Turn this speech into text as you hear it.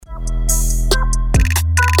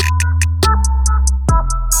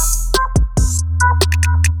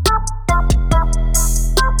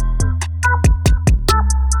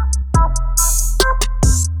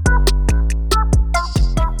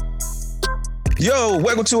Yo,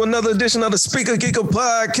 welcome to another edition of the Speaker Geeker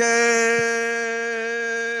Podcast.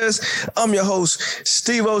 I'm your host,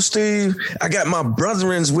 Steve-O Steve. I got my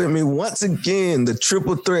brethrens with me once again, the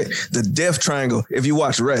triple threat, the Death Triangle. If you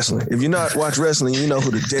watch wrestling, if you not watch wrestling, you know who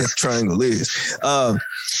the Death Triangle is.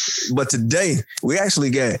 But today we actually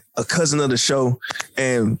got a cousin of the show,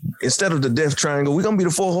 and instead of the Death Triangle, we're gonna be the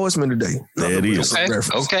Four Horsemen today. There it is.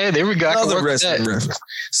 Okay, there we go. Another wrestling reference.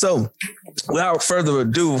 So, without further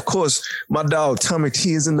ado, of course, my dog Tommy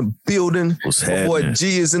T is in the building. My boy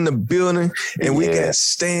G is in the building, and we got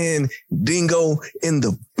Stan Dingo in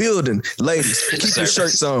the building. Ladies, keep your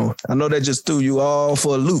shirts on. I know that just threw you all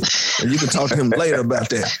for a loop, and you can talk to him later about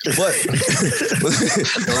that. But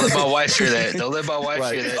don't let my wife hear that. Don't let my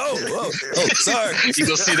wife hear that. Oh, sorry. You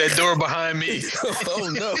gonna see that door behind me? Oh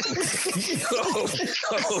no! You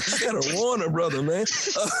gotta warn her, brother, man.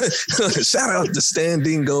 Shout out to Stan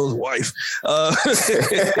Dingo's wife.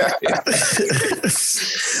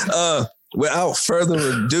 Without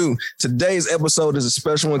further ado, today's episode is a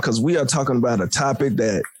special one because we are talking about a topic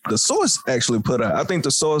that the Source actually put out. I think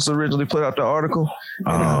the Source originally put out the article,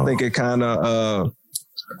 and I think it kind of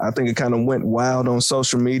went wild on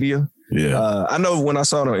social media. Yeah, I know when I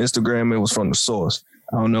saw it on Instagram, it was from the Source.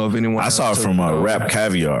 I don't know if anyone. I saw it from Rap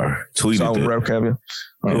Caviar. Tweeted it. Rap Caviar.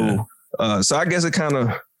 Yeah. So I guess it kind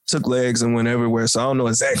of took legs and went everywhere. So I don't know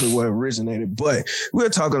exactly where it originated, but we're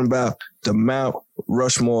talking about the Mount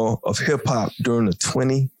Rushmore of hip hop during the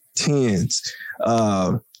 2010s.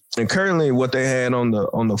 And currently what they had on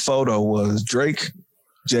the photo was Drake,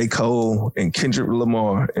 J. Cole, and Kendrick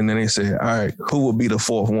Lamar. And then they said, all right, who will be the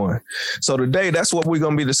fourth one? So today, that's what we're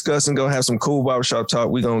going to be discussing. Going to have some cool barbershop talk.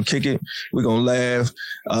 We're going to kick it. We're going to laugh.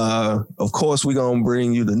 Of course, we're going to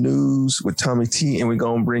bring you the news with Tommy T, and we're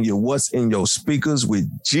going to bring you what's in your speakers with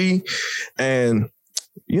G. And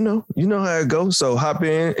you know how it goes. So hop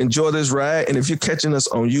in, enjoy this ride. And if you're catching us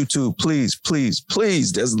on YouTube, please,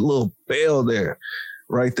 there's a little bell there,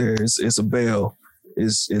 right there. It's a bell.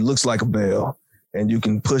 It looks like a bell. And you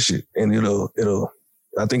can push it, and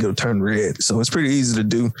I think it'll turn red. So it's pretty easy to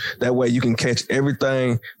do. That way you can catch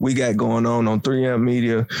everything we got going on 3M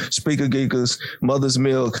Media, Speaker Geekers, Mother's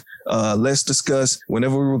Milk, Let's Discuss,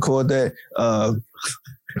 whenever we record that,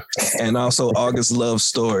 and also August Love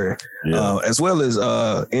Story, as well as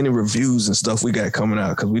any reviews and stuff we got coming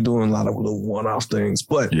out, because we're doing a lot of little one-off things.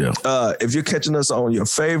 But if you're catching us on your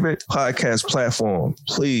favorite podcast platform,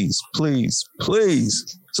 please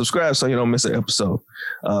subscribe so you don't miss an episode,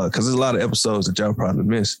 because there's a lot of episodes that y'all probably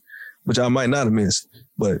missed, but y'all might not have missed.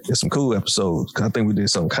 But it's some cool episodes, because I think we did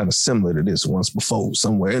something kind of similar to this once before,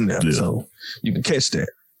 somewhere in there. So you can catch that.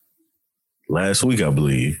 Last week, I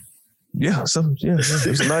believe. Yeah, it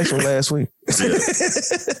was a nice one last week.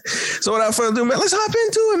 So without further ado, man, let's hop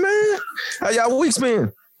into it, man. How y'all weeks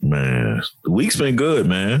been? Man, the week's been good,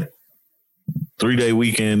 man. 3-day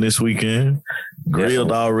weekend this weekend.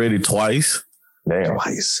 Grilled already twice. Damn.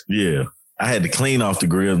 Twice. Yeah. I had to clean off the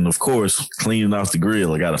grill, and of course, cleaning off the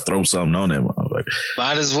grill, I got to throw something on that.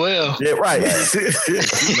 Might as well. Yeah, right. Is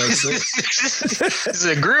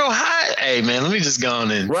the grill hot? Hey, man, let me just go on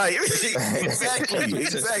in. Right. Exactly. Let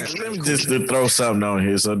me just throw something on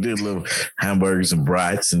here. So I did little hamburgers and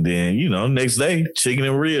brats, and then, next day, chicken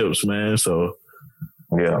and ribs, man. So,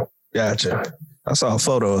 yeah. Gotcha. I saw a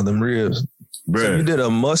photo of them ribs. Bruh. So you did a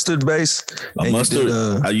mustard base? I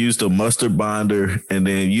used a mustard binder, and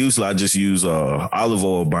then usually I just use olive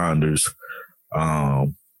oil binders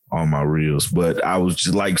on my ribs. But I was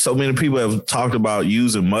just like, so many people have talked about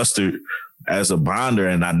using mustard as a binder,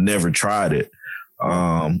 and I never tried it.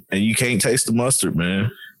 And you can't taste the mustard,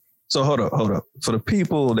 man. So hold up. For the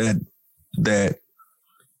people that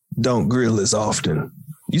don't grill as often,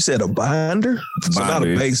 you said a binder? So not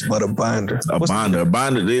a base, but a binder. A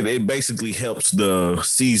binder. It basically helps the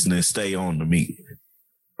seasoning stay on the meat.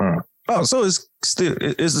 Oh, so it's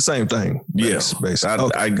the same thing. Yes.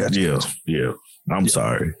 Gotcha. Yeah. I'm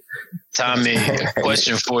sorry. Tommy,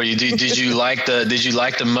 question for you. Did you like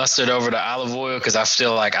the mustard over the olive oil? Because I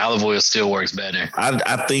feel like olive oil still works better.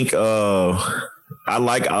 I think I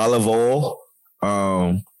like olive oil,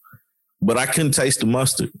 but I couldn't taste the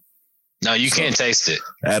mustard. No, you can't taste it.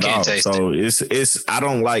 At all. So it's I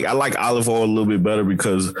like olive oil a little bit better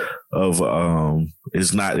because of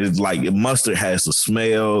it's like mustard has the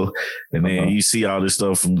smell, and then you see all this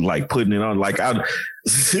stuff from like putting it on. Like I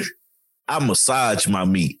massage my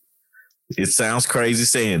meat. It sounds crazy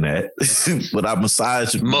saying that, but I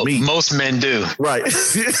massage meat. Most men do. Right.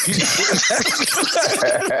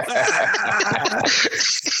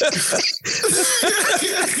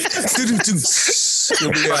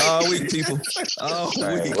 You'll be here all week, people. All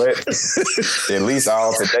week. At least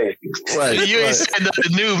all today. Right. You ain't said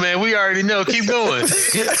nothing new, man. We already know. Keep going.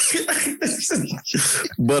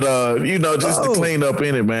 But just to clean up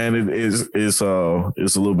in it, man, it's a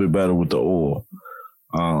little bit better with the oil.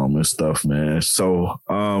 And stuff, man. So,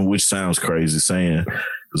 which sounds crazy saying,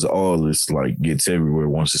 because oil is like gets everywhere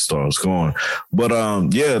once it starts going. But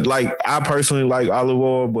like I personally like olive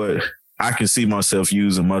oil, but I can see myself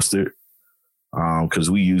using mustard,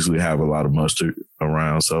 because we usually have a lot of mustard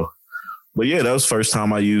around. So, but yeah, that was the first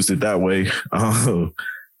time I used it that way.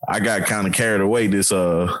 I got kind of carried away this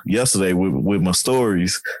yesterday with my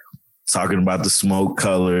stories, talking about the smoke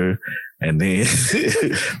color. And then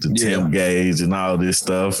the temp gauge and all this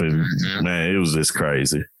stuff. And man, it was just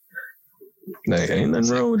crazy. Hey, ain't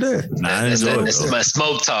nothing wrong with that. That's my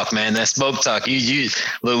smoke talk, man. That smoke talk. You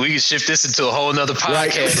look, we can shift this into a whole nother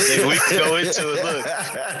podcast. Right. We can go into it.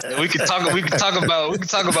 Look, we can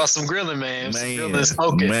talk about some grilling, man. Some grilling and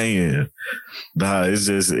smoking. Man. Nah, it's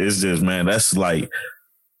just, man, that's like,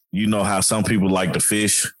 you know how some people like to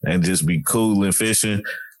fish and just be cool and fishing.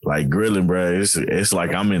 Like grilling, bro, it's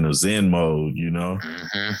like I'm in a Zen mode, you know?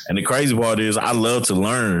 Mm-hmm. And the crazy part is I love to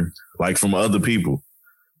learn, like, from other people,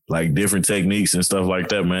 like different techniques and stuff like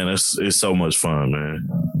that, man. It's so much fun, man.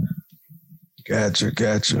 Gotcha.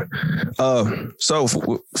 So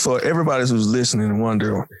for everybody who's listening and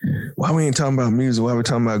wondering why we ain't talking about music, why we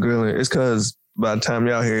talking about grilling, it's because by the time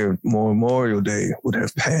y'all hear Memorial Day would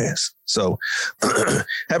have passed. So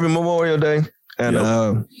happy Memorial Day.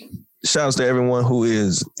 And shouts to everyone who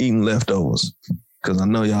is eating leftovers, because I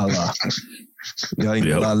know y'all are. Y'all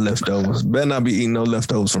eating a lot of leftovers. Better not be eating no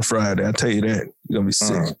leftovers from Friday. I tell you that. You're going to be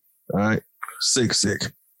sick. All right? Sick.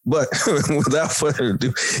 But without further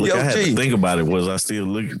ado, look, I had to think about it. Was I still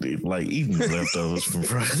like eating leftovers from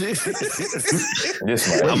Friday?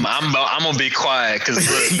 I'm gonna be quiet because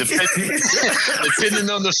depending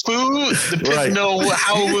on the food, depending on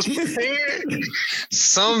how it was prepared,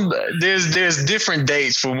 there's different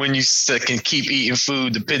dates for when you can keep eating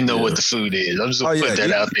food depending on what the food is. I'm just gonna put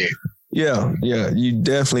that out there. Yeah, you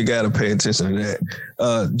definitely got to pay attention to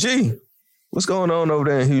that. G, what's going on over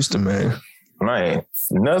there in Houston, man? Man,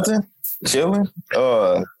 nothing. Chilling.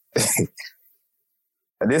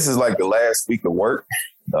 This is like the last week of work,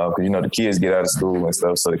 because the kids get out of school and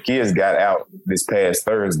stuff. So the kids got out this past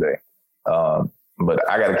Thursday, but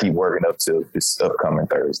I got to keep working up till this upcoming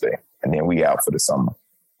Thursday, and then we out for the summer,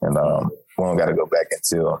 and we don't got to go back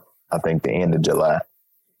until I think the end of July.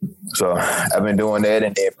 So I've been doing that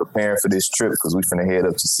and then preparing for this trip because we finna head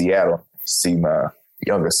up to Seattle to see my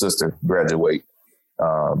younger sister graduate.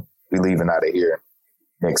 We leaving out of here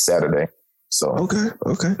next Saturday. So okay.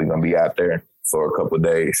 We're going to be out there for a couple of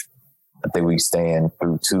days. I think we staying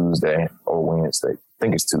through Tuesday or Wednesday. I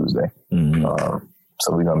think it's Tuesday. Mm-hmm.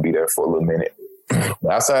 So we're going to be there for a little minute.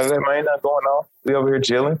 But outside of that, man, nothing going on. We over here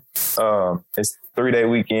chilling. It's 3-day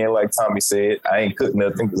weekend, like Tommy said. I ain't cooked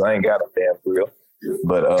nothing because I ain't got a damn grill.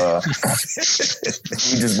 But we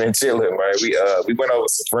just been chilling, right? We went over to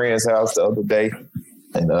some friend's house the other day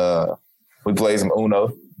and we played some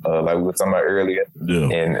Uno. Like we were talking about earlier,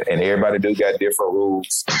 and everybody do got different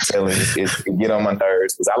rules. I'm telling you, it get on my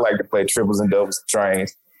nerves because I like to play triples and doubles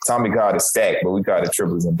trains. Tommy called it stack, but we called it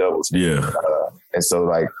triples and doubles. Yeah, and so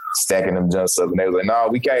like stacking them jumps up, and they were like, "No,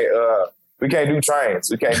 we can't do trains.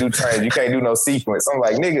 We can't do trains. You can't do no sequence." I'm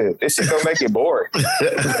like, "Nigga, this shit gonna make it boring."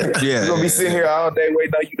 You're gonna be sitting here all day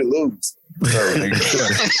waiting on you to lose. So,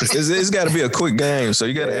 it's got to be a quick game, so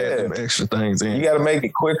you got to add them extra things in. You got to make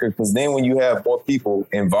it quicker because then when you have more people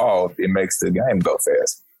involved, it makes the game go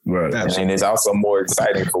fast. Right, and it's also more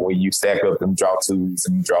exciting for when you stack up them draw twos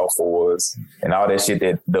and draw fours and all that shit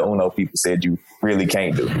that the Uno people said you really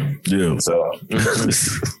can't do. Yeah. So,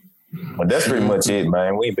 but that's pretty much it,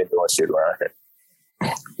 man. We ain't been doing shit around here.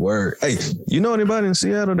 Word. Hey, you know anybody in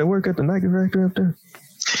Seattle that work at the Nike factory up there?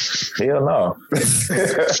 Hell no. He's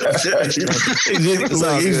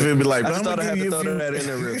gonna be like, I thought I had to throw that in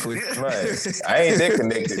there real quick. Right. I ain't that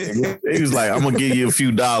connected. He was like, I'm gonna give you a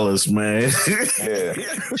few dollars, man. Yeah.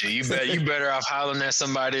 Gee, you better off hollering at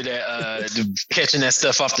somebody that catching that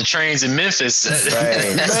stuff off the trains in Memphis.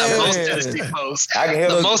 Right. That's how most Tennessee folks. I can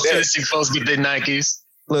help most Tennessee folks get their Nikes.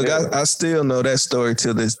 Look, I still know that story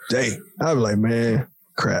till this day. I was like, man,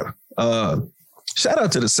 crap. Shout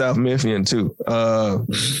out to the South Memphian too.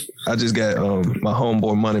 I just got my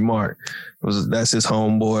homeboy Money Mark. That's his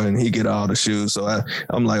homeboy, and he get all the shoes. So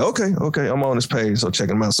I'm like, okay, I'm on his page, so check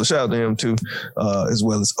him out. So shout out to him too, as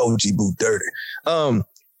well as OG Boot Dirty.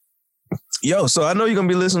 So I know you're gonna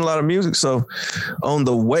be listening to a lot of music. So on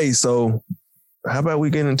the way, so how about we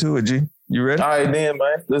get into it, G? You ready? All right, then,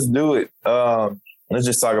 man. Let's do it. let's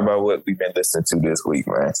just talk about what we've been listening to this week,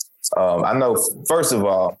 man. I know, first of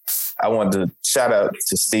all, I wanted to shout out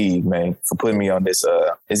to Steve, man, for putting me on this.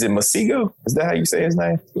 Is it Masego? Is that how you say his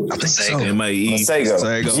name? Masego. M-A-E.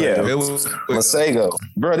 Masego. Yeah. Masego.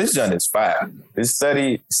 Bro, this junk is fire. This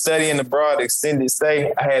studying abroad, extended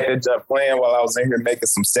stay. I had that junk playing while I was in here making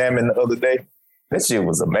some salmon the other day. That shit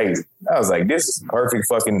was amazing. I was like, this is perfect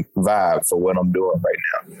fucking vibe for what I'm doing right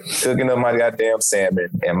now. Cooking up my goddamn salmon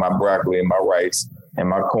and my broccoli and my rice and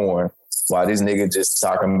my corn while this nigga just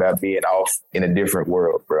talking about being off in a different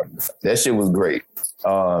world, bro. That shit was great.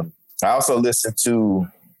 I also listened to,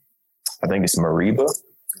 I think it's Mariba,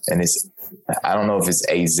 and I don't know if it's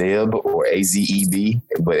Azeb or Azeb,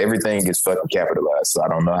 but everything is fucking capitalized, so I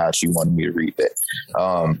don't know how she wanted me to read that.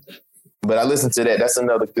 But I listened to that. That's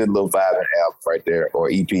another good little vibe and album right there,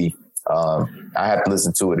 or EP. I have to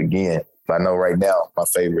listen to it again. But I know right now my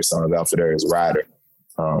favorite song out for there is Rider.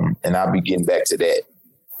 And I'll be getting back to that.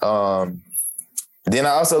 Then I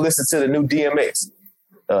also listened to the new DMX,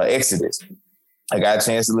 Exodus. I got a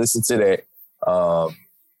chance to listen to that.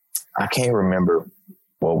 I can't remember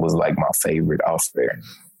what was like my favorite off there.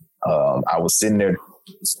 I was sitting there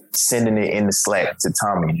sending it in the Slack to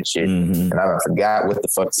Tommy and shit. And I forgot what the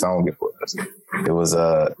fuck song it was. It was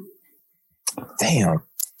damn.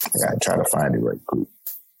 I gotta try to find it right quick.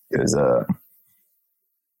 It was all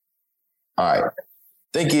right. I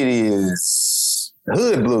think it is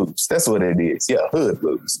Hood Blues. That's what it is. Yeah, Hood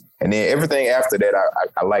Blues. And then everything after that,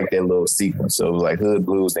 I like that little sequence. So it was like Hood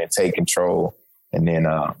Blues, then Take Control, and then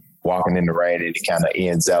Walking in the Rain, and it kind of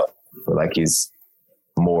ends out with like his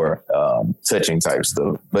more touching type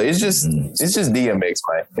stuff. But it's just DMX,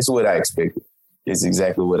 man. It's what I expected. It's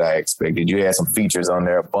exactly what I expected. You had some features on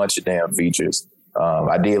there, a bunch of damn features.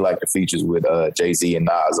 I did like the features with Jay-Z and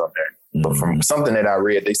Nas on there. But from something that I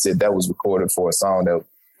read, they said that was recorded for a song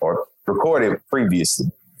or recorded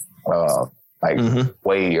previously,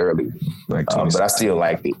 way early. But I still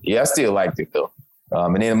liked it. Yeah, I still liked it though.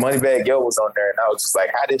 And then Moneybagg Yo was on there, and I was just like,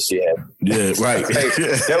 "How did shit happen?" Yeah, right.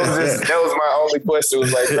 that was my only question. It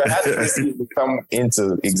was like, bro, how did this even come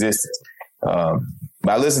into existence? But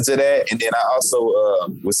I listened to that, and then I also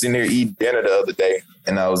was sitting there eating dinner the other day,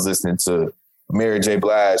 and I was listening to Mary J.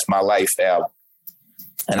 Blige, My Life album,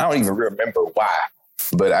 and I don't even remember why,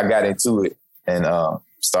 but I got into it and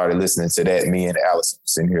started listening to that. Me and Alice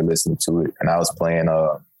sitting here listening to it, and I was playing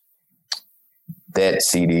that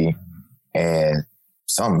CD and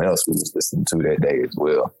something else we was listening to that day as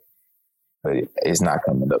well. But it's not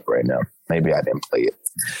coming up right now. Maybe I didn't play it.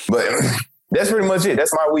 But that's pretty much it.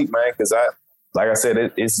 That's my week, man. Because like I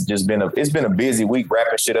said, it's been a busy week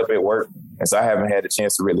wrapping shit up at work. And so I haven't had a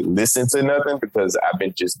chance to really listen to nothing because I've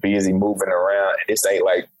been just busy moving around. And this ain't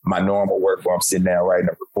like my normal work where I'm sitting down writing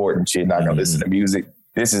a report and shit, not gonna listen to music.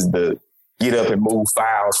 This is the get up and move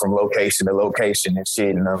files from location to location and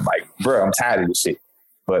shit. And I'm like, bro, I'm tired of this shit.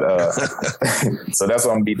 But so that's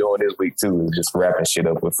what I'm gonna be doing this week too, is just wrapping shit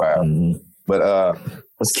up with files. But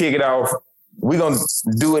let's kick it off. We're gonna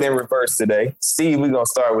do it in reverse today. Steve, we're gonna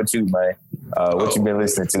start with you, man. What you been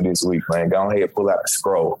listening to this week, man? Go ahead and pull out the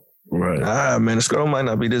scroll. Right. Man, the scroll might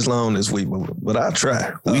not be this long this week, but I'll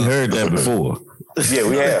try. We heard that before. Yeah,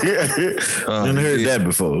 we have. Heard that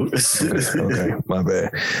before. Okay, my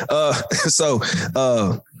bad. So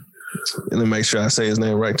let me make sure I say his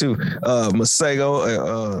name right too. Masego,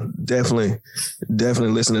 definitely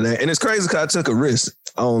listen to that. And it's crazy because I took a risk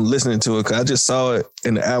on listening to it because I just saw it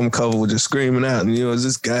and the album cover was just screaming out. And it's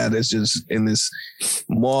this guy that's just in this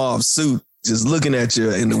mauve suit just looking at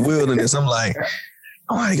you in the wilderness. I'm like,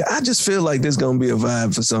 oh my God, I just feel like this is gonna be a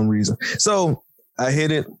vibe for some reason. So I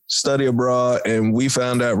hit it, study abroad, and we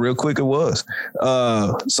found out real quick it was.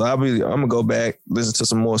 So I'm gonna go back, listen to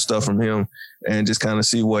some more stuff from him, and just kind of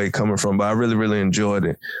see where he's coming from. But I really, really enjoyed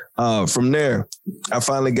it. From there, I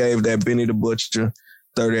finally gave that Benny the Butcher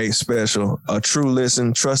 38 Special a true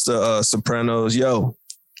listen. Trust the Sopranos. Yo,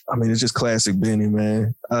 I mean, it's just classic Benny,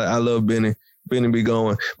 man. I love Benny. Benny be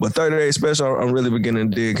going. But 38 Special, I'm really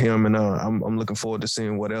beginning to dig him, and I'm looking forward to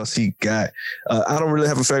seeing what else he got. I don't really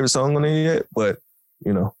have a favorite song on it yet, but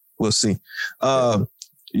we'll see.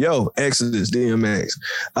 Exodus, DMX.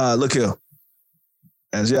 Look here.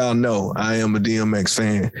 As y'all know, I am a DMX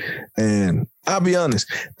fan. And I'll be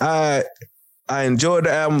honest, I enjoyed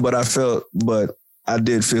the album, but I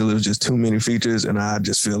did feel it was just too many features, and I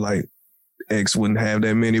just feel like X wouldn't have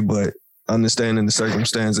that many, but understanding the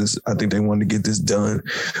circumstances, I think they wanted to get this done.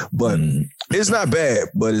 But it's not bad,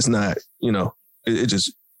 but it's not,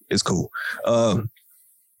 it's cool.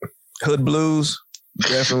 Hood Blues,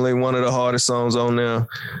 definitely one of the hardest songs on there,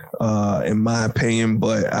 in my opinion.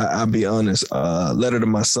 But I'll be honest, Letter to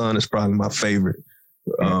My Son is probably my favorite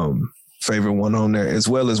favorite one on there, as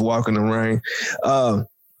well as Walk in the Rain.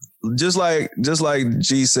 Just like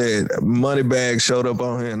G said, Moneybagg showed up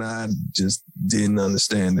on here and I just didn't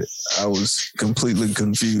understand it. I was completely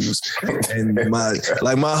confused. And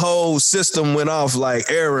my whole system went off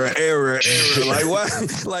like error. Why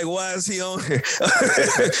is he on here?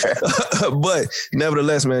 But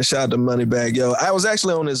nevertheless, man, shout out to Moneybagg. Yo, I was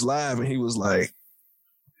actually on this live and he was like,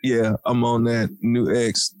 yeah, I'm on that new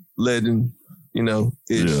X Legend,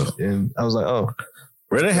 and I was like, oh.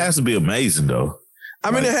 Well, it has to be amazing though. I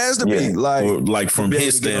mean, it has to be like from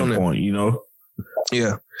his standpoint,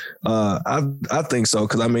 Yeah, I think so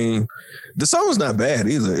because I mean, the song's not bad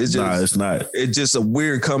either. It's just it's not. It's just a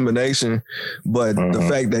weird combination, but the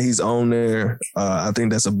fact that he's on there, I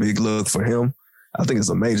think that's a big look for him. I think it's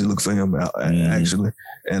a major look for him actually,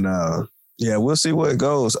 and we'll see where it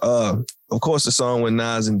goes. Of course, the song with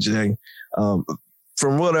Nas and Jay.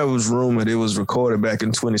 From what I was rumored, it was recorded back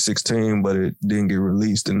in 2016, but it didn't get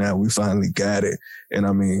released, and now we finally got it. And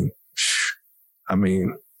I mean,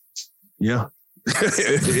 yeah,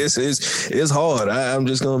 it's hard. I'm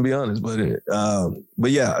just gonna be honest, but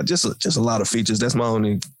yeah, just a lot of features. That's my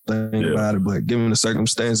only thing about it. But given the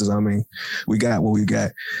circumstances, I mean, we got what we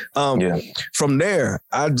got. From there,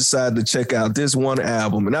 I decided to check out this one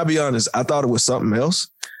album, and I'll be honest, I thought it was something else,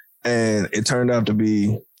 and it turned out to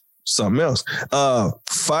be something else.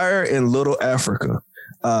 Fire in Little Africa.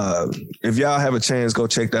 If y'all have a chance, go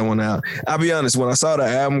check that one out. I'll be honest, when I saw the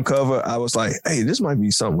album cover, I was like, hey, this might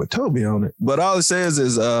be something with Toby on it. But all it says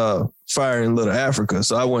is Fire in Little Africa.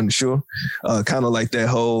 So I wasn't sure. Kind of like that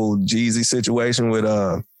whole Jeezy situation with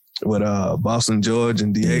Boston George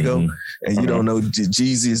and Diego, and you don't know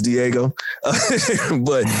Jeezy is Diego.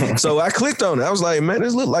 But so I clicked on it. I was like, man,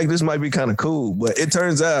 this look like this might be kind of cool. But it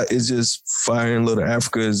turns out it's just Fire in Little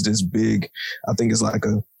Africa is this big, I think it's like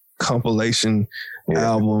a compilation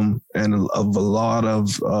album and of a lot of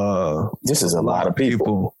this is a lot of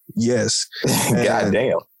people. Yes.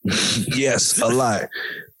 Goddamn. Yes, a lot.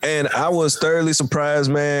 And I was thoroughly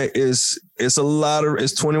surprised, man. It's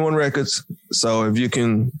 21 records. So if you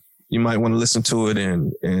might want to listen to it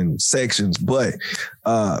in sections. But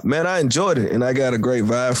man, I enjoyed it and I got a great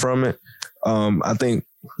vibe from it. I think,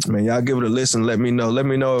 man, y'all give it a listen. Let me know. Let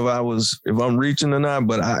me know if I'm reaching or not.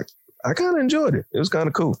 But I kind of enjoyed it. It was kind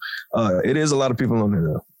of cool. It is a lot of people on there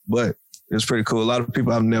though, but it's pretty cool. A lot of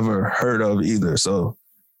people I've never heard of either. So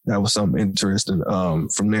that was something interesting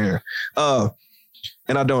from there.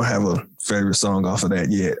 And I don't have a favorite song off of that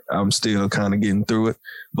yet. I'm still kind of getting through it,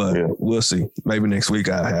 but we'll see. Maybe next week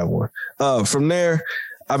I'll have one. From there,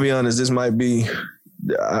 I'll be honest, this might be,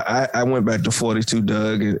 I went back to 42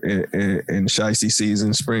 Doug and Shiesty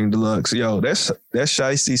Season Spring Deluxe. Yo, that's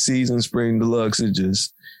Shiesty Season Spring Deluxe. It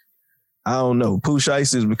just, I don't know. Pooh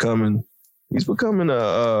Shiesty is becoming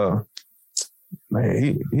a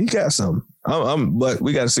man, he got something. But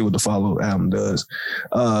we got to see what the follow album does.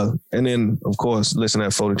 And then, of course, listen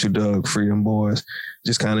at 42 Doug, Freedom Boys.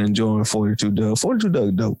 Just kind of enjoying 42 Doug. 42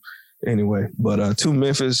 Doug dope. Anyway, but two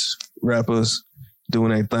Memphis rappers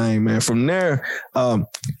doing their thing, man. From there,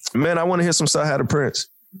 man, I want to hear some Sci-Hi the Prince.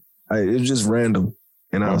 It was just random.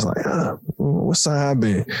 And I was like, what's Sci-Hi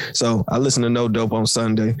been? So I listened to No Dope on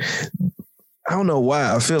Sunday. I don't know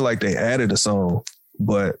why. I feel like they added a song,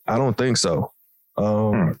 but I don't think so.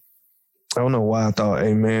 I don't know why I thought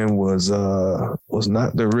Amen was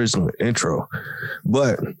not the original intro.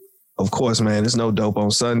 But of course, man, it's No Dope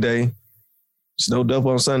on Sunday. It's No Dope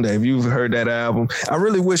on Sunday. If you've heard that album, I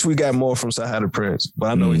really wish we got more from Sci-Hi the Prince.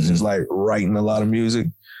 But I know he's just like writing a lot of music.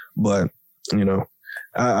 But,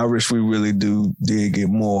 I wish we really did get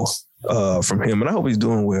more from him. And I hope he's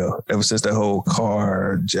doing well ever since that whole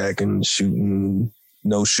carjacking, shooting,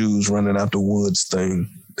 no shoes, running out the woods thing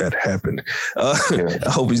that happened. I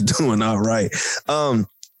hope he's doing all right.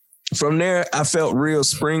 From there, I felt real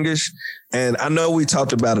springish. And I know we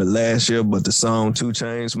talked about it last year, but the song 2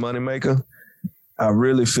 Chainz Moneymaker, I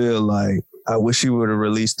really feel like I wish he would have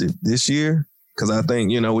released it this year. Because I think,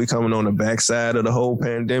 we coming on the backside of the whole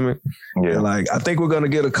pandemic. Yeah. And I think we're going to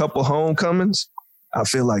get a couple homecomings. I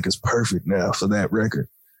feel like it's perfect now for that record.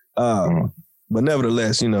 But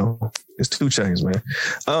nevertheless, it's 2 Chainz, man.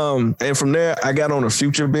 And from there, I got on a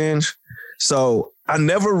Future binge. So I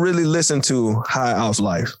never really listened to High Off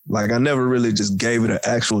Life. I never really just gave it an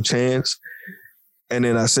actual chance. And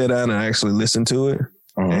then I sat down and actually listened to it.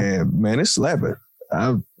 And man, it's slapping.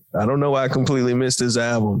 I don't know why I completely missed this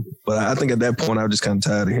album, but I think at that point I was just kind of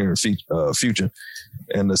tired of hearing Future.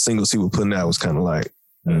 And the singles he was putting out was kind of like,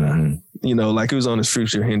 like it was on his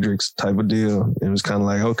Future Hendrix type of deal. It was kind of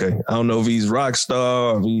like, okay, I don't know if he's rock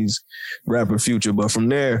star or if he's rapper Future, but from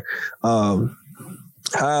there,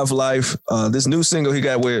 Hive Life. This new single he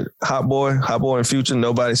got with Hot Boy and Future,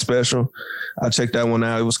 Nobody Special. I checked that one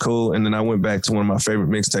out. It was cool. And then I went back to one of my favorite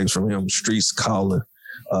mixtapes from him, Streets Calling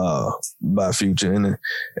by Future. And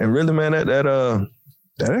really, man, that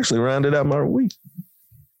actually rounded out my week.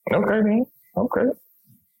 Okay, man. Okay.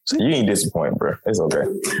 You ain't disappointed, bro. It's okay.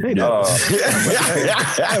 Yeah,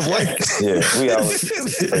 we always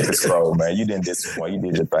take the scroll, man. You didn't disappoint. You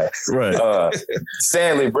did your thing. Right.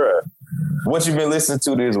 Stanley, bro, what you been listening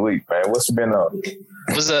to this week, man? What's you been on?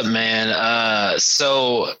 What's up, man?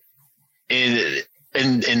 So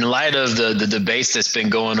in light of the debates that's been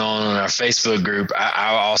going on our Facebook group,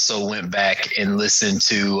 I also went back and listened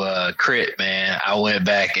to Crit, man. I went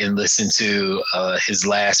back and listened to his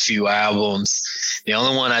last few albums. The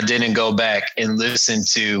only one I didn't go back and listen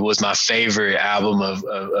to was my favorite album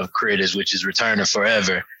of Crit, which is Returning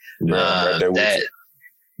Forever. That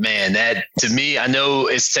to me, I know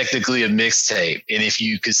it's technically a mixtape, and if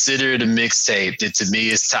you consider it a mixtape, that to me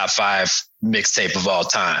is top 5 mixtape of all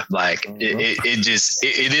time. Like it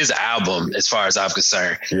is an album as far as I'm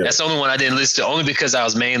concerned. Yeah. That's the only one I didn't listen to, only because I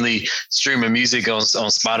was mainly streaming music on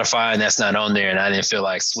Spotify, and that's not on there, and I didn't feel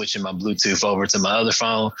like switching my Bluetooth over to my other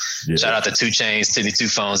phone. Yeah. Shout out to 2 Chainz, Titty 2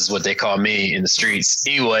 Phones is what they call me in the streets.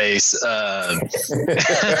 Anyways, I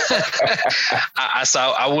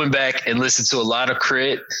went back and listened to a lot of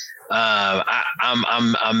Crit.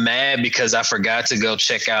 I'm mad because I forgot to go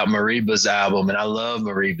check out Mariba's album, and I love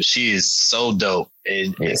Mariba. She is so dope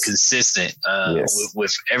and consistent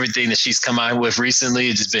with everything that she's come out with recently.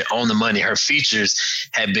 It's just been on the money. Her features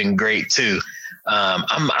have been great too.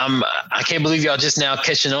 I can't believe y'all just now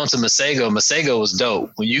catching on to Masego. Masego was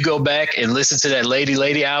dope. When you go back and listen to that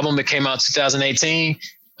Lady album that came out 2018,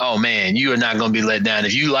 oh man, you are not going to be let down.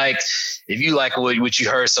 If you like what you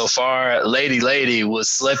heard so far, Lady was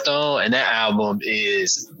slept on, and that album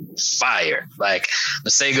is fire. Like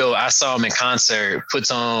Masego, I saw him in concert,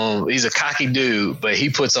 he's a cocky dude, but he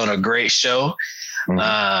puts on a great show.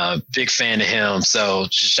 Big fan of him. So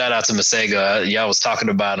shout out to Masego. Y'all was talking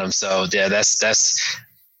about him. So yeah, that's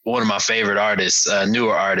one of my favorite artists,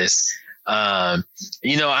 newer artists. I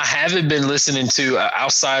haven't been listening to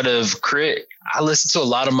outside of Crit. I listen to a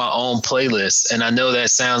lot of my own playlists, and I know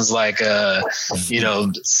that sounds like,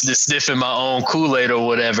 sniffing my own Kool-Aid or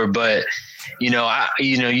whatever, but you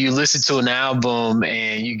listen to an album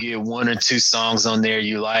and you get 1 or 2 songs on there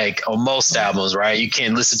you like, on most albums, right? You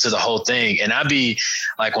can't listen to the whole thing. And I be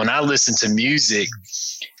like, when I listen to music,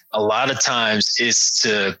 a lot of times it's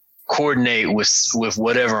to coordinate with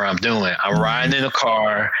whatever I'm doing. I'm riding in a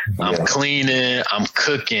car, I'm cleaning, I'm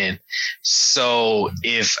cooking. So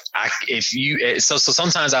so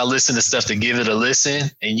sometimes I listen to stuff to give it a listen,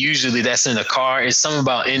 and usually that's in the car. It's something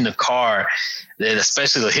about in the car that,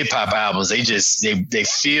 especially the hip hop albums, they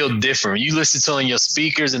feel different. You listen to it on your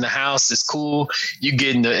speakers in the house, it's cool.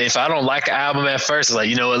 If I don't like an album at first, it's like,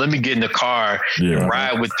 you know what, let me get in the car and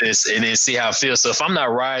ride with this and then see how it feels. So if I'm not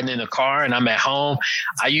riding in the car and I'm at home,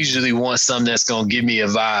 I usually want something that's going to give me a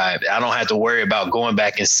vibe. I don't have to worry about going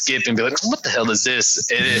back and skip and be like, what the hell is this?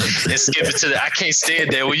 And skip it to I can't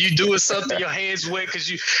stand that. When you doing something, your hands wet because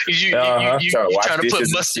you trying to put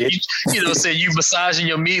mustard, say you massaging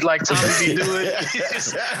your meat like Tommy be doing.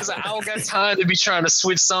 It's like, I don't got time to be trying to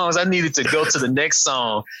switch songs. I needed to go to the next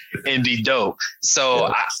song and be dope.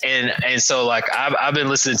 So I've been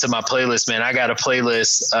listening to my playlist, man. I got a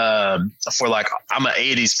playlist for I'm an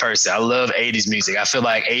 80s person. I love 80s music. I feel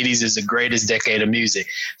like 80s is the greatest decade of music.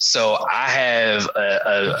 So I have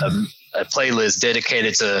a playlist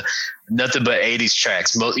dedicated to nothing but 80s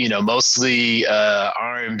tracks, mostly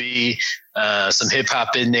R&B, some hip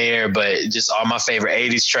hop in there, but just all my favorite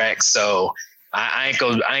 80s tracks. So I ain't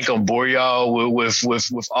gonna bore y'all with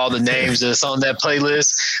all the names that's on that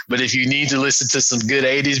playlist. But if you need to listen to some good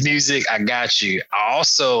 80s music, I got you.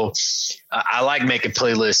 I like making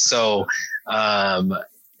playlists. So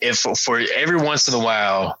if for every once in a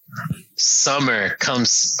while, summer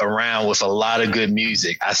comes around with a lot of good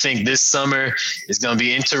music. I think this summer is going to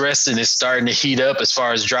be interesting. It's starting to heat up as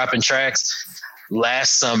far as dropping tracks.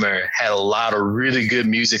 Last summer had a lot of really good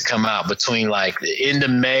music come out between the end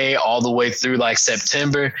of May all the way through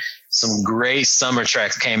September. Some great summer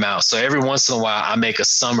tracks came out. So every once in a while I make a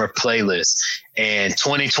summer playlist, And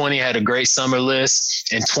 2020 had a great summer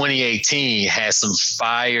list, and 2018 had some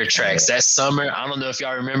fire tracks. That summer, I don't know if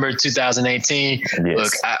y'all remember 2018.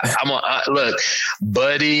 Yes. Look,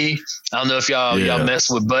 Buddy. I don't know if y'all mess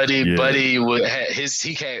with Buddy. Yeah. Buddy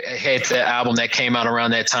had that album that came out around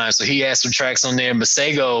that time, so he had some tracks on there.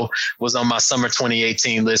 Masego was on my summer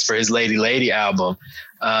 2018 list for his Lady album.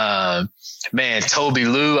 Man, Toby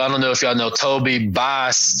Lou. I don't know if y'all know Toby.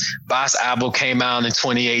 Boss album came out in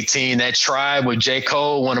 2018. That Tribe with J.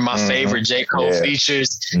 Cole, one of my favorite J. Cole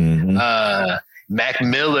features. Mm-hmm. Mac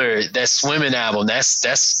Miller, that Swimming album, that's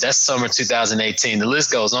summer 2018. The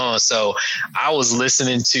list goes on. So I was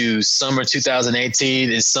listening to summer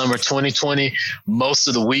 2018 and summer 2020 most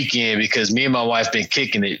of the weekend because me and my wife been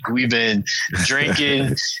kicking it. We've been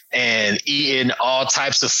drinking and eating all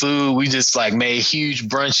types of food. We just like made huge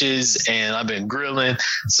brunches and I've been grilling.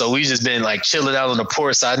 So we just been like chilling out on the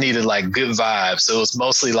porch. So I needed like good vibes. So it was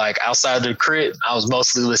mostly like outside the crib. I was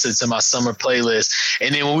mostly listening to my summer playlist.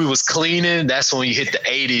 And then when we was cleaning, that's when you hit the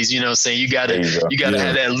 80s, you know what I'm saying? You gotta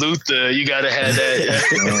have that Luther, you gotta have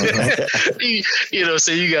that you know,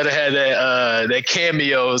 so you gotta have that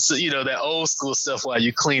cameos, you know, that old school stuff while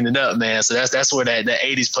you cleaning up, man. So that's where that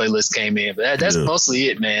 80s playlist came in. But that's mostly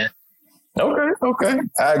it, man. Okay.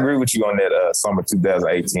 I agree with you on that summer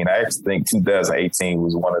 2018. I actually think 2018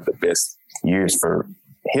 was one of the best years for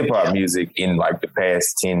hip hop music in like the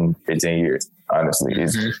past 10, 15 years. Honestly,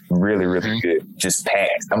 it's really, really good. Just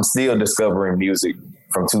packed. I'm still discovering music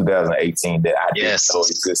from 2018 that I didn't know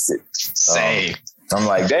existed. Same. I'm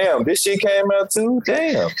like, damn, this shit came out too?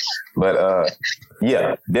 Damn. But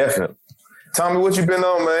yeah, definitely. Tommy, what you been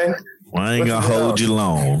on, man? Well, I ain't gonna hold you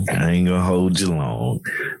long. Man.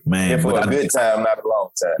 Yeah, for a good time, not a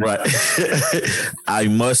long time. Right. I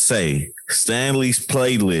must say, Stanley's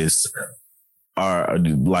playlists are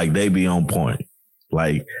like, they be on point.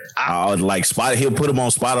 Like, he'll put them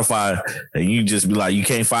on Spotify, and you just be like, you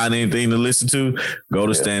can't find anything to listen to. Go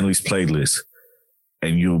to Stanley's playlist,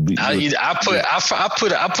 and you'll be. I put a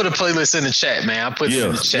playlist in the chat, man. I put it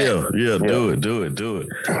in the chat. Do it.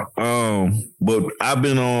 But I've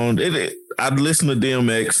been on it. I listened to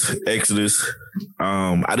DMX Exodus.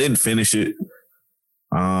 I didn't finish it.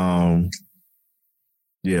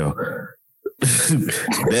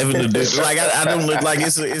 Definitely, like I don't look like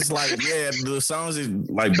it's like the songs is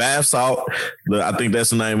like Bath Salt. I think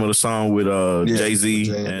that's the name of the song with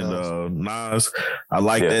Jay-Z and Nas. I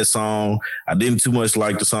like that song. I didn't too much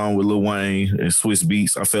like the song with Lil Wayne and Swiss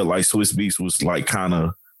Beats. I felt like Swiss Beats was like kind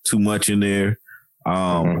of too much in there.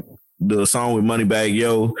 The song with Moneybagg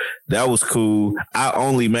Yo, that was cool. I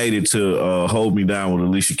only made it to Hold Me Down with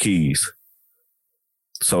Alicia Keys.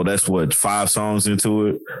 So that's 5 songs into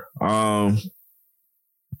it.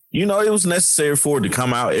 You know, it was necessary for it to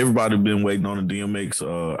come out. Everybody been waiting on the DMX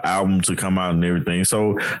album to come out and everything.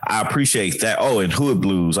 So I appreciate that. Oh, and Hood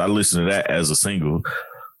Blues, I listened to that as a single.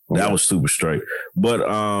 That was super straight. But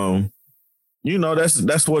you know,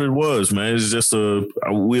 that's what it was, man. It's just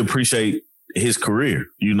we appreciate his career.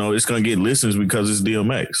 You know, it's gonna get listens because it's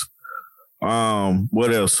DMX.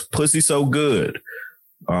 What else? Pussy So Good.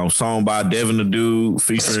 Song by Devin the Dude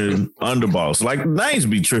featuring Underboss. Like, names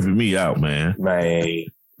be tripping me out, man. Man,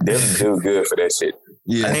 Devin Dude good for that shit.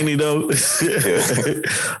 Yeah, ain't he though?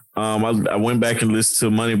 I went back and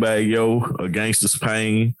listened to Moneybagg Yo, A Gangsta's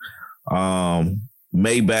Pain,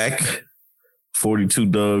 Maybach, 42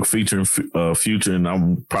 Doug featuring Future, and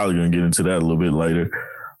I'm probably gonna get into that a little bit later.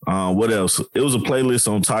 What else? It was a playlist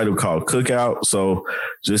on Tidal called Cookout. So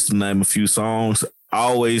just to name a few songs. I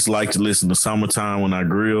always like to listen to Summertime when I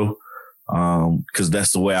grill, because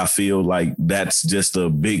that's the way I feel. Like, that's just a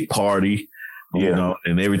big party, you know,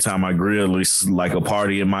 and every time I grill, it's like a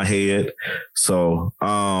party in my head. So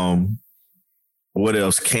what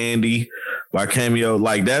else? Candy by Cameo.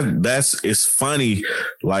 Like, it's funny.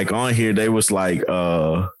 Like, on here, they was like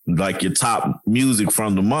your top music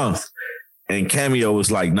from the month, and Cameo was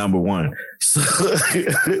like number 1. So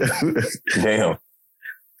damn.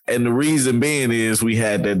 And the reason being is we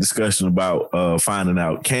had that discussion about finding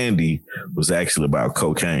out Candy was actually about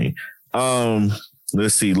cocaine.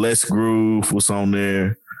 Let's see. Let's Groove was on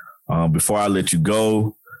there. Before I Let You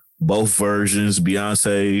Go, both versions,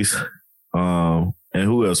 Beyonce's. And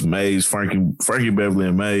who else? Maze, Frankie Beverly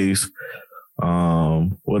and Maze.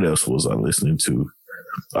 What else was I listening to?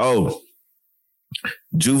 Oh,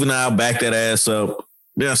 Juvenile, Back That Ass Up.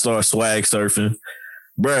 Then I started swag surfing.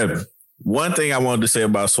 Bruh, one thing I wanted to say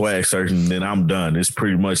about swag surfing, then I'm done. It's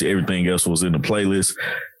pretty much everything else was in the playlist.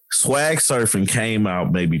 Swag surfing came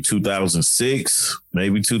out maybe 2006,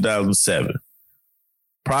 maybe 2007.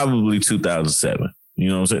 Probably 2007. You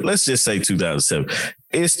know what I'm saying? Let's just say 2007.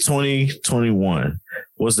 It's 2021.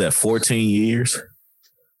 What's that, 14 years?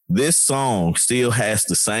 This song still has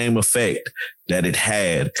the same effect that it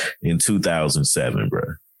had in 2007, bro.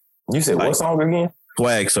 You said what song again?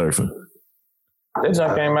 Swag Surfing. That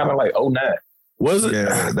jump came out in like 09. Was it?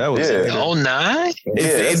 Yeah, that was 09?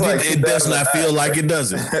 It does not feel like it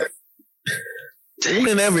doesn't.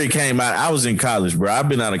 Whenever it came out, I was in college, bro. I've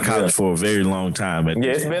been out of college for a very long time.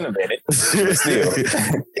 It's been a minute.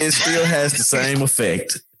 It still has the same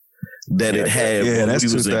effect that it had when that's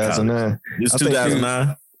we was 2009. in college. It's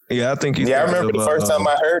 2009? Yeah, I think you. Yeah, I remember the first time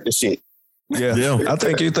I heard the shit. Yeah, I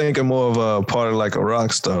think you're thinking more of a Party Like a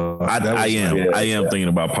Rock Star. I am thinking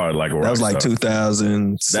about Party Like a Rock Star. That was like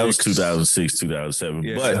 2006. That was 2006, 2007.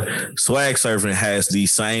 Yeah. But Swag Surfing has the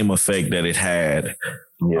same effect that it had.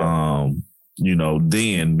 Yeah.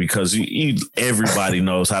 Then because everybody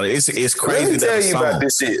knows how to. It's crazy. Let me tell you about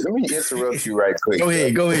this shit. Let me interrupt you right quick. Go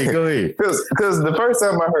ahead. Because the first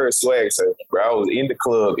time I heard Swag Surfing, bro, I was in the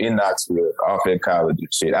club in Knoxville, off at college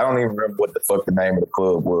and shit. I don't even remember what the fuck the name of the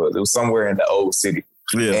club was. It was somewhere in the old city.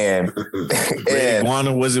 Yeah. And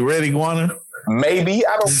Iguana, was it Red Iguana? Maybe,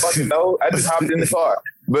 I don't fucking know. I just hopped in the car,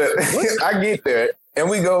 but I get there and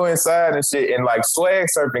we go inside and shit, and like Swag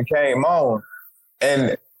Surfing came on,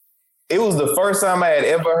 and it was the first time I had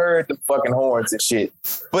ever heard the fucking horns and shit.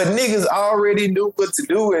 But niggas already knew what to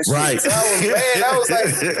do and shit. Right. So I was mad. I was like,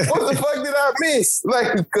 what the fuck did I miss?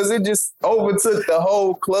 Like, because it just overtook the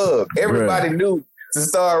whole club. Everybody knew to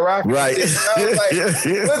start rocking. Right. And I was like,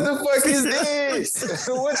 what the fuck is this?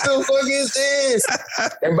 What the fuck is this?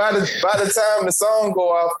 And by the time the song go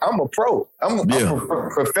off, I'm a pro. I'm a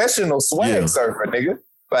professional swag surfer, nigga.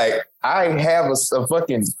 Like, I have a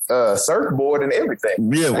fucking surfboard and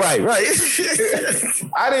everything. Yeah, right.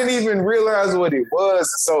 I didn't even realize what it was.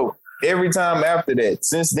 So every time after that,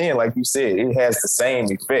 since then, like you said, it has the same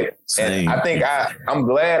effect. And I think I'm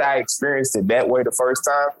glad I experienced it that way the first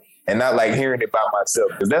time and not like hearing it by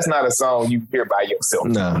myself. Because that's not a song you hear by yourself.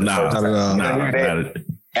 No, not at all. You hear that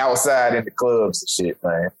outside in the clubs and shit,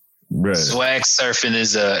 man. Right. Swag Surfing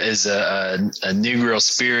is a Negro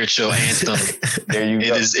spiritual anthem. There you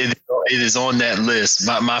go. It is on that list.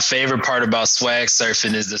 My favorite part about Swag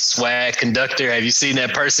Surfing is the swag conductor. Have you seen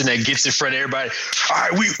that person that gets in front of everybody? All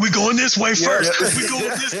right, we going this way first. We going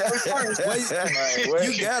this way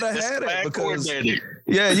first. You gotta have it because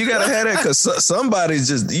you gotta have it because somebody's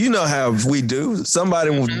just, you know how we do.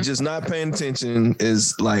 Somebody just not paying attention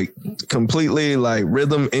is like completely like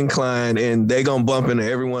rhythm inclined, and they gonna bump into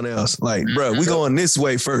everyone else. Like, bro, we going this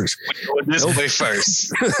way first. We going this way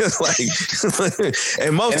first. Like,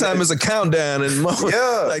 and most time it's a countdown, and most,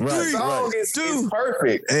 like the song is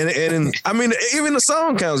perfect. And I mean, even the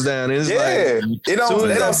song counts down. It's like, they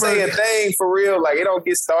don't say a thing for real. Like, it don't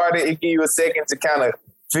get started. It give you a second to kind of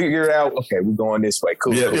figure out, okay, we're going this way.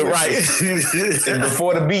 Cool. Yeah, cool. right. And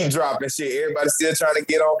before the beat drop and shit, everybody's still trying to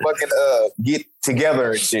get on fucking get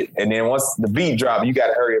together and shit. And then once the beat drop, you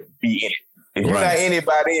gotta hurry up and be in it. If you're not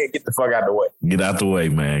anybody in, get the fuck out the way. Get out the way,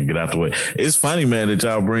 man. Get out the way. It's funny, man, that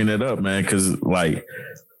y'all bring that up, man, because like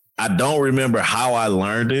I don't remember how I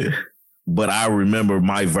learned it, but I remember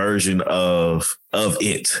my version of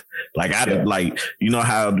it. Like like, you know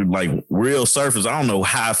how like real surfers, I don't know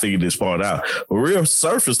how I figured this part out, but real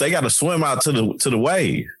surfers, they got to swim out to the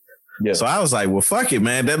wave. Yeah. So I was like, well, fuck it,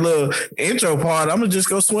 man. That little intro part, I'm gonna just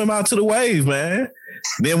go swim out to the wave, man.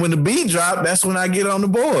 Then when the beat drop, that's when I get on the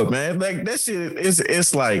board, man. Like that shit,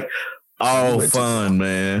 it's like all fun,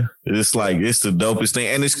 man. It's like, it's the dopest thing.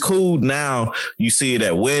 And it's cool now. You see it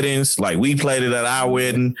at weddings. Like we played it at our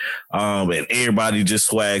wedding, and everybody just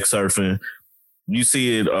swag surfing. You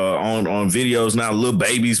see it on videos now. Little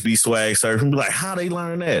babies be swag surfing. Be like, how they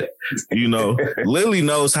learn that? You know, Lily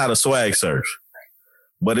knows how to swag surf,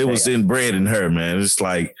 but it was inbred in her, man. It's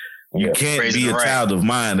like, you can't be a child of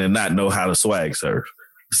mine and not know how to swag surf.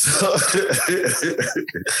 So,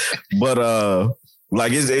 but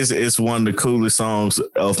like it's one of the coolest songs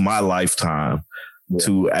of my lifetime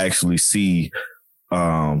to actually see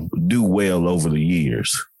do well over the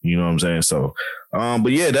years. You know what I'm saying? So,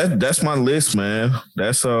 but yeah, that's my list, man.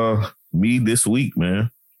 That's me this week, man.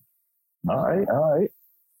 All right.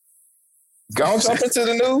 Go on, jump into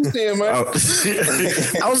the news then, man.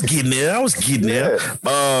 I was getting there.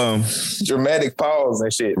 Dramatic pause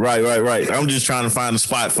and shit. Right. I'm just trying to find a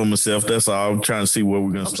spot for myself. That's all. I'm trying to see where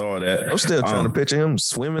we're gonna start at. I'm still trying to picture him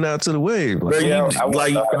swimming out to the wave. Like,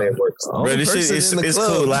 this shit it's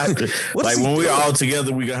cool. Like when we're all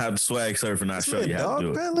together, we're gonna have the swag surf, and I'll show you how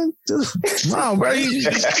to do it. No, bro, you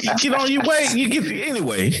get on your way. You get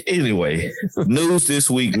anyway. News this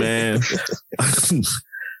week, man.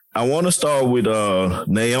 I want to start with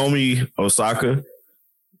Naomi Osaka.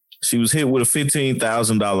 She was hit with a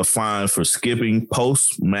 $15,000 fine for skipping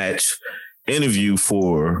post-match interview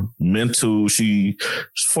for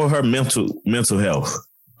her mental health.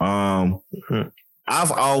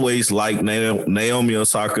 I've always liked Naomi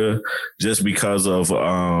Osaka just because of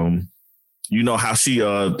how she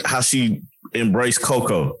embraced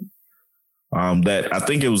Coco. That I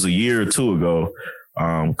think it was a year or two ago.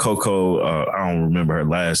 Coco, I don't remember her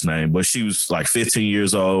last name, but she was like 15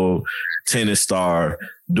 years old, tennis star,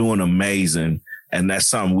 doing amazing. And that's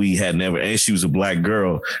something we had never, and she was a black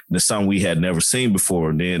girl. That's something we had never seen before.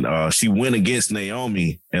 And then she went against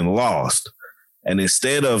Naomi and lost. And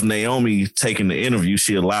instead of Naomi taking the interview,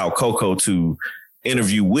 she allowed Coco to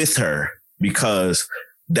interview with her because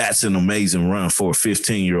that's an amazing run for a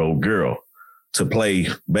 15-year-old girl to play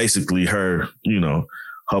basically her,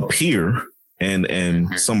 her peer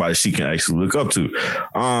and somebody she can actually look up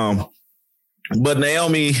to. But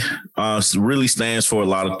Naomi really stands for a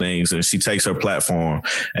lot of things, and she takes her platform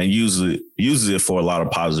and uses it for a lot of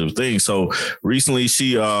positive things. So recently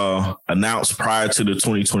she announced prior to the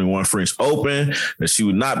 2021 French Open that she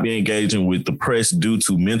would not be engaging with the press due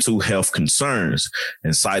to mental health concerns,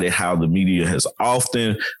 and cited how the media has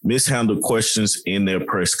often mishandled questions in their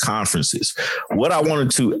press conferences. What I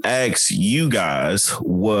wanted to ask you guys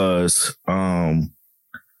was,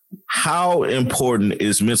 how important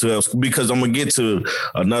is mental health? Because I'm going to get to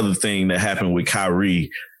another thing that happened with Kyrie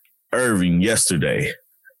Irving yesterday.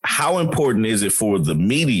 How important is it for the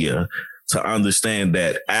media to understand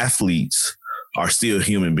that athletes are still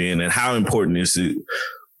human beings? And how important is it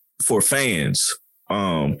for fans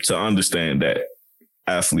to understand that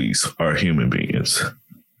athletes are human beings?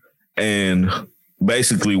 And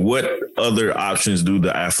basically, what other options do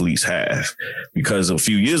the athletes have? Because a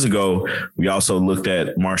few years ago, we also looked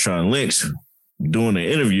at Marshawn Lynch doing an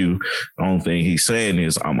interview. The only thing he's saying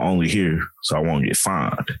is, I'm only here so I won't get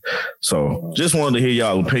fined. So just wanted to hear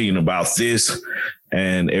y'all's opinion about this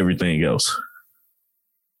and everything else.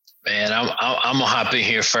 Man, I'm gonna hop in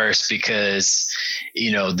here first because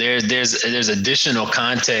there's additional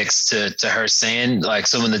context to her saying, like,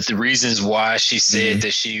 some of the reasons why she said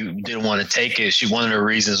that she didn't want to take it. One of the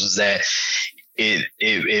reasons was that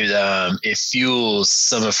it fuels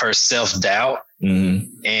some of her self-doubt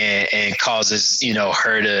and causes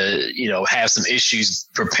her to have some issues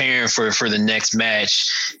preparing for the next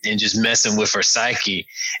match and just messing with her psyche.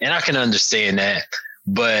 And I can understand that,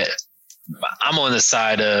 but I'm on the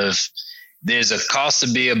side of, there's a cost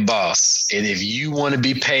to be a boss. And if you want to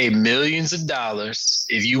be paid millions of dollars,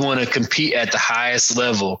 if you want to compete at the highest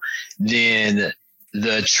level, then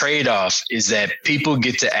the trade-off is that people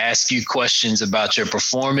get to ask you questions about your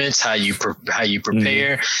performance, how you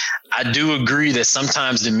prepare. I do agree that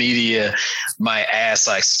sometimes the media might ask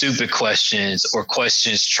like stupid questions or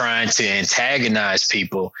questions trying to antagonize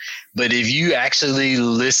people. But if you actually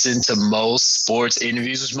listen to most sports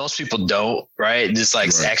interviews, which most people don't, right? Just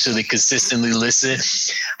like actually consistently listen,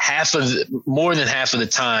 more than half of the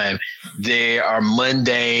time, there are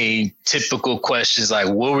mundane, typical questions like,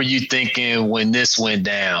 what were you thinking when this went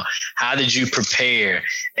down? How did you prepare?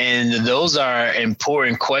 And those are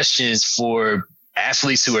important questions for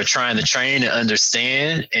athletes who are trying to train and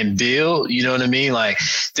understand and build, you know what I mean? Like,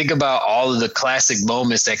 think about all of the classic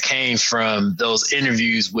moments that came from those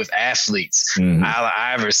interviews with athletes, Allen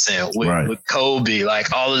Iverson, with Kobe,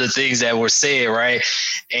 like all of the things that were said, right?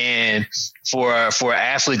 And for an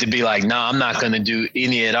athlete to be like, no, I'm not going to do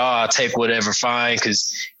any at all. I'll take whatever, fine,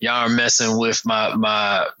 because y'all are messing with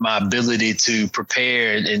my ability to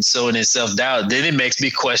prepare and sowing in self-doubt. Then it makes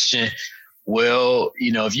me question, well,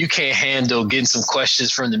 if you can't handle getting some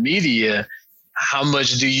questions from the media, how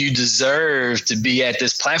much do you deserve to be at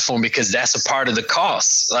this platform? Because that's a part of the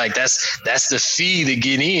cost. Like that's the fee to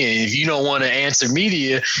get in. If you don't want to answer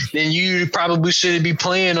media, then you probably shouldn't be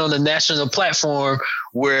playing on a national platform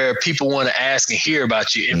where people want to ask and hear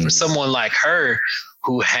about you. And for someone like her,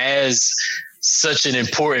 who has such an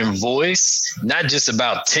important voice, not just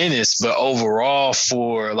about tennis, but overall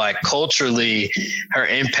for like culturally, her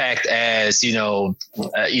impact as, a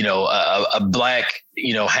Black,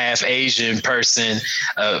 half Asian person,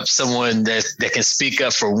 someone that can speak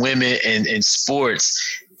up for women in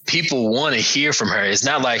sports. People want to hear from her. It's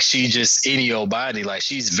not like she just any old body. Like,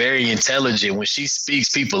 she's very intelligent. When she speaks,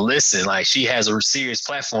 people listen. Like, she has a serious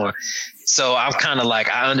platform. So I'm kind of like,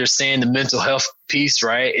 I understand the mental health piece,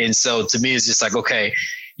 right? And so to me, it's just like, okay,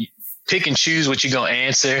 pick and choose what you're going to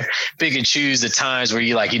answer, pick and choose the times where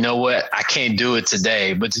you're like, you know what, I can't do it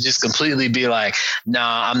today. But to just completely be like,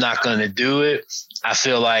 nah, I'm not going to do it, I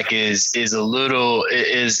feel like is a little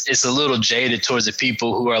jaded towards the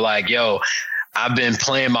people who are like, yo, I've been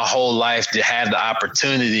playing my whole life to have the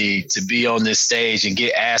opportunity to be on this stage and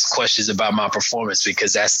get asked questions about my performance,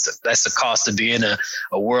 because that's the cost of being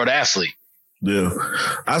a world athlete. Yeah,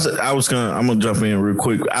 I'm gonna jump in real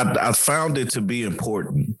quick. I found it to be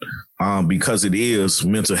important because it is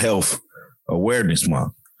Mental Health Awareness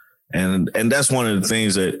Month. And that's one of the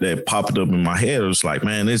things that popped up in my head. It was like,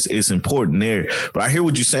 man, it's important there. But I hear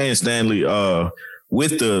what you're saying, Stanley,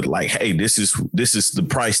 with the like, hey, this is the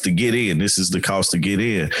price to get in. This is the cost to get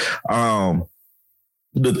in.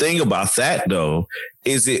 The thing about that, though,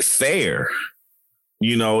 is it fair?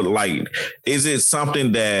 You know, like, is it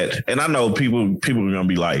something that, and I know people are going to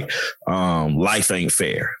be like, life ain't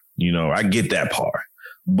fair. You know, I get that part.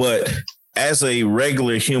 But as a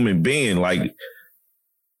regular human being, like,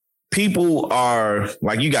 people are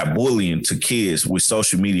like, you got bullying to kids with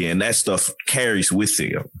social media, and that stuff carries with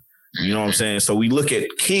them. You know what I'm saying? So we look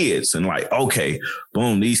at kids and like, okay,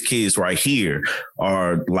 boom, these kids right here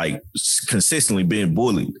are like consistently being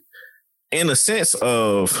bullied. In a sense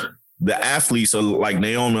of the athletes are like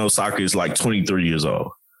Naomi Osaka is like 23 years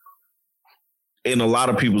old. In a lot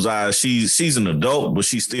of people's eyes, she's an adult, but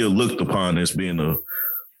she's still looked upon as being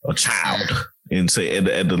a child, and say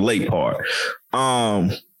at the late part.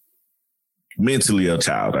 Mentally a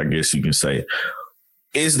child, I guess you can say.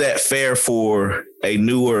 Is that fair for a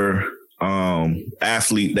newer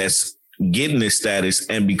athlete that's getting this status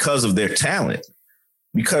and because of their talent?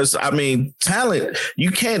 Because, I mean, talent,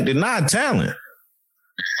 you can't deny talent.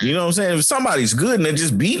 You know what I'm saying? If somebody's good and they're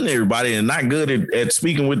just beating everybody and not good at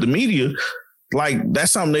speaking with the media, like,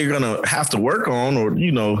 that's something they're going to have to work on, or,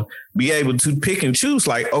 you know, be able to pick and choose.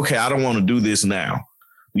 Like, okay, I don't want to do this now.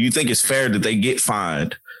 Do you think it's fair that they get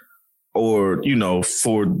fined or, you know,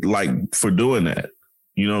 for doing that?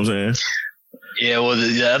 You know what I'm saying? Yeah, well,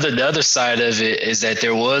 the other side of it is that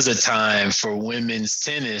there was a time for women's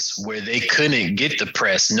tennis where they couldn't get the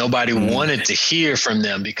press. Nobody wanted to hear from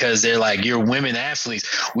them because they're like, you're women athletes.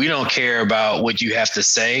 We don't care about what you have to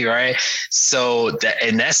say, right? So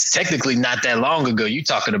that's technically not that long ago. You're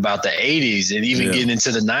talking about the 80s and even getting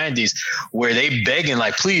into the 90s where they begging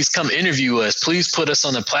like, please come interview us. Please put us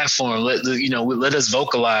on the platform. Let us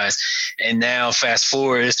vocalize. And now fast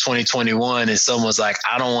forward, it's 2021 and someone's like,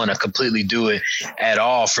 I don't want to completely do it at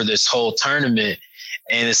all for this whole tournament.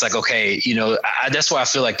 And it's like, okay, you know, that's why I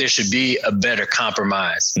feel like there should be a better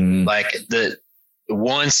compromise. Like the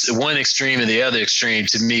one extreme and the other extreme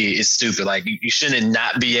to me is stupid. Like you shouldn't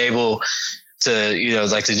not be able to, you know,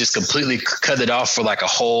 like to just completely cut it off for like a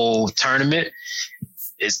whole tournament.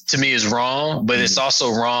 To me is wrong, but it's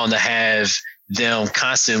also wrong to have them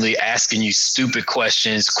constantly asking you stupid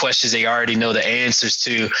questions they already know the answers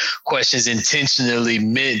to, questions intentionally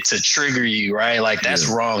meant to trigger you, right? Like that's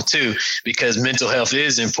wrong too, because mental health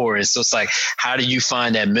is important. So it's like, how do you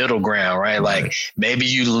find that middle ground, right? Like maybe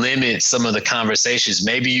you limit some of the conversations.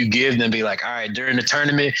 Maybe you give them, be like, all right, during the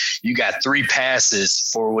tournament, you got 3 passes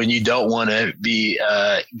for when you don't want to be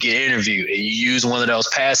get interviewed, and you use one of those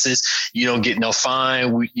passes, you don't get no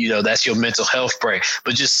fine. That's your mental health break.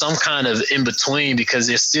 But just some kind of in between, because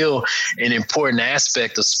there's still an important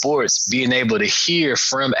aspect of sports, being able to hear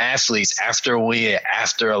from athletes after a win,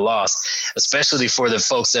 after a loss, especially for the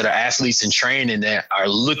folks that are athletes in training that are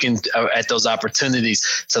looking at those opportunities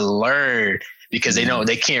to learn, because they know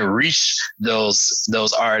they can't reach those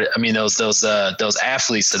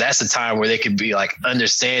athletes. So that's the time where they could be like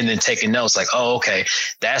understanding, taking notes, like, oh, okay,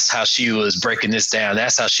 that's how she was breaking this down.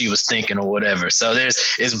 That's how she was thinking or whatever. So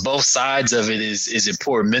it's both sides of it is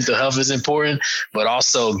important. Mental health is important, but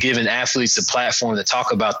also giving athletes a platform to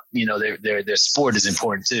talk about, you know, their sport is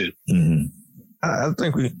important too. Mm-hmm. I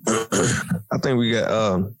think we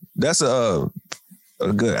got, that's a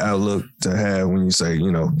good outlook to have when you say,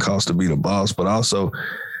 you know, cost to be the boss. But also,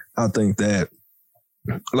 I think that,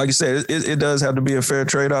 like you said, it does have to be a fair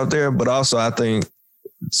trade out there. But also, I think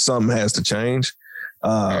something has to change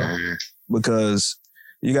because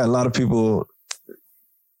you got a lot of people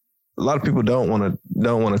don't want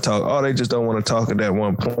to talk. Oh, they just don't want to talk at that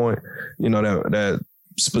one point. You know, that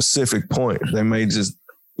specific point. They may just,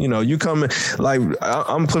 you know, you come in, like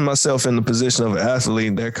I'm putting myself in the position of an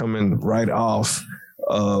athlete. They're coming right off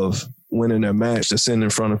of winning their match, to sitting in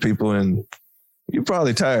front of people, and you're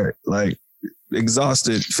probably tired, like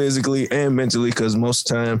exhausted physically and mentally, because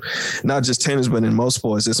most of the time, not just tennis, but in most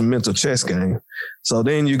sports, it's a mental chess game. So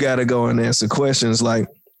then you got to go and answer questions. Like,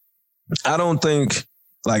 I don't think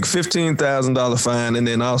like $15,000 fine, and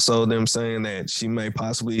then also them saying that she may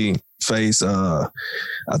possibly face. I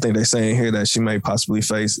think they're saying here that she may possibly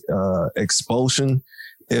face expulsion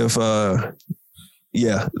if.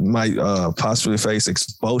 Might possibly face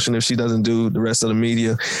expulsion if she doesn't do the rest of the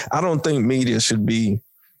media. I don't think media should be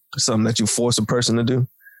something that you force a person to do.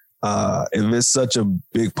 If it's such a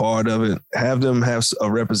big part of it, have them have a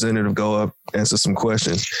representative go up, answer some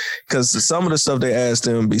questions. Because some of the stuff they ask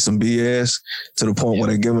them be some BS to the point where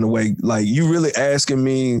they're giving away. Like, you really asking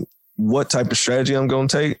me what type of strategy I'm going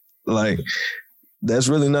to take? Like, that's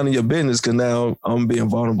really none of your business, because now I'm being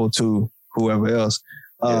vulnerable to whoever else.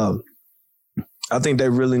 I think they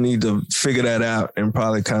really need to figure that out and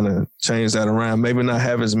probably kind of change that around. Maybe not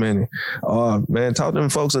have as many. Man, talk to them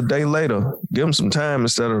folks a day later. Give them some time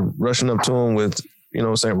instead of rushing up to them with, you know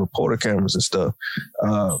what I'm saying, reporter cameras and stuff.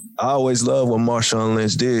 I always love what Marshawn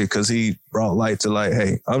Lynch did, because he brought light to, like,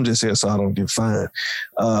 hey, I'm just here so I don't get fined.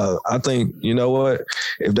 I think, you know what,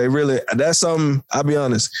 if they really, that's something, I'll be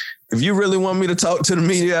honest, if you really want me to talk to the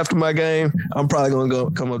media after my game, I'm probably going to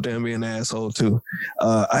come up there and be an asshole too.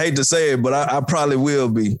 I hate to say it, but I probably will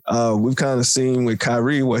be. We've kind of seen with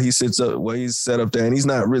Kyrie where he's set up there, and he's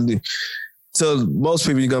not really, to most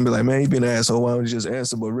people, you're going to be like, man, he's been an asshole. Why don't you just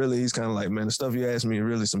answer? But really, he's kind of like, man, the stuff you asked me is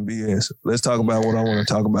really some BS. Let's talk about what I want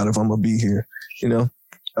to talk about if I'm going to be here, you know?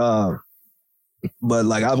 But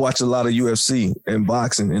like, I watch a lot of UFC and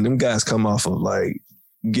boxing, and them guys come off of like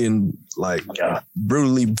getting like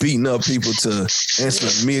brutally beating up people to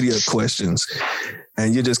answer media questions,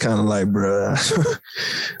 and you're just kind of like, bruh,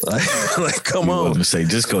 like come on. To say,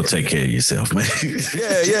 just go take care of yourself, man.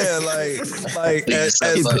 yeah, like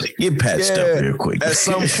get patched up real quick. At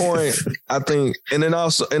some point, I think, and then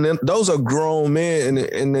those are grown men,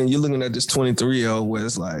 and then you're looking at this 23-year-old where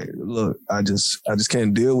it's like, look, I just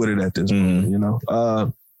can't deal with it at this point, you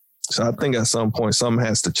know. So I think at some point something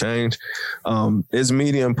has to change. Is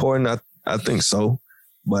media important? I think so,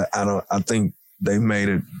 but I think they've made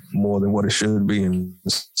it more than what it should be, and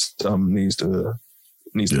something needs to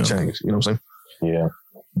change. You know what I'm saying? Yeah,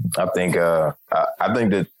 I think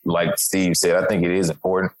that, like Steve said, I think it is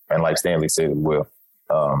important, and like Stanley said as well.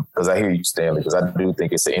 Because I hear you, Stanley, because I do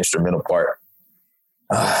think it's an instrumental part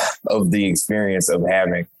of the experience of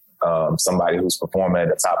having somebody who's performing at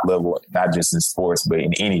a top level, not just in sports, but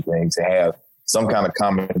in anything, to have some kind of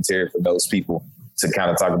commentary for those people to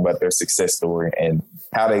kind of talk about their success story and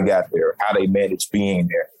how they got there, how they managed being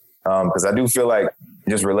there. Because I do feel like,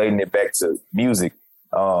 just relating it back to music,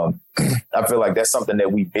 I feel like that's something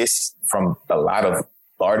that we miss from a lot of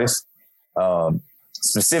artists.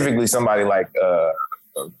 Specifically somebody like,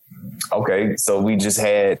 so we just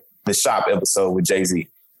had the Shop episode with Jay-Z.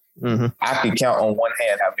 Mm-hmm. I could count on one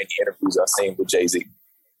hand how many interviews I've seen with Jay-Z,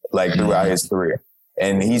 like throughout his career.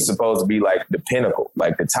 And he's supposed to be like the pinnacle,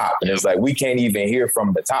 like the top. And it's like, we can't even hear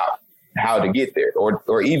from the top how to get there.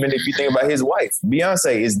 Or even if you think about his wife,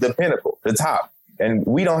 Beyonce is the pinnacle, the top. And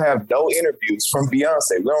we don't have no interviews from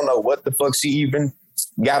Beyonce. We don't know what the fuck she even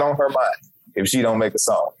got on her mind if she don't make a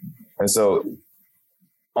song. And so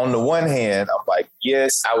on the one hand, I'm like,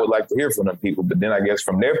 yes, I would like to hear from them people. But then I guess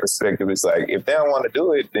from their perspective, it's like, if they don't want to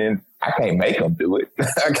do it, then I can't make them do it.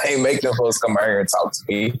 I can't make them folks come out here and talk to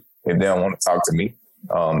me if they don't want to talk to me.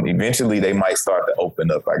 Eventually, they might start to open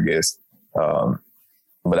up, I guess.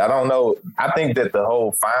 But I don't know. I think that the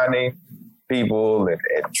whole finding people and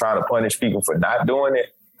trying to punish people for not doing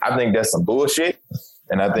it, I think that's some bullshit.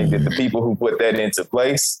 And I think that the people who put that into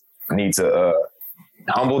place need to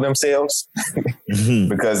humble themselves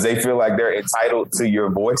because they feel like they're entitled to your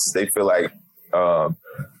voice. They feel like I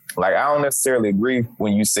don't necessarily agree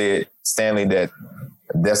when you said, Stanley,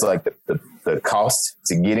 that's like the cost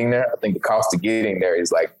to getting there. I think the cost to getting there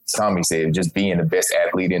is, like Tommy said, just being the best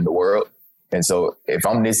athlete in the world. And so if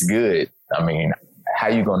I'm this good, I mean, how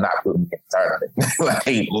you gonna not put me in the tournament?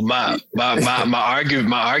 Well,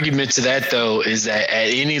 my argument to that though is that at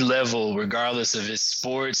any level, regardless of it's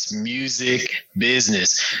sports, music,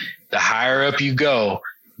 business, the higher up you go,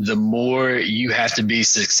 the more you have to be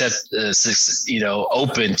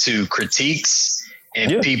open to critiques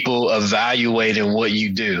and people evaluating what you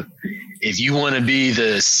do. If you want to be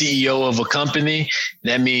the CEO of a company,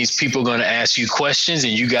 that means people are going to ask you questions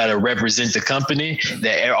and you got to represent the company,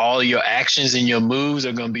 that all your actions and your moves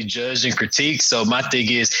are going to be judged and critiqued. So my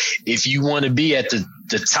thing is, if you want to be at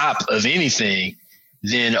the top of anything,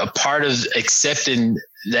 then a part of accepting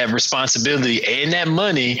that responsibility and that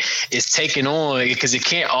money is taken on, because it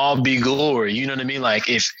can't all be glory. You know what I mean? Like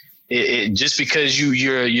if it just because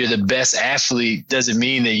you're the best athlete doesn't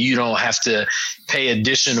mean that you don't have to pay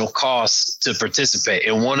additional costs to participate.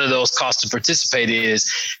 And one of those costs to participate is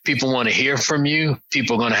people want to hear from you.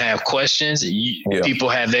 People are going to have questions. People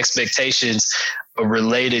have expectations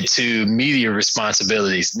related to media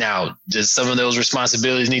responsibilities. Now, does some of those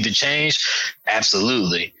responsibilities need to change?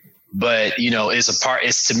 Absolutely. But, it's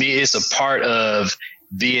a part of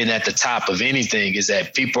being at the top of anything, is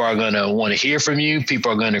that people are going to want to hear from you.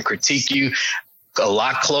 People are going to critique you a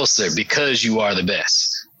lot closer because you are the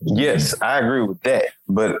best. Yes, I agree with that.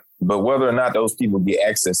 But whether or not those people get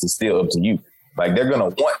access is still up to you. Like, they're going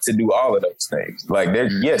to want to do all of those things. Like,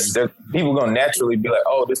 people going to naturally be like,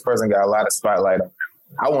 oh, this person got a lot of spotlight on.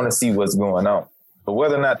 I want to see what's going on. But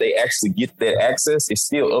whether or not they actually get that access is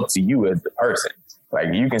still up to you as the person.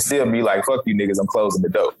 Like, you can still be like, fuck you niggas, I'm closing the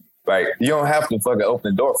door. Like, you don't have to fucking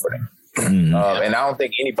open the door for them. And I don't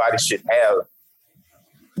think anybody should have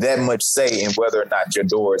that much say in whether or not your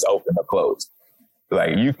door is open or closed.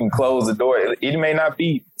 Like, you can close the door. It may not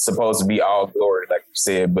be supposed to be all glory, like you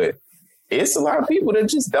said, but it's a lot of people that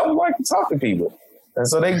just don't like to talk to people. And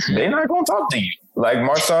so they're not going to talk to you. Like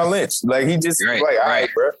Marshawn Lynch. Like, he just all right,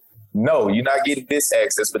 bro. No, you're not getting this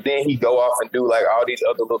access. But then he go off and do like all these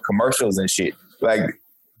other little commercials and shit. Like,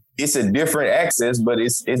 it's a different access, but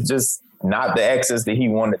it's just not the access that he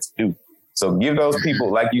wanted to do. So give those people,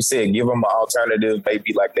 like you said, give them an alternative.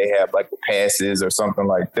 Maybe like they have like passes or something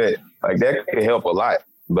like that. Like, that could help a lot.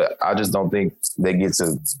 But I just don't think they get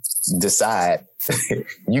to decide,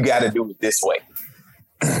 you got to do it this way.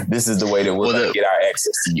 This is the way that we're going to get our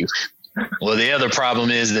access to you. Well, the other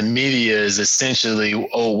problem is the media is essentially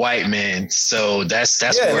old white men. So that's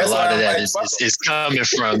where a lot of that is coming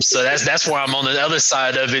from. So that's why I'm on the other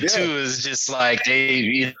side of it too, is just like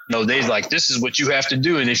they like, this is what you have to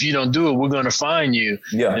do. And if you don't do it, we're going to fine you.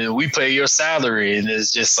 Yeah. And we pay your salary. And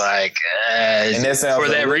it's just like, and that sounds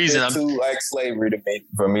for that reason, I'm too like slavery to me,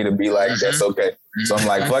 for me to be like, that's okay. So I'm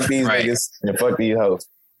like, fuck these niggas and fuck these hoes.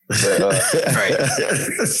 But,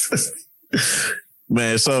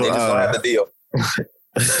 man, so they just don't have the deal.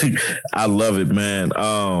 I love it, man.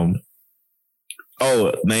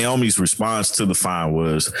 Naomi's response to the fine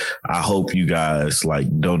was, I hope you guys like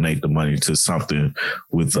donate the money to something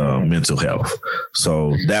with mental health.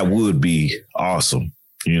 So that would be awesome.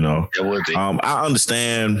 It would be. I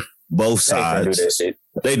understand both sides.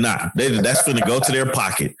 They not. That's going to go to their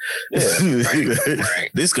pocket. Right.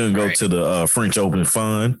 This going to go to the French Open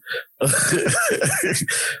Fund.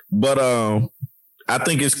 But I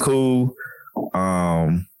think it's cool.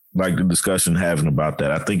 Like the discussion having about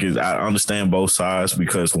that. I understand both sides,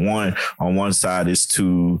 because on one side is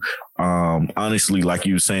to honestly, like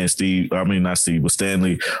you were saying,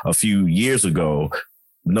 Stanley, a few years ago,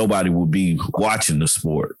 nobody would be watching the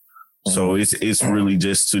sport. So it's really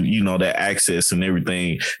just to, that access and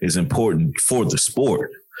everything is important for the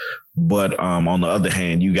sport. But on the other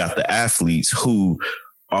hand, you got the athletes who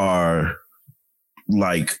are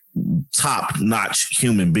like top-notch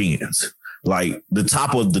human beings. Like, the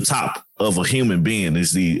top of a human being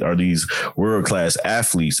are these world-class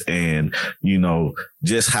athletes. And,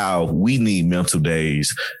 just how we need mental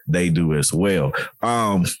days, they do as well.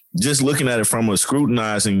 Just looking at it from a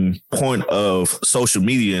scrutinizing point of social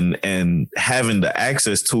media and having the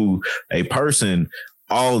access to a person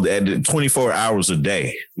all at 24 hours a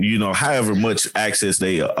day, however much access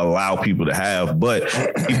they allow people to have, but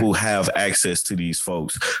people have access to these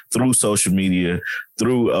folks through social media,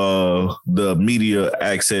 through the media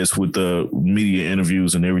access with the media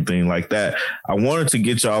interviews and everything like that. I wanted to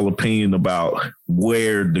get y'all opinion about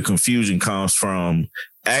where the confusion comes from.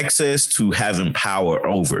 Access to having power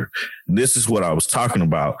over. This is what I was talking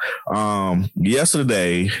about.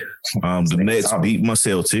 Yesterday, the Nets beat my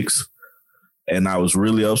Celtics. And I was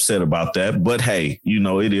really upset about that. But hey,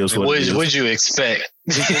 it is what it is. What'd you expect?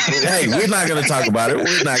 Hey, we're not going to talk about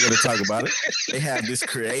it. They have this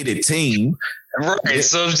created team. Right.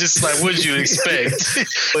 So it's just like, what'd you expect?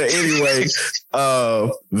 But anyway,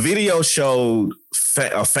 video showed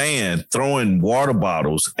a fan throwing water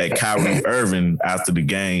bottles at Kyrie Irving after the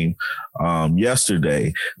game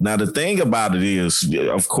yesterday. Now, the thing about it is,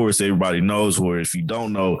 of course, everybody knows, where if you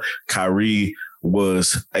don't know, Kyrie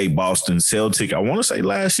was a Boston Celtic, I want to say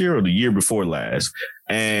last year or the year before last.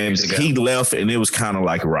 And he left, and it was kind of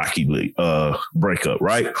like a rocky breakup,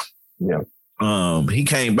 right? Yeah. He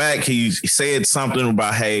came back. He said something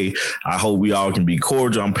about, hey, I hope we all can be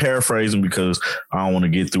cordial. I'm paraphrasing because I don't want to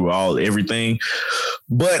get through everything.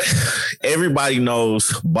 But everybody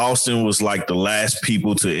knows Boston was like the last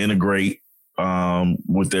people to integrate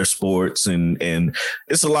with their sports. And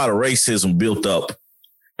it's a lot of racism built up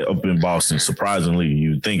up in Boston. Surprisingly,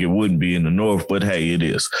 you'd think it wouldn't be in the North, but hey, it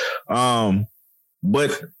is.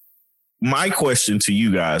 But my question to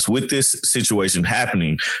you guys, with this situation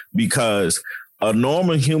happening, because a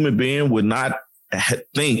normal human being would not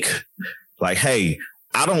think like, hey,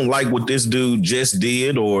 I don't like what this dude just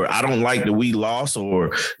did, or I don't like that we lost,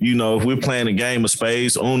 or, you know, if we're playing a game of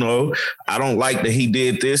spades, Uno, I don't like that he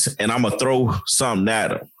did this, and I'm going to throw something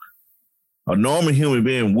at him. A normal human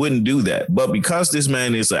being wouldn't do that. But because this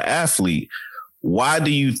man is an athlete, why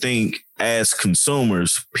do you think as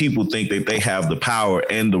consumers, people think that they have the power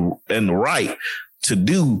and the right to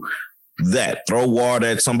do that, throw water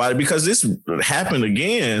at somebody? Because this happened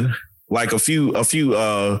again, like a few at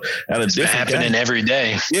a it's different happening game. Every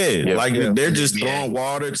day. Yeah, they're just throwing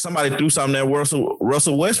water. Somebody threw something at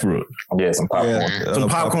Russell Westbrook. Yeah, some popcorn. Some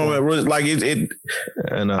popcorn. Like it.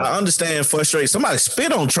 And I understand frustration. Somebody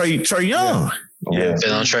spit on Trey Young. Yeah,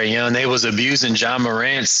 spit on Trey Young. They was abusing John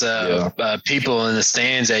Morant's people in the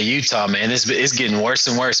stands at Utah. Man, it's getting worse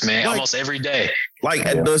and worse, man. Like, almost every day. Like,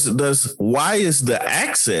 why is the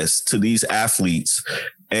access to these athletes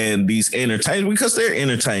and these entertainers, because they're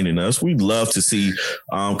entertaining us. We love to see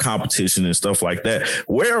competition and stuff like that.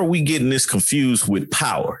 Where are we getting this confused with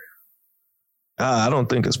power? I don't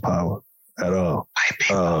think it's power at all.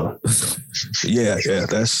 Yeah,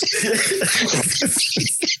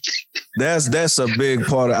 that's a big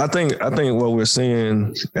part of, I think what we're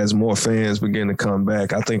seeing as more fans begin to come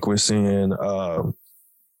back, I think we're seeing a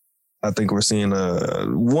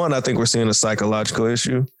psychological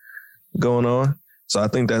issue going on. So I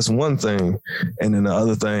think that's one thing. And then the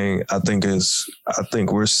other thing I think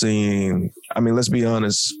we're seeing, I mean, let's be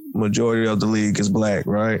honest, majority of the league is black,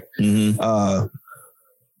 right? Mm-hmm.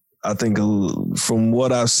 I think from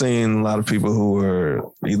what I've seen, a lot of people who were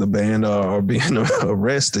either banned or being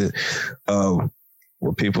arrested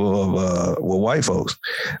were people were white folks.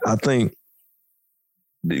 I think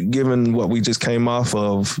given what we just came off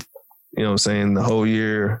of, you know what I'm saying, the whole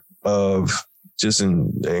year of just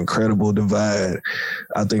an incredible divide,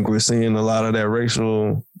 I think we're seeing a lot of that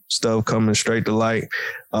racial stuff coming straight to light.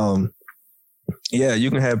 Yeah, you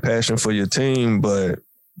can have passion for your team, but,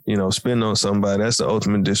 you know, spitting on somebody, that's the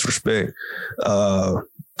ultimate disrespect.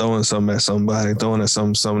 Throwing something at somebody, throwing at some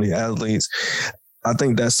of the athletes. I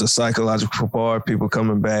think that's the psychological part, people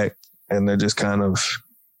coming back and they're just kind of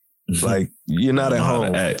like, you're not at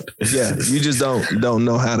home. Yeah, you just don't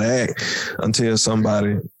know how to act until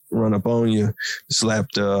somebody run up on you,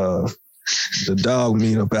 slap the dog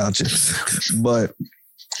meat about you. But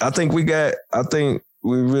I think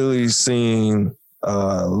we're really seeing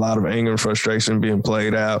a lot of anger and frustration being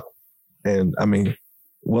played out. And I mean,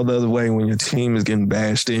 what other way when your team is getting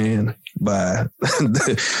bashed in by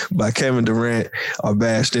Kevin Durant or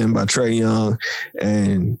bashed in by Trey Young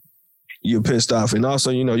and you're pissed off. And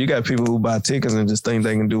also, you know, you got people who buy tickets and just think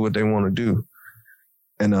they can do what they want to do.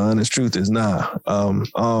 And the honest truth is not.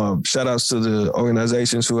 Shout outs to the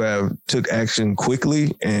organizations who have took action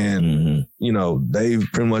quickly and, you know, they've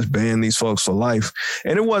pretty much banned these folks for life.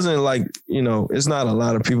 And it wasn't like, you know, it's not a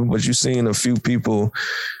lot of people, but you've seen a few people,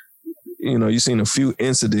 you know, you've seen a few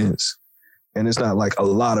incidents, and it's not like a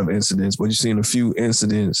lot of incidents, but you've seen a few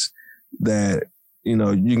incidents that, you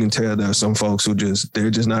know, you can tell there are some folks who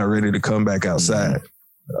they're just not ready to come back outside.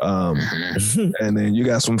 And then you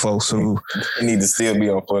got some folks who need to still be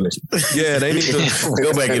on footage. Yeah, they need to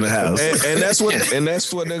go back in the house, and that's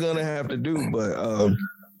what they're gonna have to do. But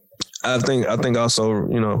I think also,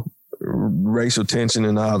 you know, racial tension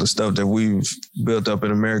and all the stuff that we've built up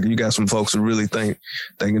in America. You got some folks who really think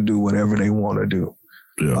they can do whatever they want to do.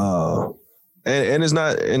 Yeah. And it's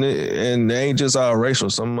not, and they ain't just all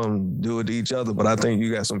racial. Some of them do it to each other, but I think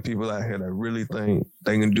you got some people out here that really think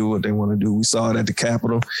they can do what they want to do. We saw it at the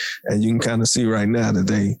Capitol, and you can kind of see right now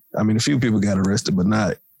that a few people got arrested, but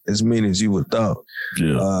not as many as you would thought.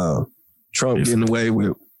 Yeah. Trump getting away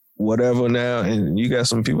with whatever now, and you got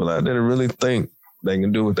some people out there that really think they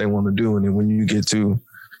can do what they want to do. And then when you get to,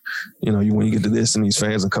 you know, when you get to this and these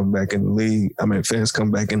fans are coming back in the league, fans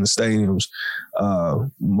come back in the stadiums,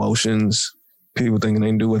 motions, people thinking they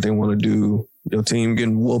can do what they want to do, your team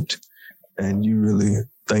getting whooped, and you really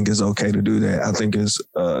think it's okay to do that. I think it's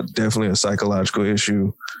definitely a psychological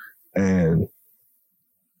issue. And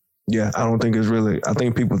yeah, I don't think it's really, I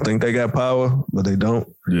think people think they got power, but they don't.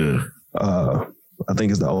 Yeah. I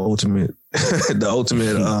think it's the ultimate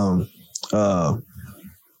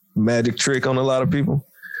magic trick on a lot of people.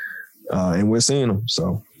 And we're seeing them.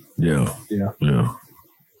 So yeah.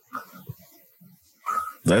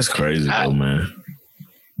 That's crazy though, man.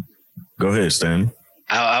 Go ahead, Stan.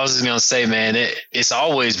 I was just gonna say, man, it's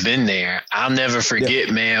always been there. I'll never forget,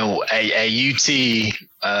 man. At UT,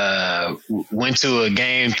 went to a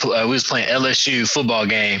game. We was playing LSU football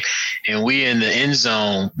game, and we in the end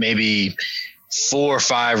zone, maybe 4 or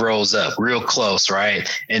 5 rows up, real close, right?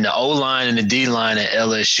 And the O-line and the D-line at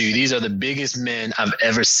LSU, these are the biggest men I've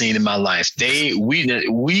ever seen in my life. We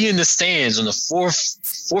in the stands on the fourth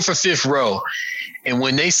or fifth row. And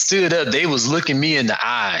when they stood up, they was looking me in the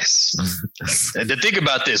eyes. And to think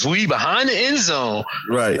about this, we behind the end zone,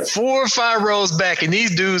 right, 4 or 5 rows back, and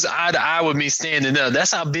these dudes eye to eye with me standing up.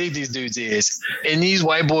 That's how big these dudes is. And these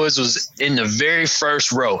white boys was in the very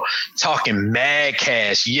first row, talking mad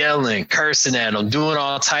cash, yelling, cursing at them, doing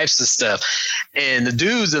all types of stuff. And the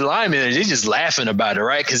dudes, the linemen, they just laughing about it,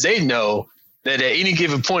 right? Because they know that at any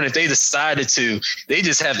given point, if they decided to, they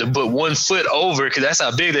just have to put 1 foot over, because that's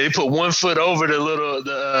how big they put 1 foot over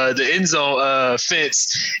the end zone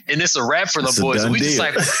fence, and it's a wrap for the boys. We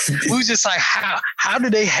was just like, how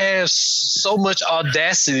do they have so much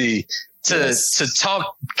audacity to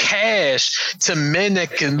talk cash to men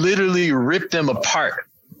that can literally rip them apart?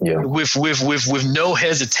 Yeah. With no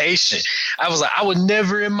hesitation. I was like, I would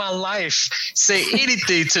never in my life say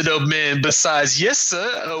anything to those men besides, yes, sir.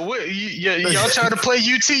 Y'all trying to play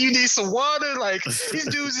UT? You need some water? Like, these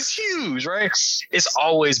dudes is huge, right? It's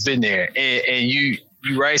always been there. And you're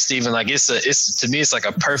right, Stephen. Like, it's to me, it's like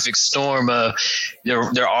a perfect storm of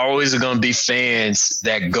there always are going to be fans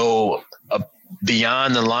that go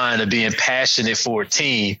beyond the line of being passionate for a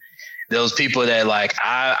team. Those people that like,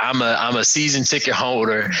 I'm a season ticket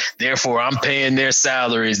holder, therefore I'm paying their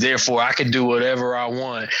salaries, therefore I can do whatever I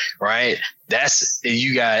want, right?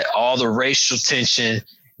 You got all the racial tension.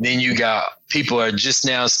 Then you got people are just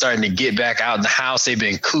now starting to get back out in the house. They've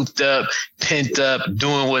been cooped up, pent up,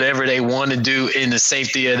 doing whatever they want to do in the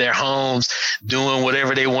safety of their homes, doing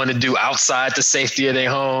whatever they want to do outside the safety of their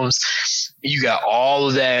homes. You got all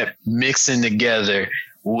of that mixing together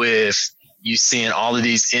with you seeing all of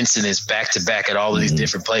these incidents back to back at all of these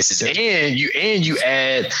different places. And you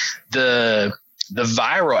add the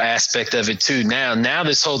viral aspect of it too. Now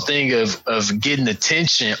this whole thing of getting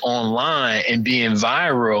attention online and being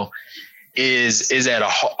viral is at an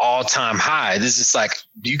all-time high. This is like,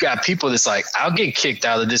 you got people that's like, I'll get kicked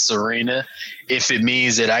out of this arena if it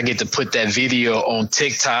means that I get to put that video on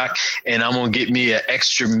TikTok and I'm going to get me an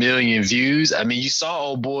extra 1 million views. I mean, you saw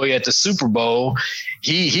old boy at the Super Bowl.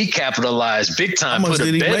 He capitalized big time, put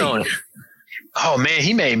a bet on it. Oh man,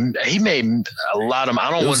 he made a lot of. I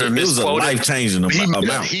don't want to misquote it. It was a life-changing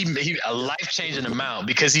amount. He a life-changing amount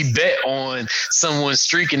because he bet on someone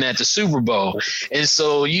streaking at the Super Bowl, and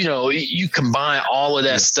so you combine all of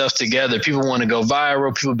that stuff together. People want to go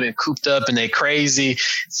viral. People been cooped up and they crazy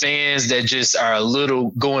fans that just are a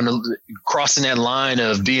little crossing that line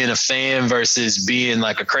of being a fan versus being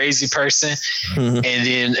like a crazy person, and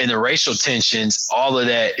then in the racial tensions, all of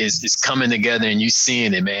that is coming together and you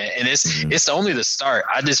seeing it, man. And it's only the start.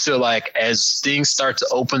 I just feel like as things start to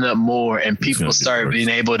open up more and people start being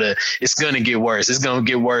able to, it's going to get worse. It's going to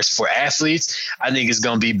get worse for athletes. I think it's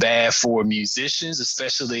going to be bad for musicians,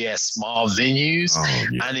 especially at small venues.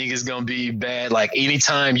 I think it's going to be bad. Like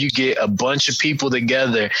anytime you get a bunch of people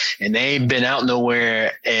together and they ain't been out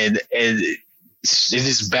nowhere and it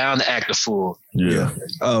is bound to act a fool. Yeah.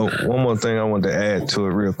 One more thing I wanted to add to it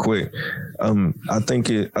real quick. I think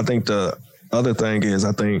the other thing is,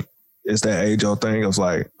 I think it's that age-old thing of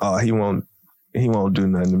like, he won't do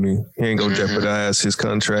nothing to me. He ain't gonna jeopardize his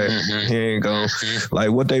contract. He ain't gonna like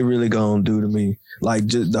what they really gonna do to me. Like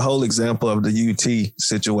just the whole example of the UT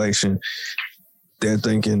situation. They're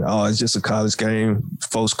thinking, it's just a college game.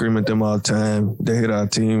 Folks scream at them all the time. They hit our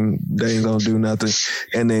team. They ain't gonna do nothing.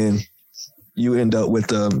 And then you end up with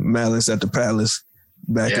the Malice at the Palace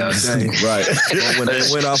back in the day, right? When they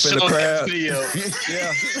went off in the crowd,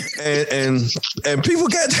 and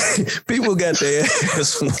people got their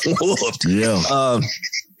ass whooped. Yeah,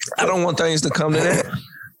 I don't want things to come to that.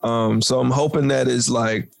 So I'm hoping that is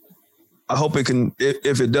like, I hope it can.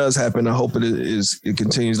 If it does happen, I hope it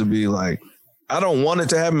continues to be like. I don't want it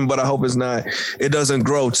to happen, but I hope it doesn't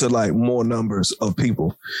grow to like more numbers of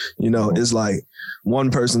people. It's like one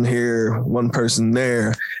person here, one person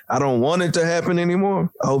there. I don't want it to happen anymore.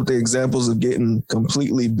 I hope the examples of getting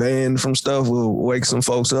completely banned from stuff will wake some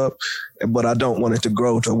folks up, but I don't want it to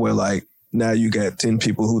grow to where like now you got 10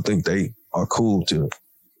 people who think they are cool too.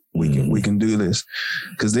 We can do this,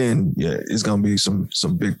 because then it's gonna be some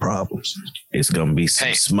big problems. It's gonna be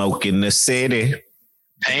some smoke in the city.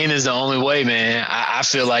 Pain is the only way, man. I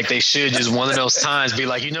feel like they should just one of those times be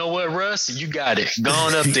like, you know what, Russ, you got it. Go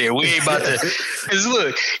on up there. We ain't about to. Because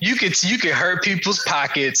look, you could hurt people's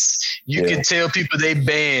pockets. You can tell people they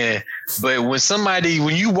banned. But when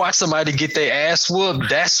you watch somebody get their ass whooped,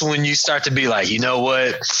 that's when you start to be like, you know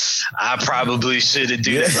what, I probably shouldn't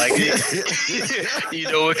do that. Like,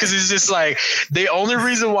 you know, because it's just like the only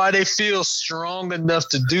reason why they feel strong enough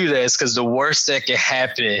to do that is because the worst that can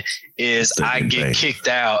happen is I get kicked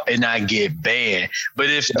out and I get banned. But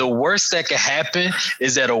if the worst that can happen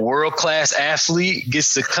is that a world-class athlete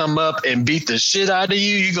gets to come up and beat the shit out of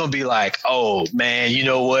you, you're going to be like, oh, man, you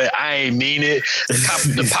know what? I ain't mean it.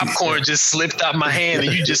 The popcorn just slipped out my hand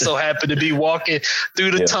and you just so happen to be walking through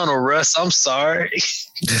the tunnel, Russ. I'm sorry.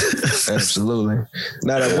 Absolutely.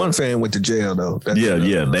 Now that one fan went to jail, though.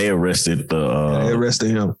 They arrested they arrested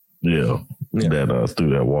him. That through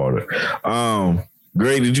that water.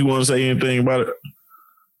 Greg, did you want to say anything about it?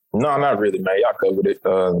 No, not really, man. Y'all covered it.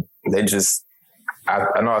 They just,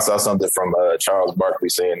 I know I saw something from Charles Barkley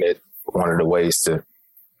saying that one of the ways to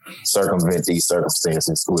circumvent these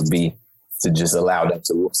circumstances would be to just allow them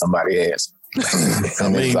to whoop somebody's ass.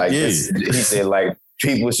 He said, like,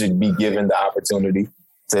 people should be given the opportunity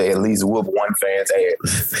to at least whoop one fan's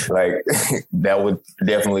ass. Like, that would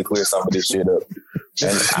definitely clear some of this shit up.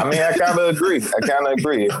 And I mean, I kind of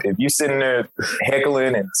agree. If you sitting there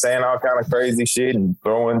heckling and saying all kind of crazy shit and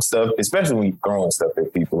throwing stuff, especially when you're throwing stuff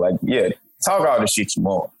at people, like, talk all the shit you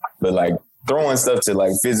want, but like throwing stuff to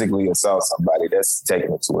like physically assault somebody, that's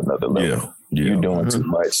taking it to another level. You're doing too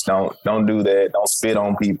much. Don't do that. Don't spit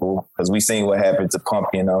on people, because we seen what happened to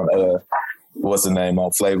Pumpkin on what's the name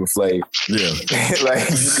on Flavor Flav. Like, you get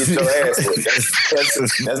your ass whipped.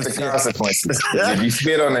 That's the consequences. If you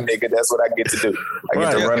spit on a nigga, that's what I get to do. I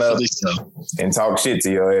get to run up and talk shit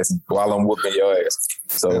to your ass while I'm whooping your ass.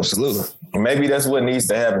 So absolutely, maybe that's what needs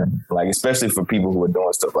to happen. Like, especially for people who are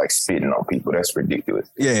doing stuff like spitting on people. That's ridiculous.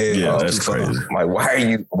 That's crazy. Like, why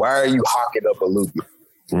are you hawking up a loogie?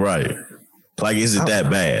 Right. Like, is it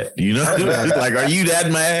that bad? You know, like, are you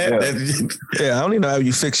that mad? I don't even know how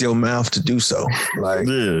you fix your mouth to do so. Like,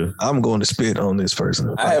 I'm going to spit on this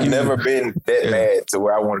person. I have never been that mad to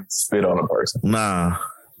where I wanted to spit on a person. Nah.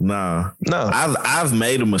 I've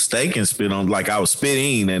made a mistake and spit on, like, I was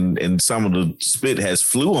spitting and some of the spit has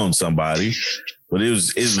flew on somebody. But it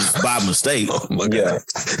was by mistake. Oh my God.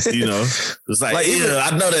 You know, it's like I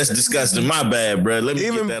know that's disgusting. My bad, bro. Let me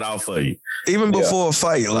get that off for you. Even before a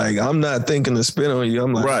fight, like, I'm not thinking to spit on you.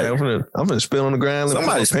 I'm like, I'm gonna spit on the ground.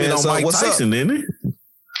 Somebody spit on Mike Tyson, didn't he?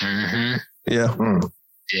 Mm-hmm.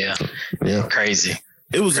 Yeah. Yeah. Crazy.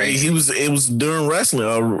 It was crazy. It was during wrestling,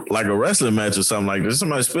 or like a wrestling match or something like this.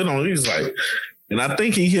 Somebody spit on him. He was like, and I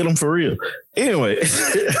think he hit him for real. Anyway.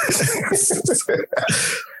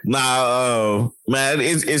 Man,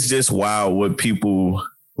 it's just wild what people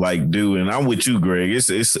like do, and I'm with you, Greg.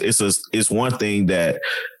 It's one thing that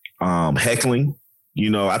heckling. You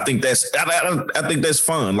know, I think that's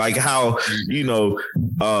fun. Like how, you know,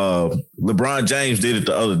 LeBron James did it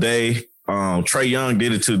the other day. Trae Young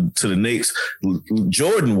did it to the Knicks.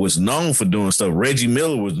 Jordan was known for doing stuff. Reggie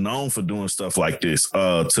Miller was known for doing stuff like this.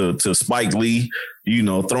 To Spike Lee, you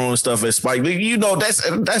know, throwing stuff at Spike Lee. You know,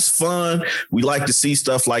 that's fun. We like to see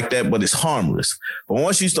stuff like that, but it's harmless. But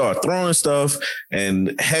once you start throwing stuff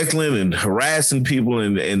and heckling and harassing people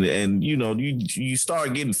and you know, you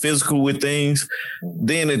start getting physical with things,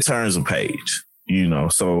 then it turns a page. You know,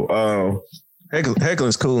 so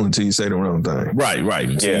Heckling's cool until you say the wrong thing. Right.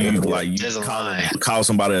 Until you call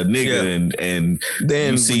somebody a nigga and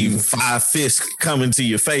then you see 5 fists coming to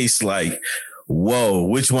your face like, whoa,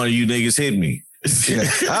 which one of you niggas hit me?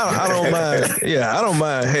 I don't mind. I don't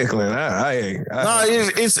mind heckling.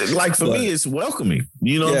 It's like, for me, it's welcoming.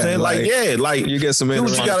 You know what I'm saying? Like you get some. Do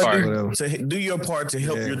what you gotta do. Do your part to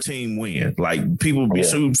help your team win. Like, people be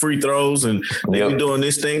shooting free throws and they be doing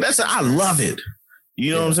this thing. I love it.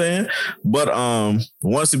 You know what I'm saying? But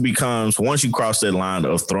once you cross that line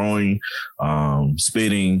of throwing,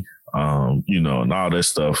 spitting, you know, and all that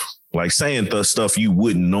stuff, like saying the stuff you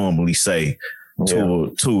wouldn't normally say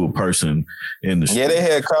to a person in the street. Yeah, they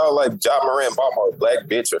had called like Ja Morant Baltimore a black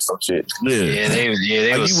bitch or some shit. They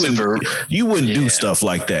like, was super. You wouldn't do stuff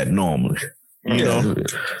like that normally. You know,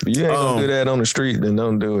 you ain't gonna do that on the street, then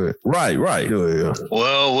don't do it. Right. Do it,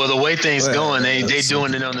 Well, the way things going, they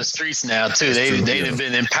doing it on the streets now too. They've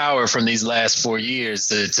been empowered from these last 4 years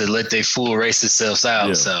to let they fool race themselves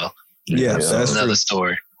out. So that's another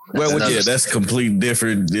story. Well, that's completely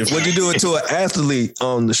different. Would you do it to an athlete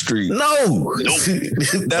on the street? No.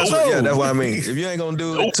 That's what I mean. If you ain't gonna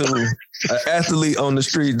do it to an athlete on the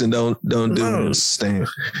street, then don't do it. Stand,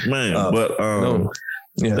 man.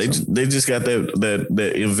 Yeah, they just got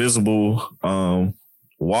that invisible wall.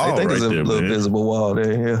 I think right it's a there, little man. visible wall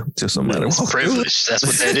there. Yeah, just somebody. Privilege. That's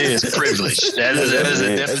what that is. Privilege. That is a That's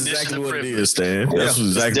definition exactly of what privilege. it is, Stan. That's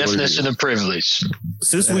exactly what it Definition is. of privilege.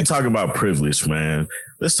 Since we talk about privilege, man,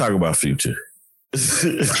 let's talk about Future.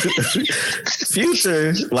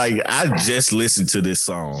 Future, like I just listened to this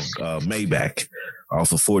song, Maybach,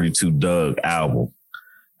 off of 42 Doug album.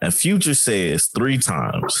 And Future says 3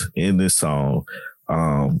 times in this song,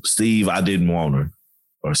 Steve, I didn't want her,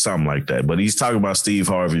 or something like that. But he's talking about Steve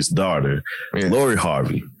Harvey's daughter, Lori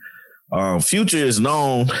Harvey. Future is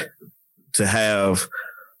known to have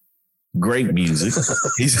great music.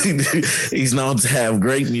 He's known to have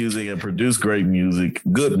great music and produce great music,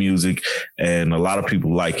 good music, and a lot of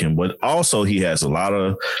people like him. But also he has a lot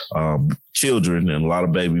of children and a lot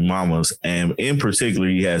of baby mamas. And in particular,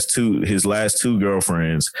 he has his last 2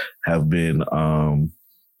 girlfriends have been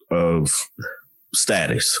of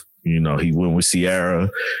status. You know, he went with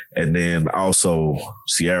Ciara, and then also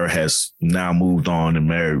Ciara has now moved on and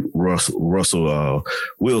married Russell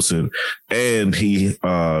Wilson, and he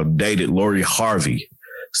dated Lori Harvey,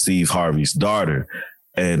 Steve Harvey's daughter,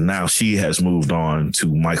 and now she has moved on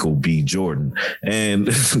to Michael B. Jordan. And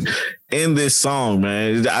in this song,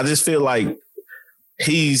 man, I just feel like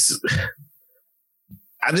he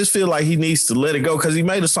needs to let it go, because he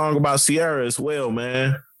made a song about Ciara as well,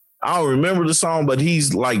 man. I don't remember the song, but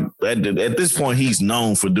he's like, at this point, he's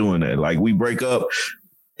known for doing that. Like, we break up,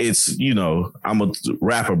 it's, you know, I'm a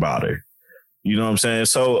rap about her. You know what I'm saying?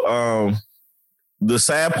 So the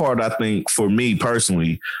sad part, I think, for me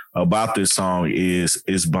personally, about this song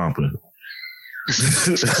is bumping.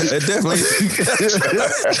 It definitely.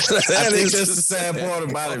 I think that's the sad part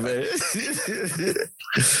about it,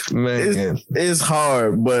 man. It's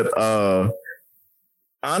hard, but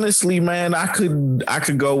honestly, man, I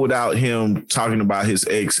could go without him talking about his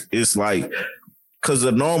ex. It's like, because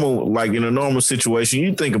in a normal situation,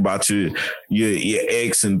 you think about your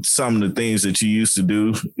ex and some of the things that you used to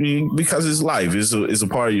do, because it's life. It's a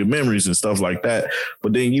part of your memories and stuff like that.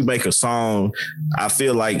 But then you make a song. I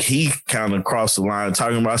feel like he kind of crossed the line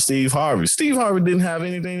talking about Steve Harvey. Steve Harvey didn't have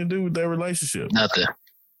anything to do with their relationship. Nothing.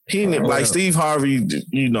 He didn't, like Steve Harvey,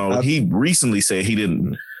 you know, he recently said he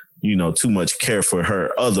didn't, you know, too much care for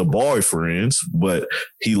her other boyfriends, but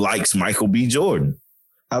he likes Michael B. Jordan.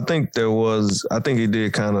 I think he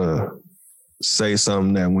did kind of say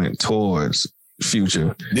something that went towards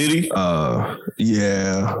Future. Did he?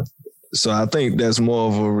 Yeah. So I think that's more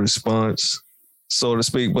of a response, so to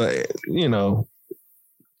speak. But, you know,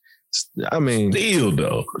 I mean, still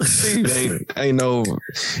though, Steve ain't no.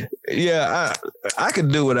 Yeah, I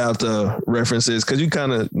could do without the references, because you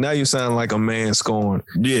kind of, now you sound like a man scorn.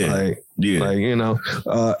 Yeah, like you know.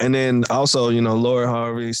 And then also, you know, Lori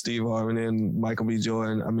Harvey, Steve Harvey, and Michael B.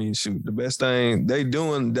 Jordan. I mean, shoot, the best thing they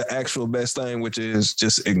doing, the actual best thing, which is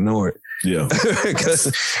just ignore it. Yeah,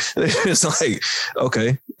 because it's like,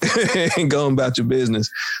 okay, going about your business.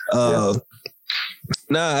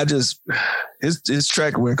 Nah, I just his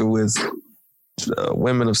track record with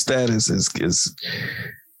women of status is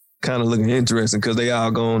kind of looking interesting, because they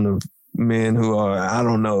all going to men who are, I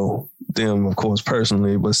don't know them, of course,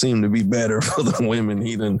 personally, but seem to be better for the women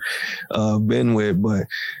he done been with. But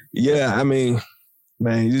yeah, I mean,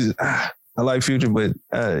 man, I like Future, but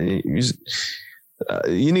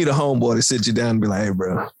you need a homeboy to sit you down and be like, hey,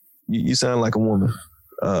 bro, you sound like a woman.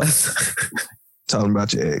 Talking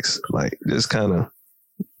about your ex, like, just kind of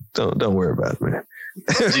don't worry about it, man.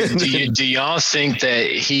 do y'all think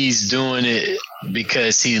that he's doing it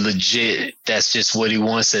because he legit, that's just what he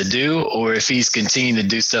wants to do, or if he's continuing to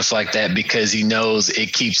do stuff like that because he knows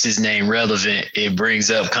it keeps his name relevant, it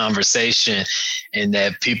brings up conversation, and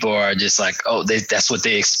that people are just like, oh, that's what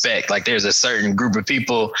they expect? Like, there's a certain group of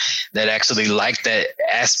people that actually like that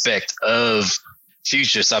aspect of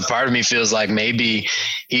Future. So part of me feels like maybe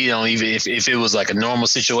he don't even, if it was like a normal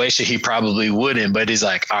situation, he probably wouldn't, but he's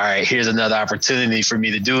like, all right, here's another opportunity for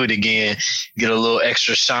me to do it again, get a little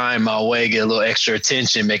extra shine my way, get a little extra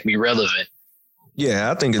attention, make me relevant.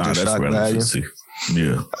 Yeah, I think it's just shock value.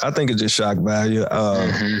 Yeah, I think it's just shock value.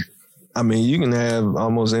 I mean, you can have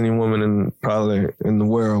almost any woman probably in the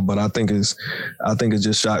world, but I think it's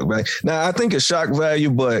just shock value. Now, I think it's shock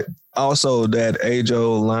value, but also that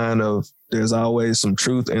age-old line of there's always some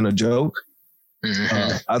truth in a joke.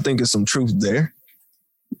 I think it's some truth there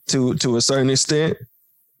to a certain extent,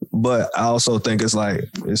 but I also think it's like,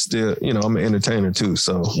 it's still, you know, I'm an entertainer too,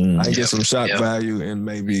 so I can get some shock value and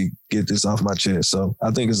maybe get this off my chest. So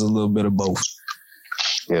I think it's a little bit of both.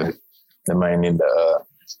 Yeah, the man in the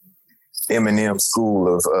Eminem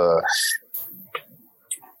school of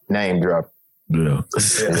name drop. Yeah.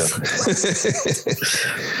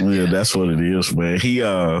 Yeah, that's what it is, man.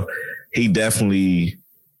 He definitely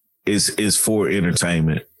is for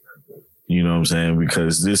entertainment. You know what I'm saying?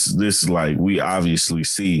 Because this like we obviously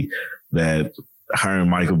see that her and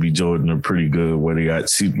Michael B. Jordan are pretty good where they got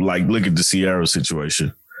like look at the Ciara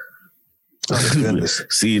situation. Oh,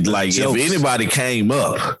 see, like if anybody came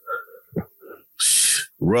up,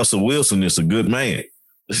 Russell Wilson is a good man.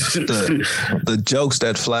 The jokes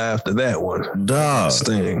that fly after that one, dog,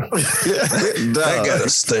 sting. That got a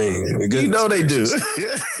sting. You know they do.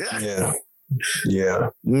 Yeah,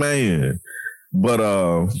 man. But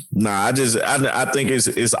I think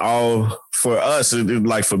it's all for us.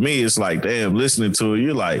 Like for me, it's like damn, listening to it,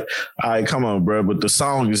 you're like, all right, come on, bro. But the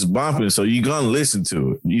song is bumping, so you're gonna listen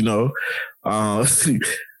to it, you know.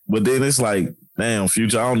 But then it's like, damn,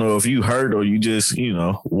 Future, I don't know if you hurt or you just, you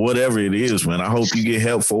know, whatever it is, man. I hope you get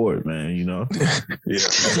help for it, man, you know? Yeah. You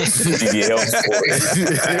get help for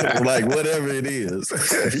it. Like, whatever it is.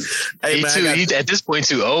 Hey, he's at this point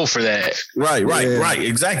too old for that. Right,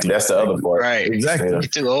 exactly. That's the other part. Right. Exactly. He's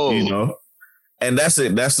too old. You know? And that's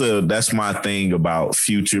it. That's my thing about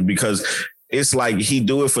Future, because it's like he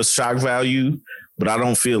do it for shock value, but I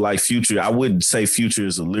don't feel like Future, I wouldn't say Future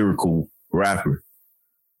is a lyrical rapper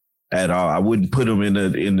at all. I wouldn't put him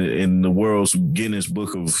in the world's Guinness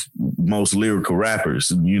Book of most lyrical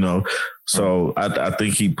rappers, you know. So I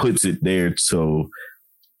think he puts it there so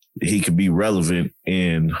he could be relevant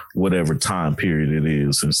in whatever time period it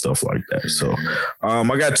is and stuff like that. So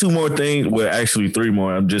I got two more things. Well, actually three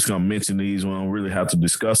more. I'm just gonna mention these. We don't really have to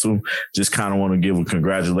discuss them. Just kind of want to give a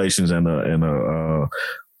congratulations and a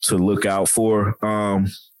to look out for.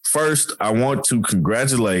 First, I want to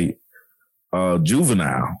congratulate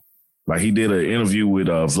Juvenile. Like he did an interview with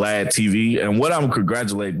Vlad TV, and what I'm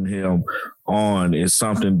congratulating him on is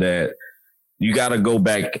something that you got to go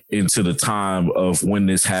back into the time of when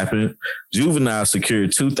this happened. Juvenile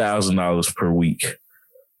secured $2,000 per week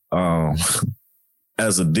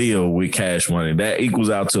as a deal with Cash Money. That equals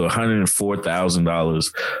out to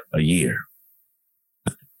 $104,000 a year.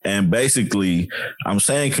 And basically, I'm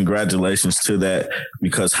saying congratulations to that,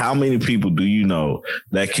 because how many people do you know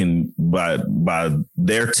that can, by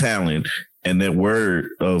their talent and their word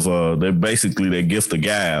of their gift of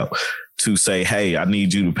gab, to say, hey, I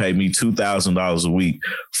need you to pay me $2,000 a week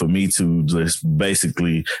for me to just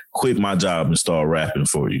basically quit my job and start rapping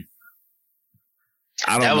for you.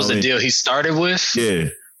 That was the deal he started with? Yeah.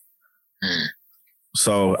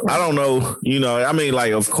 So I don't know, you know, I mean,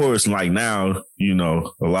 like, of course, like now, you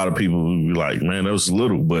know, a lot of people will be like, man, that was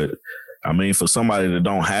little. But I mean, for somebody that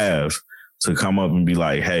don't have to come up and be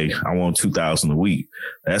like, hey, I want $2,000 a week.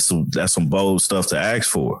 That's some bold stuff to ask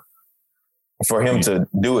for. For him to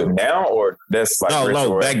do it now, or that's like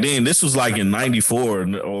no, back then. This was like in '94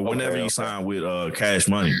 or whenever he signed with Cash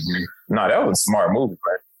Money. No, that was a smart move,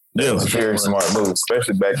 right? That was a very smart move,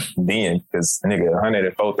 especially back then, because nigga,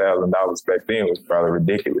 $104,000 back then was probably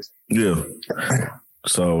ridiculous. Yeah.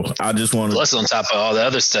 So I just want to. Plus, on top of all the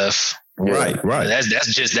other stuff. Yeah. Right. That's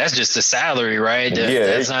just the salary, right?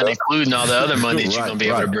 That's not including all the other money that you're gonna be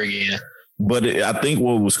able to bring in. But I think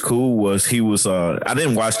what was cool was he was. I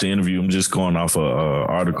didn't watch the interview. I'm just going off an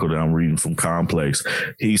article that I'm reading from Complex.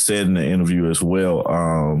 He said in the interview as well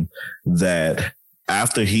that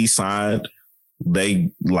after he signed, they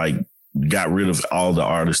like got rid of all the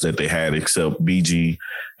artists that they had except BG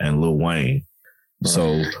and Lil Wayne.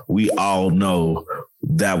 So we all know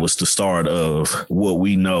that was the start of what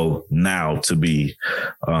we know now to be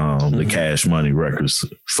the Cash Money records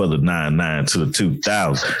for the 99 to the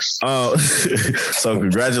 2000. So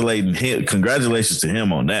congratulations to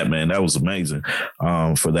him on that, man. That was amazing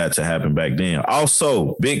for that to happen back then.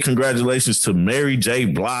 Also, big congratulations to Mary J.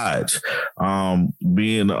 Blige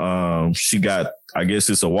she got, I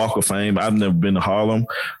guess it's a Walk of Fame. I've never been to Harlem.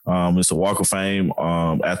 It's a Walk of Fame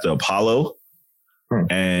at the Apollo.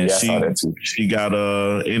 And she got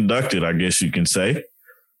inducted, I guess you can say.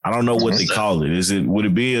 I don't know what they call it. Would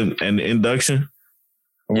it be an induction?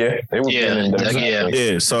 Yeah, they would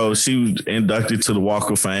Yeah, so she was inducted to the Walk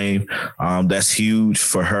of Fame. That's huge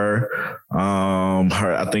for her.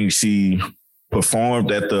 I think she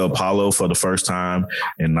performed at the Apollo for the first time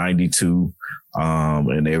in '92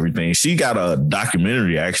 and everything. She got a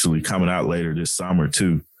documentary actually coming out later this summer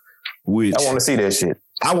too. Which I want to see that shit.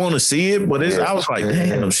 I want to see it, but I was like,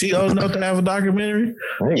 damn, she old enough to have a documentary?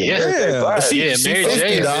 Yeah. She Mary 50,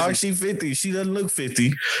 J. dog. She 50. She doesn't look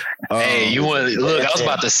 50. Hey, you want to look? I was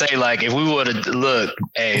about to say, like, if we would have look,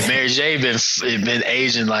 hey, Mary J. been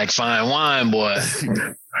aging like fine wine, boy.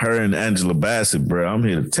 Her and Angela Bassett, bro. I'm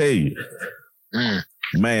here to tell you,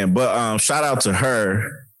 man. But shout out to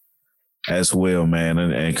her. as well, man.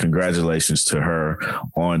 And congratulations to her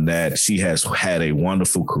on that. She has had a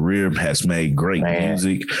wonderful career, has made great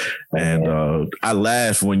music. And I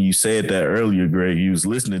laughed when you said that earlier, Greg. You was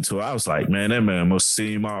listening to it. I was like, man, that man must have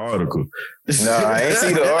seen my article. No, I ain't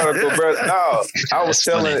see the article, bro. No, I was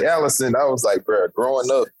telling Allison, I was like, bro,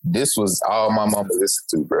 growing up, this was all my mama listened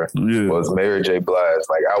to, bro. Yeah. Was Mary J. Blige.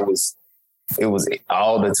 Like, it was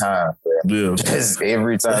all the time, bro. Yeah. Just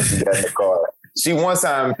every time she got in the car. She one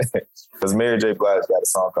time, because Mary J. Blige got a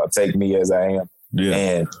song called Take Me As I Am. Yeah.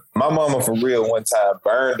 And my mama, for real, one time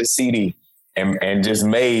burned the CD and just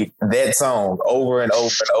made that song over and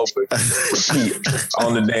over and over repeat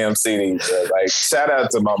on the damn CD. Bro. Like, shout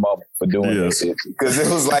out to my mama for doing this shit. Because it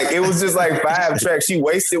was just like 5 tracks. She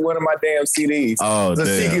wasted one of my damn CDs. Oh, so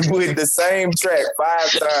damn. She could put the same track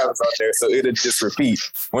 5 times on there so it'll just repeat.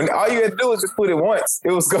 When all you had to do was just put it once,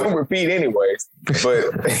 it was going to repeat anyways.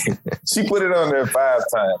 But she put it on there 5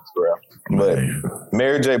 times, bro. But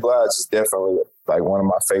Mary J. Blige is definitely like one of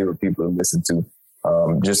my favorite people to listen to,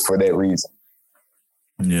 just for that reason.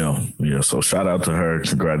 Yeah. So shout out to her.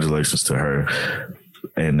 Congratulations to her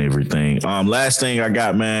and everything. Last thing I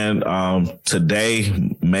got, man. Today,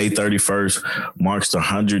 May 31st, marks the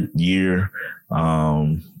 100th year.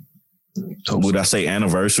 Would I say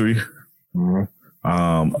anniversary? Mm-hmm.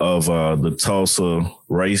 Of the Tulsa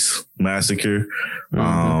race massacre.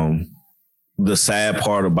 Mm-hmm. The sad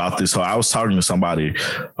part about this, so I was talking to somebody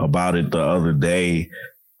about it the other day.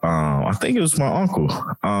 I think it was my uncle.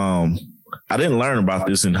 I didn't learn about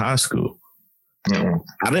this in high school.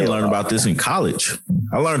 I didn't learn about this in college.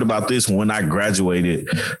 I learned about this when I graduated,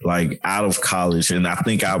 like out of college, and I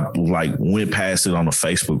think I like went past it on a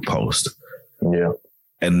Facebook post. Yeah.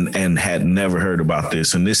 And had never heard about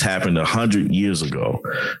this. And this happened 100 years ago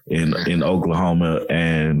in Oklahoma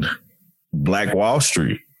and Black Wall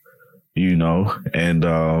Street. You know, and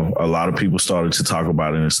a lot of people started to talk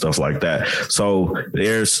about it and stuff like that. So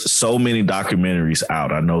there's so many documentaries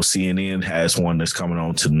out. I know CNN has one that's coming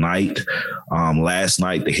on tonight. Last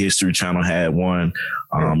night, the History Channel had one.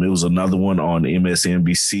 It was another one on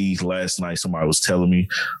MSNBC last night. Somebody was telling me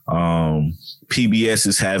PBS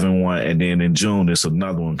is having one. And then in June, there's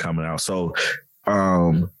another one coming out. So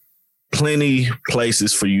plenty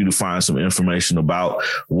places for you to find some information about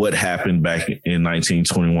what happened back in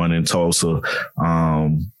 1921 in Tulsa.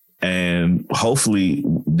 And hopefully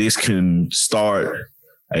this can start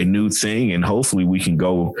a new thing, and hopefully we can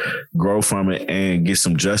grow from it and get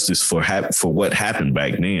some justice for what happened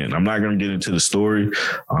back then. I'm not going to get into the story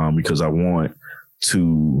because I want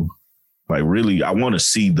to I want to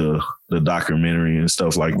see the documentary and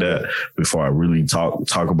stuff like that before I really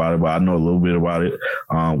talk about it. But I know a little bit about it.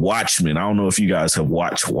 Watchmen. I don't know if you guys have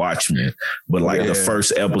watched Watchmen, but the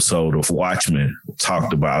first episode of Watchmen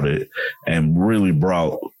talked about it and really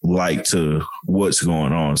brought light to what's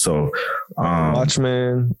going on. So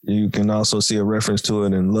Watchmen, you can also see a reference to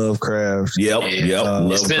it in Lovecraft. Yep.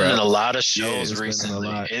 It's been in a lot of shows recently.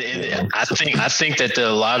 I think that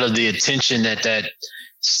a lot of the attention that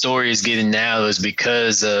story is getting now is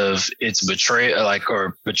because of its betrayal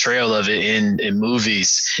of it in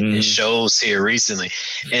movies and shows here recently.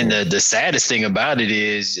 And the saddest thing about it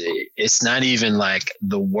is it's not even like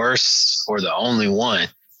the worst or the only one.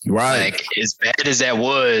 Right. Like, as bad as that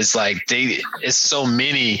was, it's so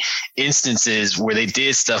many instances where they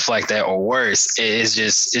did stuff like that or worse. It's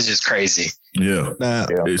just crazy. Yeah. Now,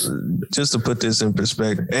 just to put this in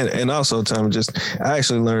perspective, and also, Tom, I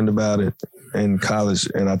actually learned about it in college,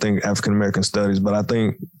 and I think African American studies, but I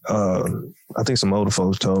think some older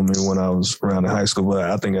folks told me when I was around in high school, but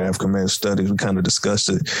I think African American studies, we kind of discussed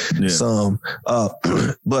it some.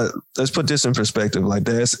 But let's put this in perspective. Like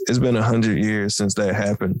it's been 100 years since that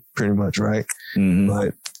happened, pretty much, right? Mm-hmm.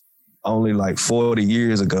 But only like 40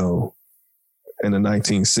 years ago, in the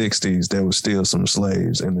 1960s, there was still some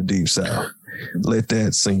slaves in the Deep South. Let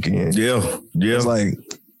that sink in. Yeah. It's like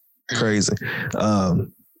crazy.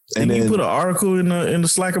 And then you put an article in the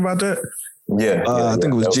Slack about that? Yeah. I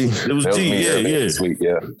think it was G. It was G. Yeah. Sweet.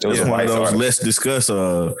 Yeah. It was one of those. Let's discuss.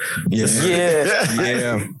 Yeah.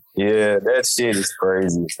 That shit is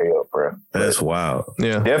crazy as hell, bro. That's wild.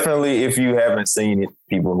 Yeah. Definitely, if you haven't seen it,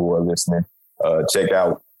 people who are listening, check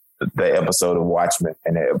out the episode of Watchmen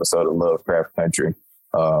and the episode of Lovecraft Country,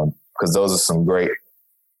 because those are some great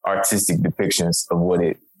artistic depictions of what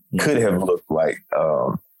it could have looked like,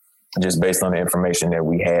 just based on the information that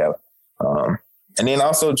we have. And then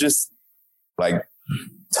also just like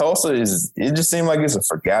Tulsa it just seemed like it's a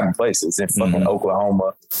forgotten place. It's in fucking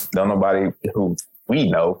Oklahoma. Don't nobody who we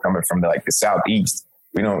know coming from like the Southeast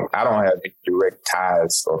I don't have any direct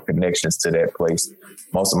ties or connections to that place.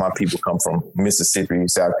 Most of my people come from Mississippi,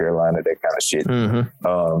 South Carolina, that kind of shit.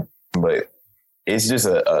 Mm-hmm. But it's just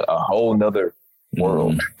a whole nother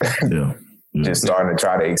world. Yeah. Just starting to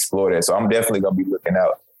try to explore that. So I'm definitely going to be looking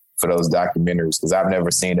out for those documentaries because I've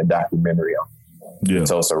never seen a documentary on the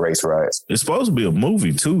Tulsa race riots. It's supposed to be a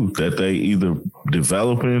movie too that they either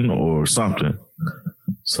developing or something.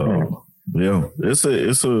 So it's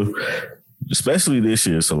a especially this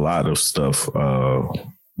year, it's a lot of stuff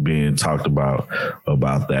being talked about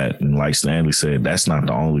that. And like Stanley said, that's not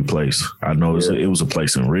the only place. I know it was a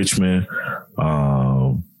place in Richmond.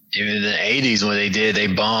 Even in the 80s when they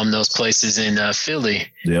bombed those places in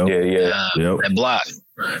Philly. That block.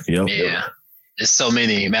 Yeah. There's so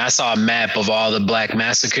many. Man, I saw a map of all the black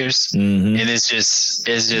massacres, and it's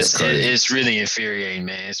really infuriating,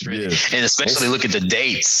 man. It's really, and especially look at the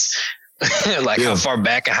dates, like how far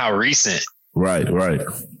back and how recent. Right.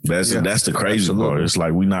 That's the crazy part. It's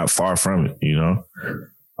like we're not far from it, you know.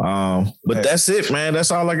 But that's it, man. That's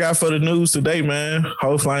all I got for the news today, man.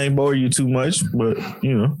 Hopefully I ain't bore you too much, but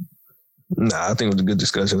you know. Nah, I think it was a good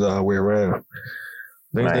discussion all the way around.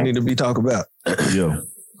 Things they need to be talked about. Yeah.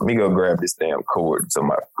 Let me go grab this damn cord so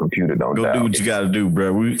my computer don't die. Go do what you got to do, bro.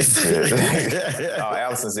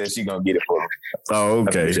 Allison said she gonna get it for me. Oh,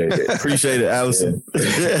 okay. Appreciate it, Allison. I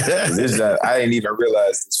didn't even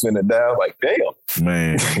realize it's finna die. Like, damn.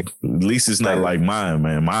 Man, at least it's not like mine,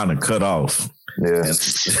 man. Mine are cut off. Yeah.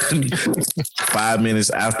 5 minutes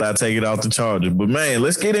after I take it off the charger. But man,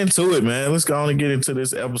 let's get into it, man. Let's go on and get into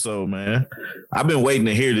this episode, man. I've been waiting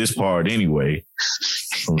to hear this part anyway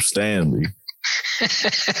from Stanley.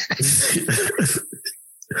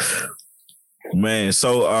 Man,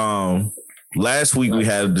 so last week we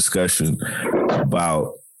had a discussion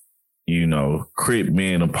about, you know, Crip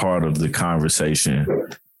being a part of the conversation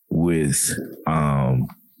with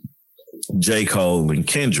J. Cole and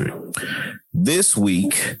Kendrick. This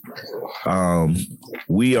week,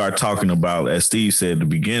 we are talking about, as Steve said at the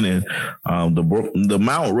beginning, the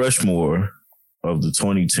Mount Rushmore of the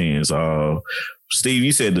 2010s. Steve,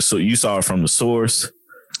 you said you saw it from The Source.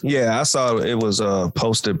 Yeah, I saw it was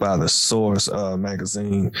posted by The Source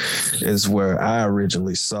magazine is where I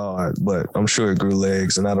originally saw it, but I'm sure it grew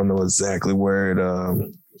legs, and I don't know exactly where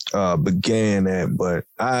it began at, but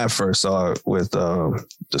I first saw it with The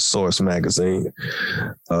Source magazine,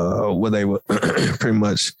 where they were pretty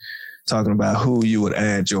much talking about who you would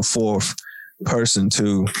add your fourth person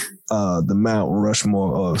to the Mount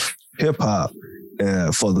Rushmore of hip hop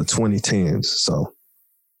for the 2010s. So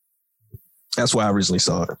that's why I originally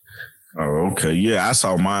saw it. Oh, okay. Yeah, I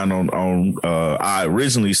saw mine on I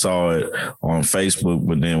originally saw it on Facebook,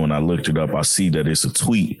 but then when I looked it up, I see that it's a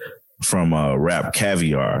tweet from Rap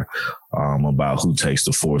Caviar about who takes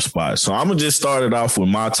the fourth spot. So I'm gonna just start it off with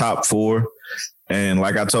my top four, and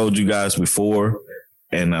like I told you guys before,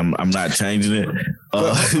 and I'm not changing it.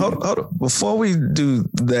 Hold on. Before we do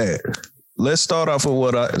that, let's start off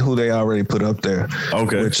with who they already put up there.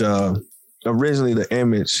 Okay. Which originally the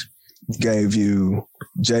Image gave you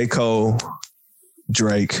J. Cole,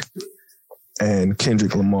 Drake, and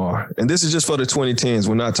Kendrick Lamar. And this is just for the 2010s.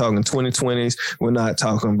 We're not talking 2020s. We're not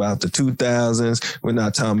talking about the 2000s. We're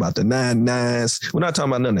not talking about the 99s. We're not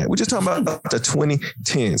talking about none of that. We're just talking about the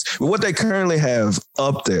 2010s. But what they currently have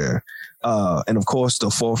up there, and of course,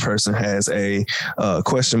 the fourth person has a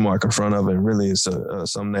question mark in front of it. And really, it's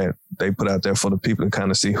something that they put out there for the people to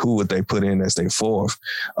kind of see who would they put in as their fourth.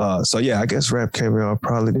 So yeah, I guess Rap Caviar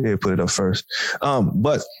probably did put it up first.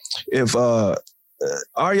 But if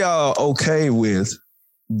are y'all okay with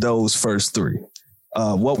those first three?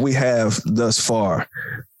 What we have thus far,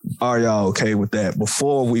 are y'all okay with that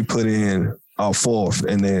before we put in our fourth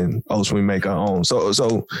and then ultimately make our own? So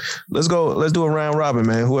let's go. Let's do a round robin,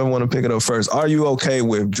 man. Whoever want to pick it up first. Are you okay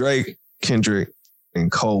with Drake, Kendrick,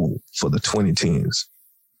 and Cole for the 2010s?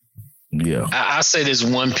 Yeah. I'll say this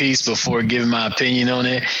one piece before giving my opinion on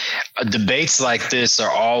it. Debates like this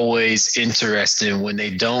are always interesting when they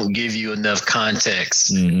don't give you enough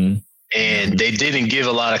context. Mm-hmm. And they didn't give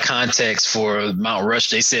a lot of context for Mount Rush.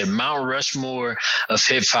 They said Mount Rushmore of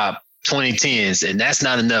hip hop 2010s, and that's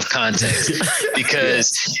not enough context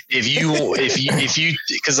because if you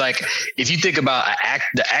think about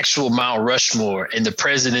the actual Mount Rushmore and the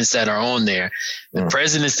presidents that are on there, the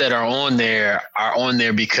presidents that are on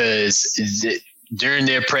there because during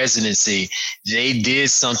their presidency, they did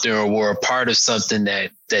something or were a part of something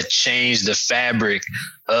that changed the fabric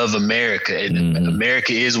of America. And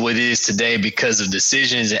America is what it is today because of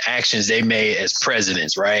decisions and actions they made as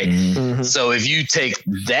presidents, right? Mm-hmm. So if you take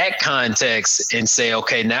that context and say,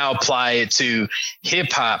 okay, now apply it to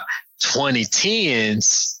hip hop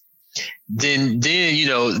 2010s, then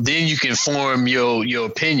you can form your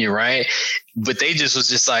opinion, right? But they just was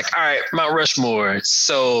just like, all right, Mount Rushmore.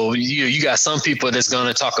 So you got some people that's going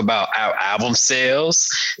to talk about our album sales.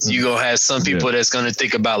 So you're going to have some people that's going to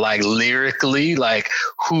think about like lyrically, like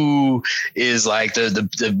who is like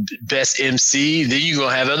the best MC. Then you're going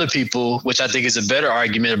to have other people, which I think is a better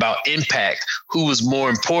argument, about impact. Who was more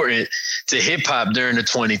important to hip hop during the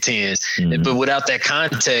 2010s? Mm-hmm. But without that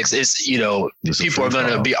context, it's, people are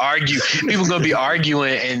going to be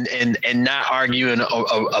arguing and not arguing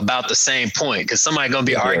about the same point, because somebody going to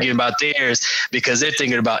be arguing about theirs because they're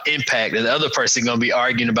thinking about impact, and the other person going to be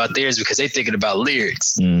arguing about theirs because they're thinking about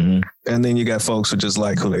lyrics. Mm-hmm. And then you got folks who just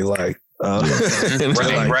like who they like.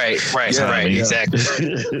 Right, exactly.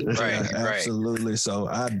 Right. Absolutely. So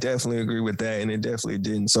I definitely agree with that, and it definitely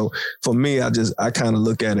didn't. So for me, I kind of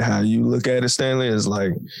look at it how you look at it, Stanley. It's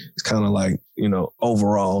kind of like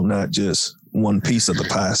overall, not just one piece of the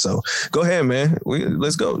pie. So go ahead, man.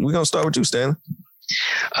 Let's go. We're gonna start with you, Stanley.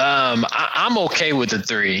 I'm okay with the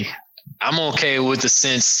 3. I'm okay with the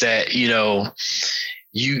sense that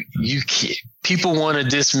people want to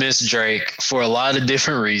dismiss Drake for a lot of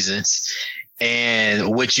different reasons.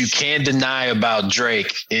 And what you can't deny about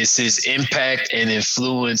Drake is his impact and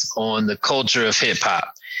influence on the culture of hip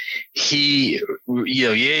hop. He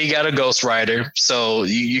got a ghostwriter, so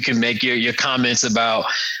you can make your comments about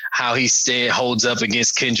how he holds up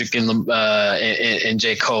against Kendrick and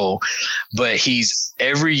J. Cole, but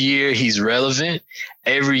every year he's relevant.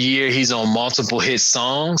 Every year he's on multiple hit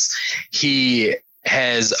songs. He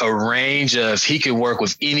has a range of, he can work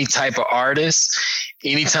with any type of artist.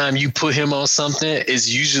 Anytime you put him on something,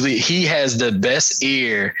 is usually, he has the best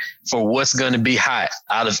ear for what's going to be hot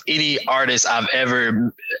out of any artist I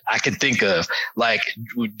could think of. Like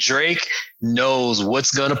Drake knows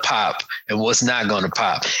what's going to pop and what's not going to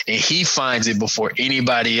pop, and he finds it before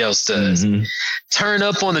anybody else does. Mm-hmm. Turn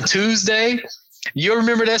Up on a Tuesday. You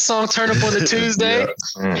remember that song, Turn Up on a Tuesday?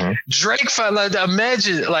 Mm-hmm. Drake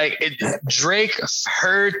Drake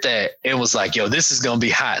heard that and was like, yo, this is going to be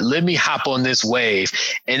hot. Let me hop on this wave.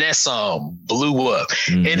 And that song blew up.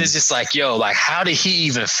 Mm-hmm. And it's just like, yo, like, how did he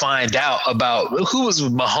even find out about who was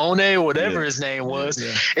Mahoney or whatever his name was?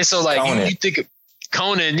 Yeah. And so like, you think of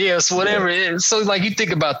Conan, yes, whatever. Yeah. So like, you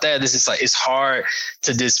think about that, it's just like, it's hard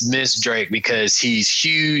to dismiss Drake because he's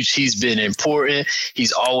huge. He's been important.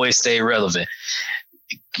 He's always stayed relevant.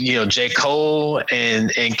 J. Cole and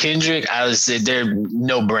Kendrick, I would say they're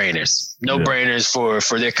no-brainers. No-brainers for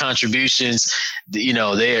their contributions.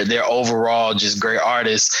 They're overall just great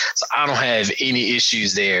artists. So I don't have any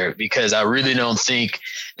issues there, because I really don't think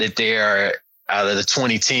that there are, out of the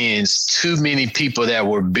 2010s, too many people that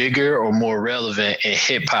were bigger or more relevant in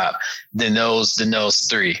hip hop than those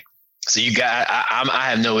 3. So I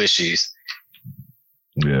have no issues.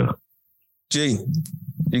 Yeah. G,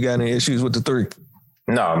 you got any issues with the 3?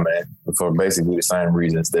 No, man. For basically the same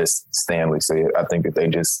reasons that Stanley said. I think that they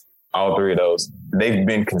just, all 3 of those, they've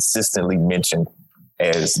been consistently mentioned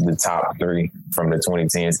as the top 3 from the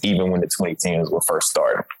 2010s, even when the 2010s were first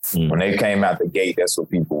starting. Mm. When they came out the gate, that's what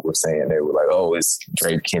people were saying. They were like, oh, it's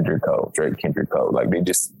Drake, Kendrick, Cole, Drake, Kendrick, Cole. Like, they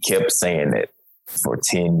just kept saying that for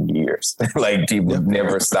 10 years. Like, people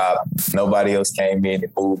never stopped. Nobody else came in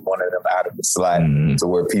and moved one of them out of the slot to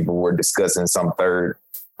where people were discussing some third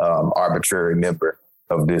arbitrary member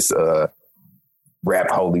of this rap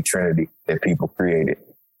holy trinity that people created.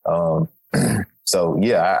 So,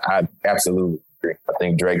 yeah, I absolutely agree. I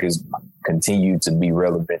think Drake has continued to be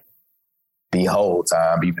relevant the whole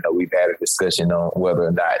time, even though we've had a discussion on whether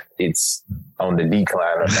or not it's on the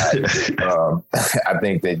decline or not. I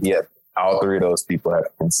think that, all 3 of those people have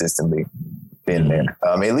consistently been there,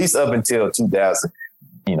 at least up until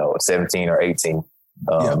 2017 or 18.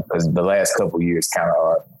 Because the last couple of years kind of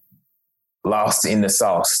are lost in the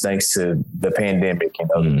sauce thanks to the pandemic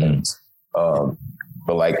and other things. But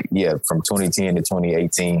from 2010 to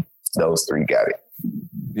 2018, those 3 got it.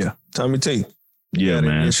 Yeah. Tommy T. Yeah,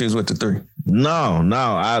 man. Issues with the 3? No.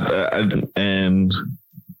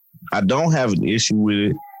 I don't have an issue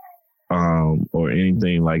with it or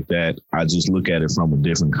anything like that. I just look at it from a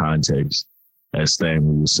different context, as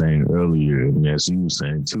Stanley was saying earlier, and as you were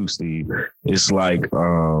saying too, Steve. It's like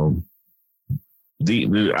I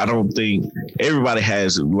don't think everybody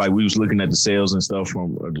has, like, we was looking at the sales and stuff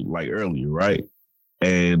from like earlier, right?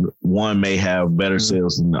 And one may have better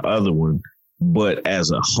sales than the other one, but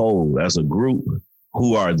as a whole, as a group,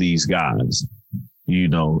 who are these guys?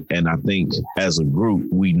 And I think as a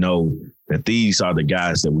group, we know that these are the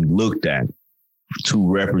guys that we looked at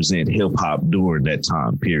to represent hip hop during that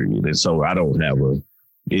time period. And so I don't have an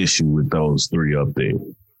issue with those 3 up there.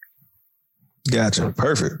 Gotcha.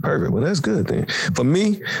 Perfect. Well, that's good then. For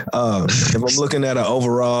me, if I'm looking at an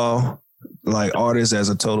overall like artist as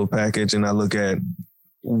a total package, and I look at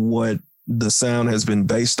what the sound has been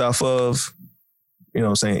based off of, you know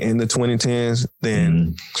what I'm saying, in the 2010s,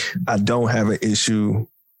 then I don't have an issue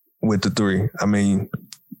with the three. I mean,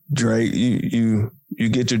 Drake, you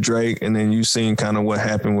get your Drake, and then you seen kind of what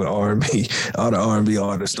happened with R&B. All the R&B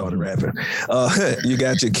artists started rapping. You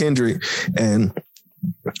got your Kendrick, and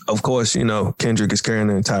of course, you know, Kendrick is carrying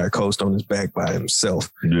the entire coast on his back by himself.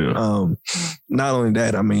 Yeah. Not only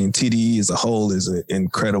that, I mean, TDE as a whole is an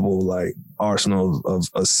incredible like arsenal of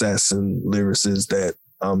assassin lyricists that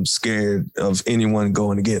I'm scared of anyone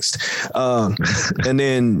going against. And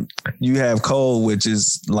then you have Cole, which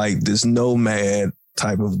is like this nomad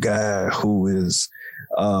type of guy who is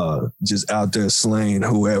just out there slaying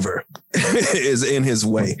whoever is in his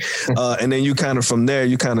way. And then you kind of from there,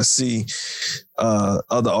 you kind of see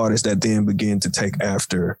other artists that then begin to take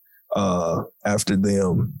after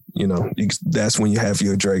them. You know, that's when you have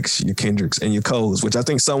your Drakes, your Kendricks, and your Coles, which I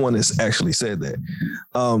think someone has actually said that.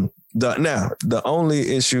 The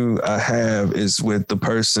only issue I have is with the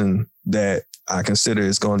person that I consider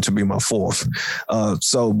is going to be my fourth.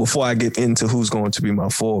 So before I get into who's going to be my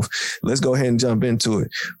fourth, let's go ahead and jump into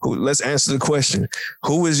it. Let's answer the question.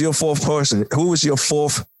 Who is your fourth person? Who is your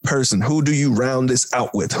fourth person? Who do you round this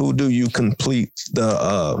out with? Who do you complete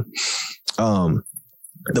the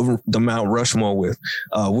Mount Rushmore with?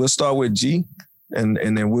 We'll start with G, and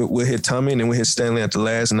then we'll hit Tommy, and then we'll hit Stanley at the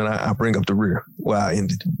last, and then I'll bring up the rear where I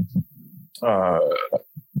ended.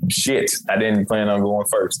 Shit, I didn't plan on going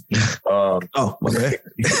first. Okay.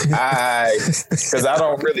 Because I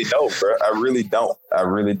don't really know, bro. I really don't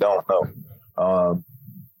know.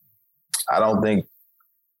 I don't think.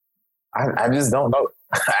 I just don't know.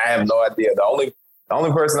 I have no idea. The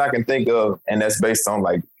only person I can think of, and that's based on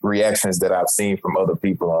like reactions that I've seen from other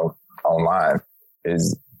people online,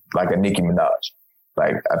 is like a Nicki Minaj.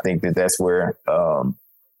 Like I think that's where the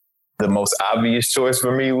most obvious choice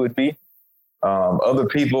for me would be. Other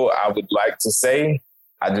people I would like to say,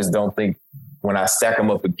 I just don't think when I stack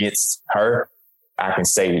them up against her, I can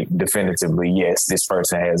say definitively, yes, this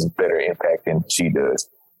person has a better impact than she does.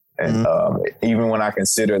 And even when I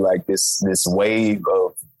consider like this wave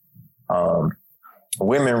of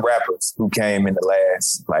women rappers who came in the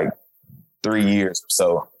last like 3 years or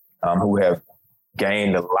so, who have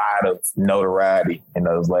gained a lot of notoriety in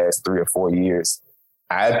those last 3 or 4 years,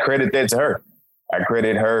 I credit that to her. I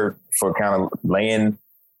credit her for kind of laying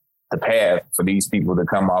the path for these people to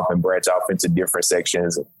come off and branch off into different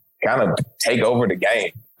sections and kind of take over the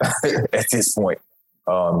game at this point.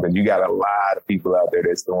 Because you got a lot of people out there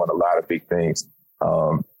that's doing a lot of big things.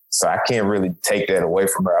 So I can't really take that away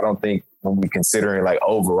from her. I don't think when we considering like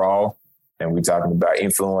overall, and we're talking about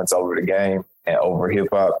influence over the game and over hip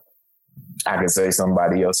hop, I can say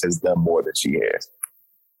somebody else has done more than she has.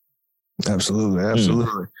 Absolutely.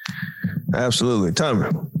 Tommy.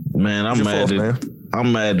 Man,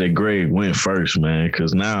 I'm mad that Greg went first, man,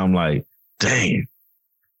 because now I'm like, dang.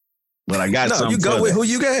 But I got something. You go with who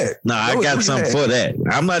you got. No, I got something for that.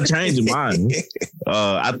 I'm not changing mine.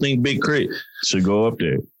 I think Big Crit should go up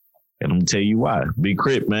there. And I'm gonna tell you why. Big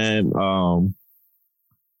Crit, man,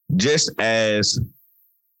 just as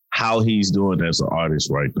how he's doing as an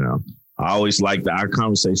artist right now. I always liked our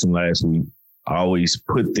conversation last week. I always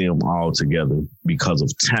put them all together because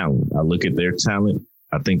of talent. I look at their talent.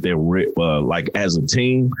 I think they're like as a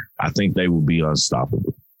team, I think they will be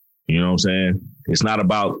unstoppable. You know what I'm saying? It's not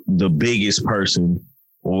about the biggest person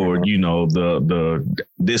or, you know,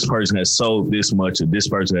 this person has sold this much or this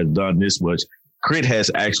person has done this much. Crit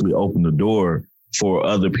has actually opened the door for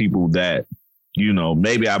other people that, you know,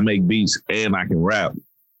 maybe I make beats and I can rap,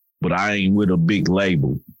 but I ain't with a big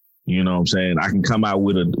label. You know what I'm saying? I can come out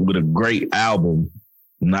with a great album,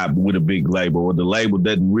 not with a big label, or the label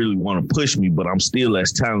doesn't really want to push me, but I'm still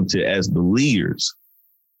as talented as the leaders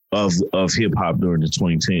of hip hop during the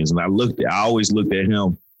 2010s. And I always looked at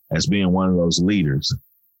him as being one of those leaders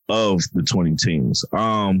of the 2010s.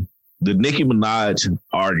 The Nicki Minaj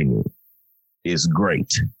argument is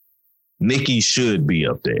great. Nicki should be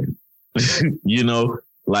up there, you know,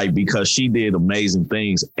 like because she did amazing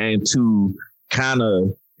things, and to kind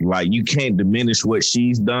of like, you can't diminish what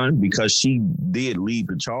she's done because she did lead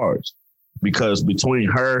the charge. Because between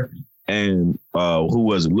her and who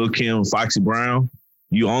was it, Lil Kim, Foxy Brown,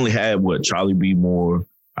 you only had Charlie B. Moore,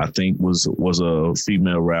 I think was a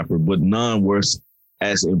female rapper, but none was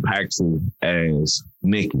as impactful as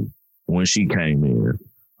Nicki when she came in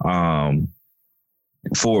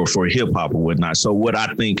for hip hop or whatnot. So what I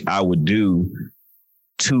think I would do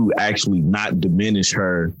to actually not diminish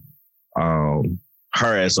her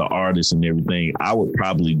her as an artist and everything, I would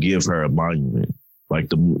probably give her a monument. Like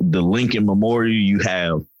the Lincoln Memorial, you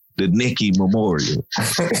have the Nicki Memorial.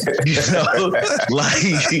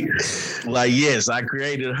 like yes, I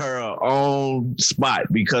created her own spot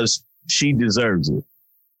because she deserves it.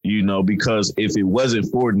 Because if it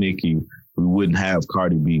wasn't for Nicki, we wouldn't have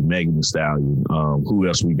Cardi B, Megan Thee Stallion. Who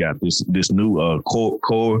else we got? This new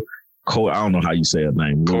Core. I don't know how you say her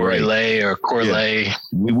name. Corley or Corley. Yeah.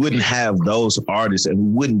 We wouldn't have those artists, and we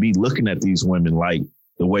wouldn't be looking at these women like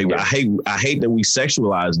the way I hate that we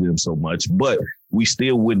sexualize them so much, but we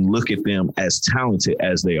still wouldn't look at them as talented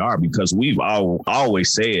as they are because we've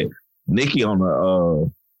always said Nicki on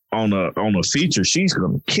a feature, she's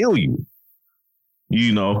gonna kill you,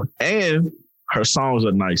 and her songs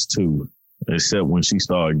are nice too, except when she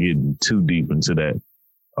started getting too deep into that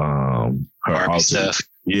her R&B stuff.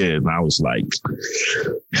 Yeah, and I was like,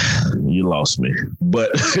 you lost me.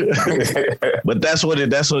 But but that's how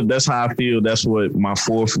I feel. That's what my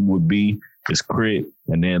fourth would be is Crit.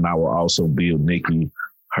 And then I will also build Nicki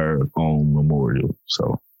her own memorial.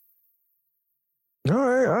 So all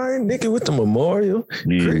right, Nicki with the memorial.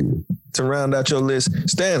 Yeah. Crit, to round out your list.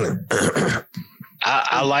 Stanley.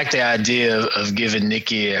 I like the idea of giving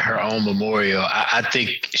Nicki her own memorial. I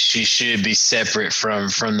think she should be separate from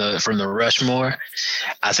the Rushmore.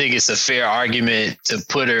 I think it's a fair argument to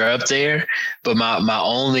put her up there, but my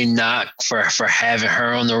only knock for having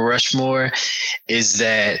her on the Rushmore is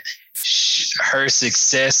that her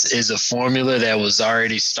success is a formula that was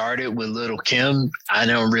already started with Lil' Kim. I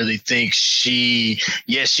don't really think she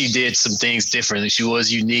did some things differently. She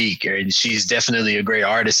was unique, and she's definitely a great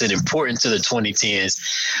artist and important to the 2010s.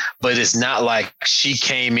 But it's not like she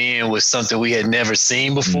came in with something we had never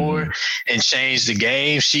seen before and changed the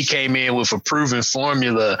game. She came in with a proven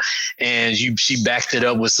formula, and she backed it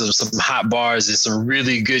up with some hot bars and some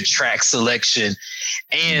really good track selection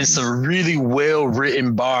and some really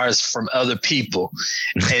well-written bars from other people.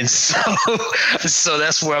 And so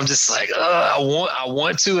that's where I'm just like, I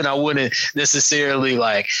want to, and I wouldn't necessarily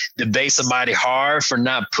like debate somebody hard for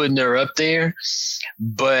not putting her up there.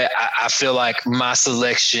 But I feel like my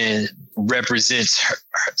selection represents her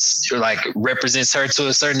to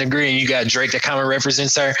a certain degree. And you got Drake that kind of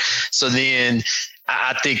represents her. So then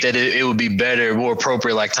I think that it would be better, more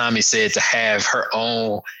appropriate, like Tommy said, to have her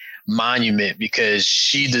own monument because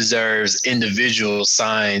she deserves individual not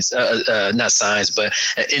signs, but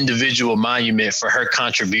an individual monument for her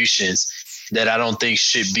contributions that I don't think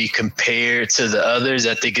should be compared to the others.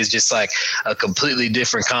 I think it's just like a completely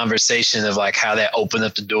different conversation of like how that opened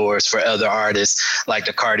up the doors for other artists like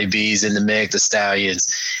the Cardi B's and the Meg Thee Stallions.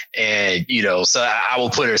 And, so I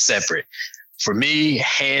will put her separate. For me,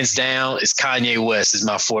 hands down, it's Kanye West is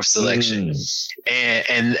my fourth selection.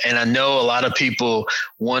 And I know a lot of people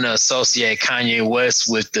want to associate Kanye West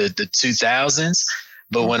with the 2000s.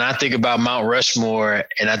 But when I think about Mount Rushmore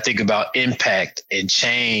and I think about impact and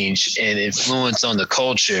change and influence on the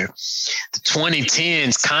culture, the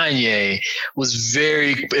 2010s Kanye was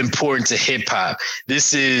very important to hip hop.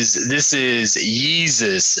 This is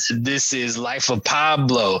Yeezus. This is Life of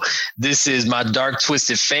Pablo. This is My Dark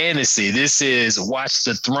Twisted Fantasy. This is Watch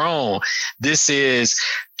the Throne. This is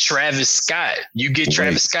Travis Scott. You get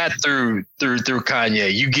Travis Scott through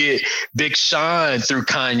Kanye. You get Big Sean through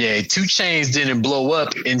Kanye. 2 Chainz didn't blow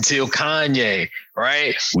up until Kanye,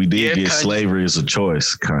 right? We did get Kanye. Slavery as a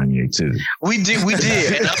Choice, Kanye too. We did.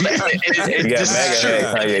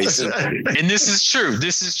 And this is true.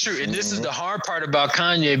 And this is the hard part about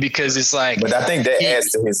Kanye because it's like. But I think that adds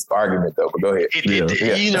to his argument though. But go ahead.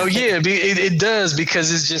 It does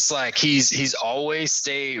because it's just like he's always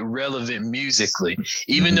stayed relevant musically,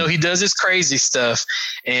 even though he does his crazy stuff.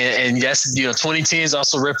 And yes, 2010s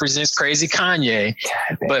also represents crazy Kanye.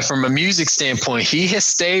 But from a music standpoint, he has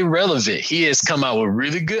stayed relevant. He has come out with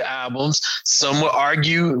really good albums. Some would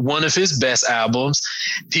argue one of his best albums.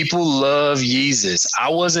 People love Yeezus. I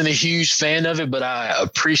wasn't a huge fan of it, but I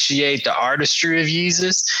appreciate the artistry of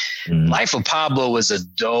Yeezus. Life of Pablo was a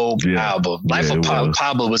dope album. Life of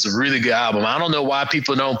Pablo was a really good album. I don't know why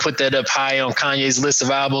people don't put that up high on Kanye's list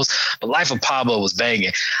of albums, but Life of Pablo was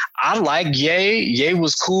banging. I like Ye. Ye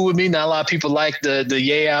was cool with me. Not a lot of people like the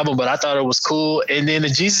Ye album, but I thought it was cool. And then the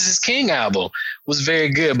Jesus is King album was very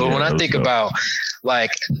good. But when I think about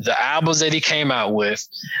like the albums that he came out with,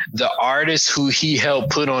 the artists who he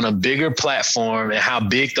helped put on a bigger platform and how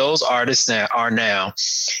big those artists are now,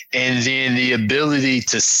 and then the ability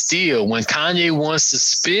to steal. When Kanye wants to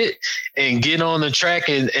spit and get on the track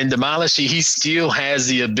and demolish it, he still has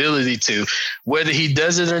the ability to. Whether he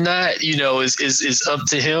does it or not, you know, is up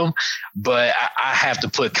to him. But I have to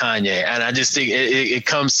put Kanye, and I just think it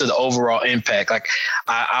comes to the overall impact. Like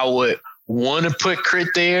I would want to put Crit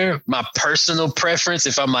there, my personal preference,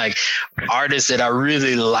 if I'm like artists that I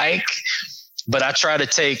really like, but I try to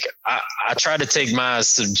take my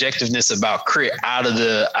subjectiveness about Crit out of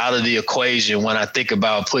the equation when I think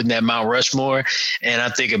about putting that Mount Rushmore, and I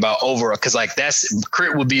think about overall, because like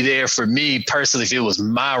Crit would be there for me personally if it was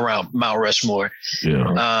my Mount Rushmore.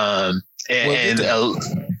 Yeah.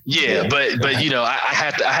 But you know, I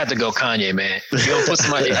had to go Kanye, man. You gonna put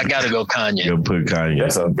somebody, I gotta go Kanye. You'll put Kanye.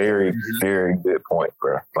 That's a very, very good point,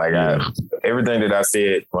 bro. Like everything that I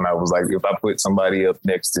said when I was like, if I put somebody up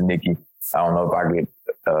next to Nicki, I don't know if I could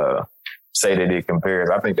say that it compares.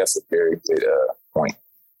 I think that's a very good point.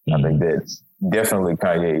 I think that definitely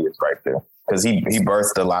Kanye is right there because he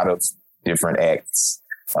birthed a lot of different acts.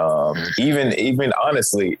 Even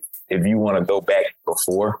honestly, if you want to go back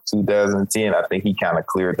before 2010, I think he kind of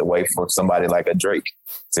cleared the way for somebody like a Drake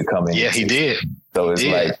to come in. Yeah, he did. So it's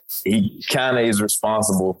like he kind of is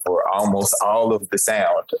responsible for almost all of the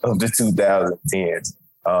sound of the 2010s.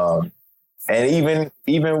 And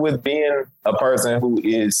even with being a person who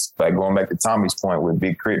is, like going back to Tommy's point with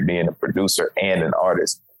Big Crit being a producer and an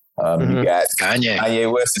artist, you got Kanye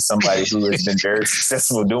West is somebody who has been very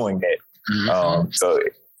successful doing that. So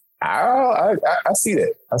I see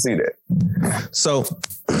that. I see that. So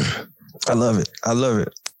I love it. I love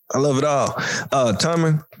it. I love it all.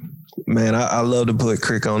 Tommy, man, I love to put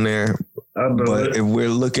Crick on there. But if we're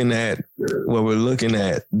looking at what we're looking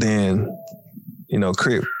at, then, you know,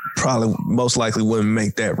 Crick probably most likely wouldn't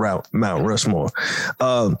make that route, Mount Rushmore.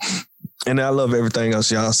 And I love everything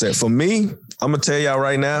else y'all said. For me, I'm going to tell y'all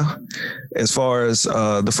right now, as far as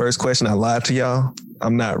the first question, I lied to y'all.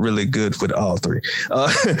 I'm not really good with all three.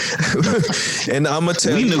 And I'm going to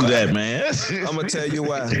tell you. We knew that, man. I'm going to tell you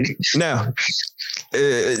why. Now,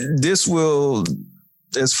 this will,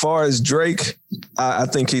 as far as Drake, I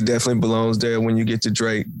think he definitely belongs there when you get to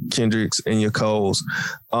Drake, Kendrick's, and your Coles.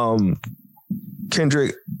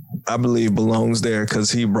 Kendrick, I believe, belongs there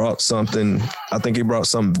because he brought something. I think he brought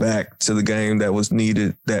something back to the game that was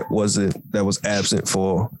needed, that was absent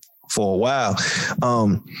for a while.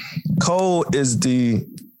 Cole is the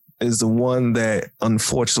one that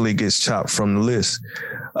unfortunately gets chopped from the list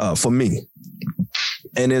for me,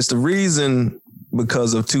 and it's the reason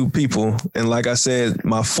because of two people. And like I said,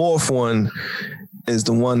 my fourth one is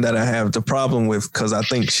the one that I have the problem with because I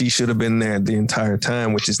think she should have been there the entire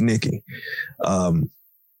time, which is Nicki,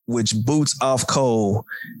 which boots off Cole,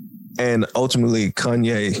 and ultimately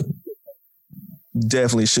Kanye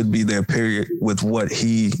definitely should be there, period, with what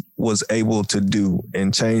he was able to do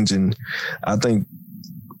and change. And I think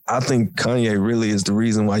Kanye really is the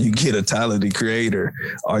reason why you get a Tyler, the Creator,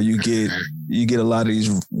 or you get a lot of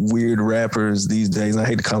these weird rappers these days. And I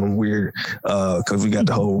hate to call them weird because we got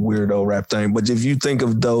the whole weirdo rap thing. But if you think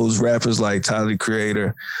of those rappers like Tyler, the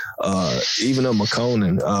Creator, even a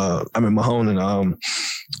Mahonen,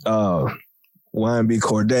 YB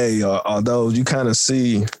Corday, or those, you kind of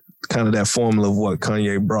see kind of that formula of what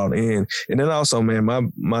Kanye brought in. And then also,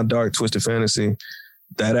 man, my Dark Twisted Fantasy,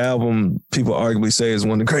 that album, people arguably say is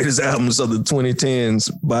one of the greatest albums of the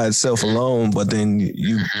 2010s by itself alone. But then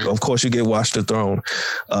you, of course, you get Watch the Throne.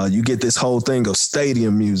 You get this whole thing of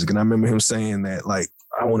stadium music. And I remember him saying that, like,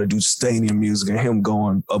 I want to do stadium music, and him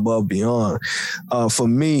going above beyond. For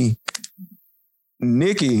me,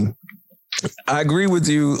 Nicki, I agree with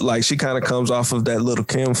you. Like, she kind of comes off of that Little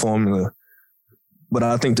Kim formula. But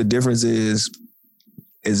I think the difference is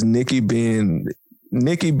Nicki being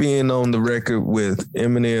on the record with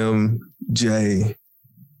Eminem, Jay,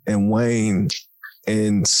 and Wayne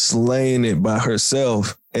and slaying it by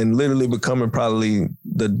herself and literally becoming probably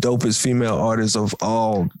the dopest female artist of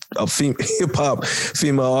all, hip-hop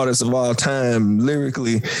female artists of all time,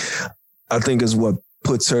 lyrically, I think is what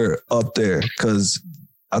puts her up there. Because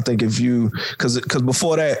I think because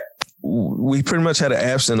before that, we pretty much had an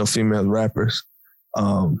absence of female rappers.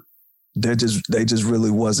 They just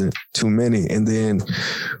really wasn't too many. And then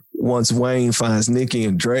once Wayne finds Nicki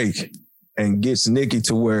and Drake and gets Nicki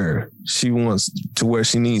to where she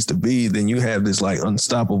needs to be, then you have this like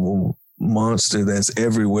unstoppable monster that's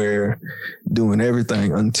everywhere doing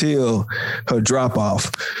everything until her drop off.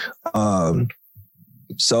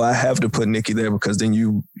 So I have to put Nicki there because then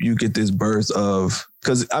you get this birth of,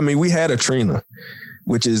 because I mean we had a Trina,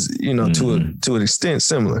 which is to an extent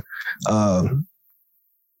similar,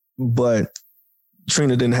 but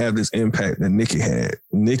Trina didn't have this impact that Nicki had.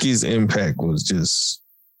 Nicki's impact was just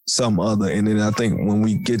some other, and then I think when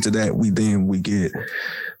we get to that, we get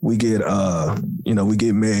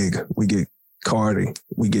Meg, we get Cardi,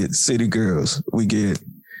 we get City Girls, we get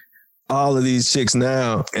all of these chicks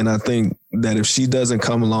now, and I think that if she doesn't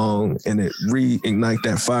come along and it reignite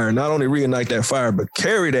that fire, not only reignite that fire, but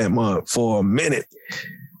carry that mug for a minute,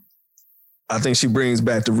 I think she brings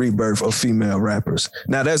back the rebirth of female rappers.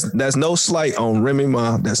 Now, that's no slight on Remy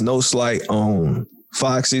Ma, that's no slight on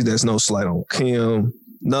Foxy, that's no slight on Kim,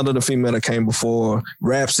 none of the female that came before,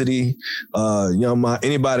 Rhapsody, Young Ma,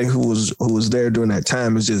 anybody who was there during that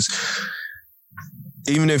time is just,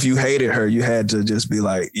 even if you hated her, you had to just be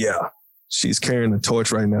like, yeah, she's carrying the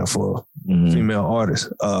torch right now for female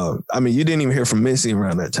artists. I mean, you didn't even hear from Missy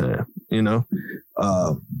around that time,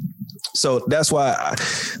 so that's why,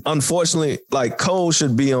 unfortunately, like Cole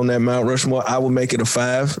should be on that Mount Rushmore. I would make it a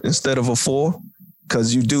 5 instead of a 4,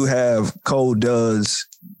 because you do have, Cole does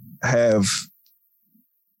have,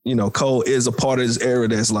 Cole is a part of this era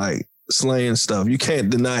that's like slaying stuff. You can't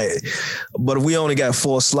deny it. But if we only got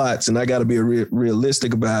 4 slots, and I got to be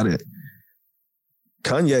realistic about it,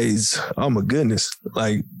 Kanye's, oh my goodness,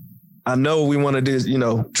 like, I know we want to just,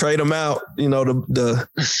 trade him out,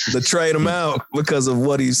 the trade him out because of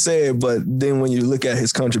what he said. But then when you look at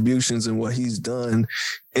his contributions and what he's done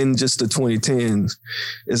in just the 2010s,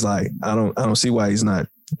 it's like, I don't see why he's not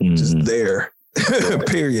just there,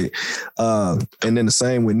 period. And then the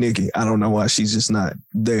same with Nicki. I don't know why she's just not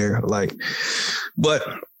there. Like, but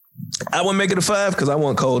I wouldn't make it a 5 because I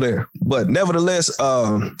want Cole there. But nevertheless,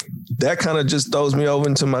 that kind of just throws me over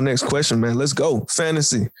into my next question, man. Let's go.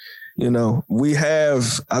 Fantasy. I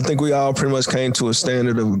think we all pretty much came to a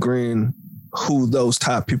standard of agreeing who those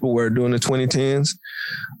top people were during the 2010s.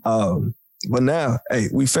 But now, hey,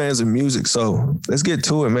 we fans of music, so let's get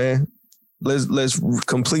to it, man. Let's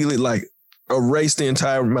completely like erase the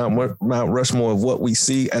entire Mount Rushmore of what we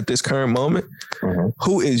see at this current moment. Mm-hmm.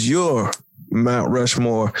 Who is your Mount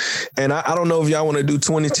Rushmore? And I don't know if y'all want to do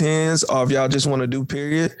 2010s or if y'all just want to do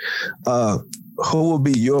period. Who will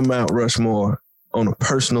be your Mount Rushmore on a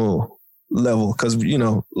personal level? Because,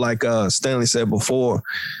 like Stanley said before,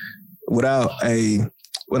 without a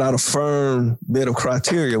firm bit of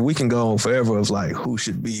criteria, we can go on forever of like who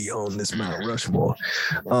should be on this Mount Rushmore.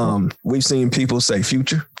 We've seen people say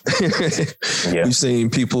Future. Yeah. We've seen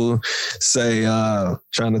people say,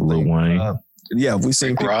 trying to think. Wayne. We've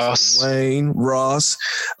seen people say Wayne, Ross.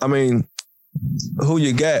 I mean, who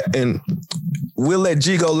you got? And we'll let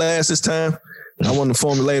G go last this time. I want to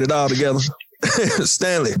formulate it all together.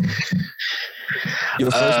 Stanley,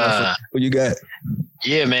 your first one. What you got?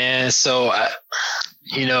 Yeah, man. So,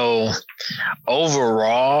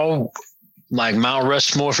 overall, like Mount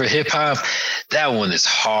Rushmore for hip hop, that one is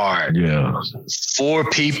hard. Yeah.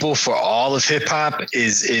 4 people for all of hip hop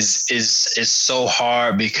is so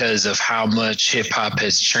hard because of how much hip hop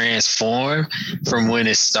has transformed from when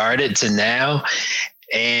it started to now.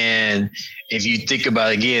 And if you think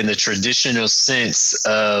about, again, the traditional sense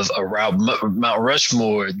of a Mount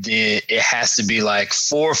Rushmore, then it has to be like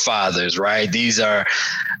forefathers, right? These are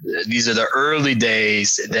the early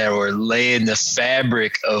days that were laying the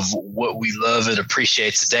fabric of what we love and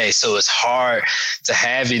appreciate today. So it's hard to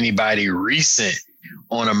have anybody recent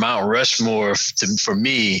on a Mount Rushmore for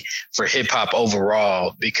me for hip hop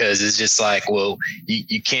overall, because it's just like, well,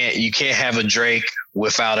 you can't have a Drake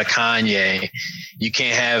without a Kanye. You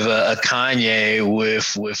can't have a Kanye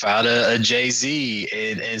without a Jay-Z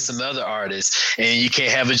and some other artists, and you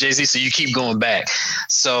can't have a Jay-Z. So you keep going back.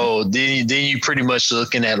 So then you pretty much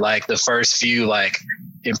looking at like the first few like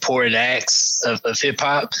important acts of hip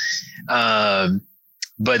hop.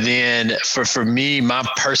 But then for me, my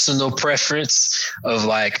personal preference of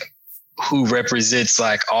like who represents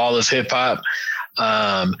like all of hip hop,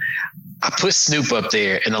 I put Snoop up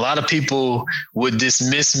there, and a lot of people would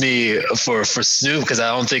dismiss me for Snoop because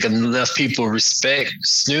I don't think enough people respect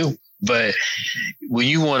Snoop. But when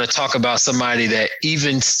you want to talk about somebody that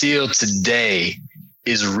even still today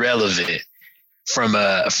is relevant from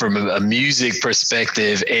a music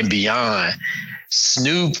perspective and beyond,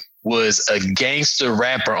 Snoop was a gangster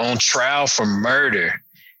rapper on trial for murder.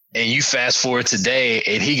 And you fast forward today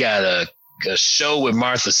and he got a show with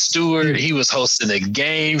Martha Stewart. He was hosting a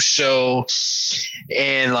game show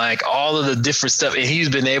and like all of the different stuff. And he's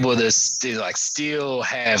been able to still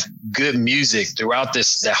have good music throughout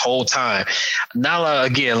that whole time. Now,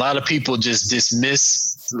 again, a lot of people just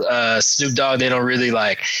dismiss Snoop Dogg, they don't really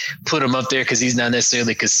like put him up there because he's not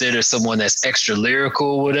necessarily considered someone that's extra lyrical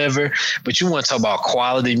or whatever. But you want to talk about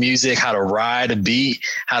quality music, how to ride a beat,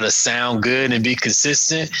 how to sound good and be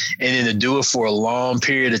consistent, and then to do it for a long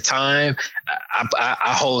period of time.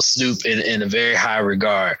 I hold Snoop in a very high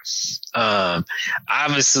regard.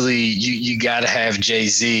 Obviously, you got to have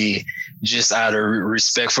Jay-Z just out of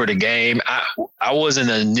respect for the game. I wasn't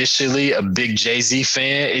initially a big Jay-Z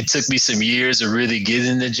fan. It took me some years to really get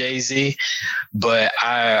into Jay-Z, but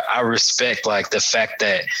I respect like the fact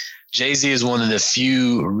that Jay-Z is one of the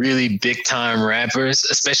few really big time rappers,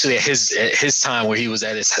 especially at his time where he was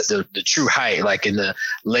at the true height, like in the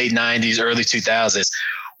late 90s, early 2000s,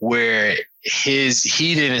 where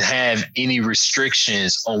he didn't have any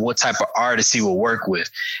restrictions on what type of artists he would work with.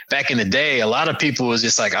 Back in the day, a lot of people was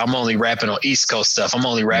just like, I'm only rapping on East Coast stuff. I'm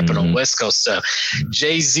only rapping on West Coast stuff.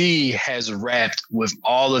 Jay-Z has rapped with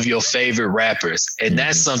all of your favorite rappers. And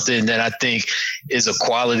that's something that I think is a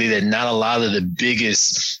quality that not a lot of the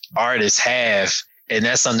biggest artists have. And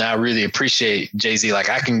that's something I really appreciate Jay-Z. Like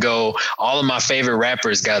I can go, all of my favorite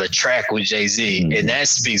rappers got a track with Jay-Z. And that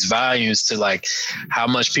speaks volumes to like how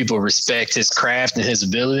much people respect his craft and his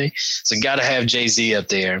ability. So got to have Jay-Z up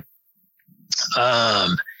there.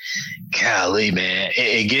 Golly, man,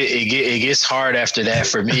 it gets hard after that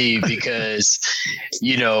for me because,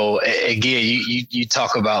 you know, again, you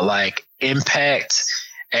talk about like impact.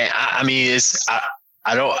 And I mean, it's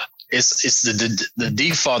the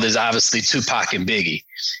default is obviously Tupac and Biggie.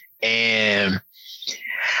 And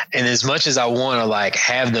as much as I want to like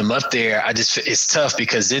have them up there, it's tough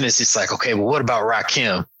because then it's just like, okay, well, what about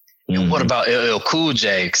Rakim? And what about LL Cool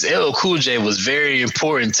J? Because LL Cool J was very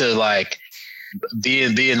important to like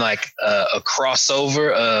being like a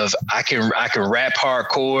crossover of I can rap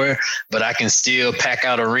hardcore, but I can still pack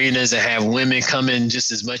out arenas and have women coming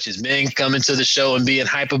just as much as men coming to the show and being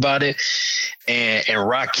hype about it. And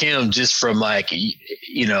Rakim, just from like,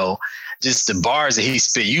 you know, just the bars that he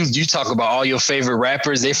spit. You talk about all your favorite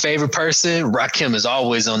rappers, their favorite person, Rakim is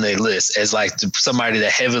always on their list as like somebody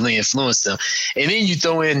that heavily influenced them. And then you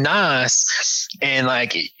throw in Nas, and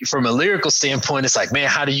like from a lyrical standpoint, it's like, man,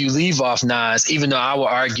 how do you leave off Nas? Even though I would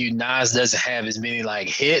argue Nas doesn't have as many like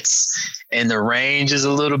hits and the range is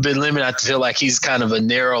a little bit limited. I feel like he's kind of a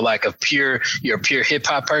narrow, like you're a pure hip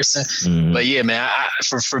hop person. But yeah, man,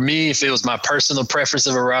 for me, if it was my personal preference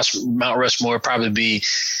of Mount Rushmore, it'd probably be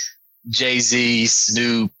Jay-Z,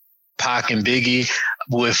 Snoop, Pac, and Biggie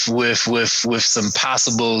with some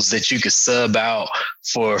possibles that you could sub out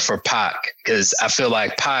for Pac, because I feel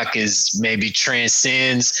like Pac is maybe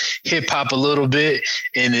transcends hip hop a little bit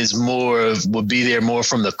and is would be there more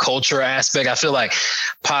from the culture aspect. I feel like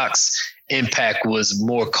Pac's impact was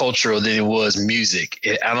more cultural than it was music.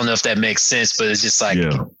 I don't know if that makes sense, but it's just like,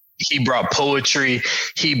 he brought poetry.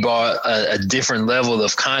 He brought a different level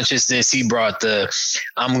of consciousness. He brought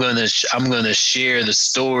I'm gonna share the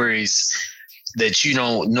stories that you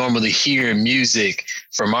don't normally hear in music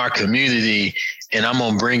from our community, and I'm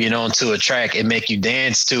gonna bring it onto a track and make you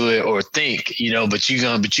dance to it or think, you know. But you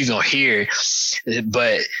gonna hear it.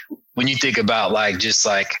 But when you think about like just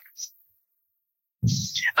like,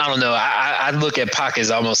 I don't know. I look at Pac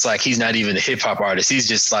as almost like he's not even a hip hop artist. He's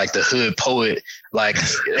just like the hood poet. Like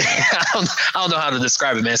I don't know how to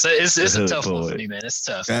describe it, man. So it's a tough one for me, man. It's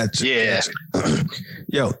tough. Gotcha, yeah. Gotcha.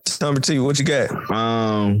 Yo, number two, what you got?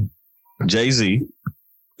 Jay-Z.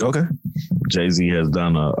 Okay. Jay-Z has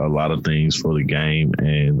done a lot of things for the game,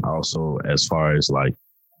 and also as far as like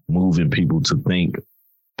moving people to think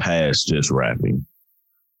past just rapping.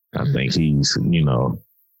 I think he's, you know,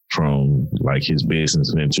 from like his business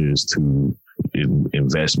ventures to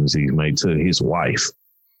investments he's made to his wife,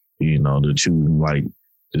 you know, to choose like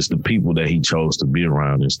just the people that he chose to be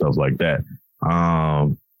around and stuff like that.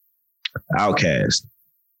 Outkast.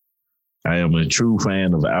 I am a true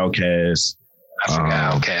fan of Outkast. I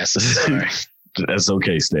forgot Outkast. Sorry. That's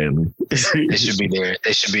okay, Stanley. They should be there.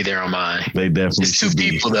 They should be there on mine. They definitely. It's two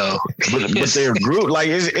people though, but they're a group. Like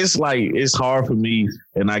it's hard for me,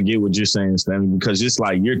 and I get what you're saying, Stanley, because it's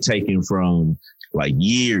like you're taking from like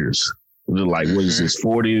years, like what is this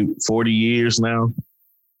 40 years now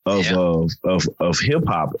of hip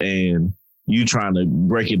hop, and you trying to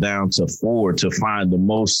break it down to 4 to find the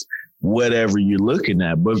most whatever you're looking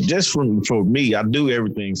at. But just for me, I do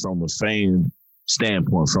everything from a fan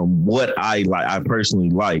standpoint, from what I like, I personally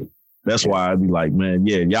like. That's why I'd be like, man,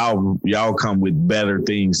 yeah, y'all come with better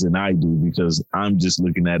things than I do, because I'm just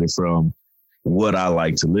looking at it from what I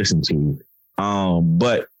like to listen to.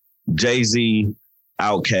 But Jay-Z,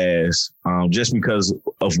 Outkast, just because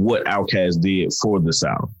of what Outkast did for the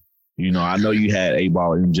South. You know, I know you had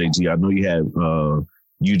A-Ball, MJG. I know you had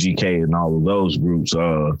UGK and all of those groups.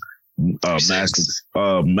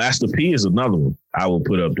 Master P is another one I will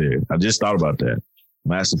put up there. I just thought about that.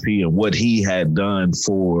 Master P and what he had done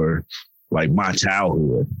for like my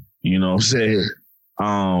childhood. You know what I'm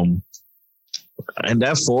saying? And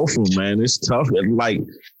that fourth one, man, it's tough. Like,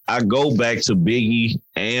 I go back to Biggie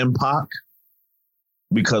and Pac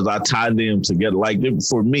because I tie them together. Like,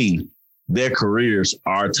 for me, their careers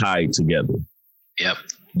are tied together. Yep.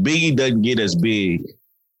 Biggie doesn't get as big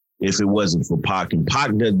if it wasn't for Pac, and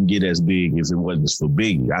Pac doesn't get as big if it wasn't for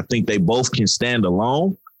Biggie. I think they both can stand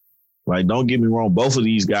alone. Like, don't get me wrong, both of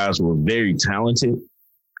these guys were very talented,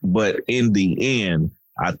 but in the end,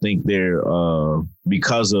 I think they're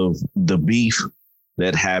because of the beef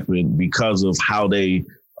that happened, because of how they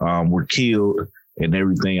were killed and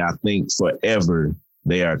everything. I think forever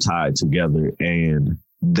they are tied together, and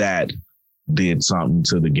that did something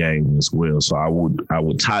to the game as well. So I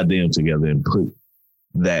would tie them together and put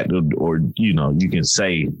that, or you know, you can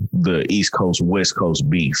say the East Coast West Coast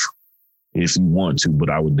beef if you want to, but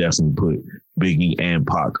I would definitely put Biggie and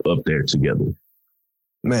Pac up there together.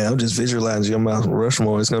 Man, I'm just visualizing your Mount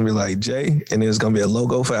Rushmore. It's gonna be like Jay, and there's gonna be a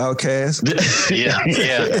logo for Outkast. Yeah.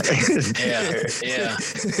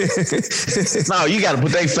 No, you got to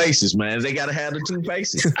put their faces, man. They got to have the two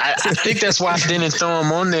faces. I think that's why I didn't throw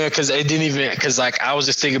them on there, because like I was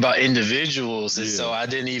just thinking about individuals, and so I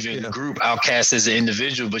didn't even group Outkast as an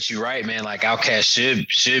individual. But you're right, man. Like Outkast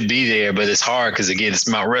should be there, but it's hard because again, it's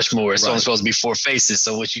Mount Rushmore. It's only supposed to be four faces.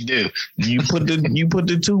 So what you do? You put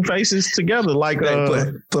the two faces together, like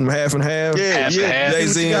put them half and half. Half and half.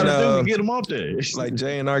 Jay-Z and get them up there, like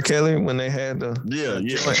Jay and R. Kelly when they had the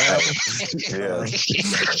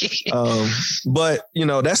but you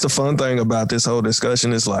know, that's the fun thing about this whole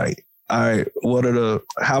discussion is like, all right,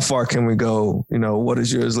 how far can we go? You know, what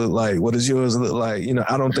does yours look like? What does yours look like? You know,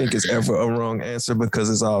 I don't think it's ever a wrong answer because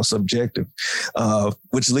it's all subjective,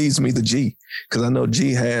 which leads me to G, because I know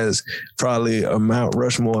G has probably a Mount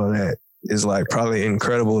Rushmore that is like probably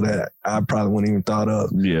incredible that I probably wouldn't even thought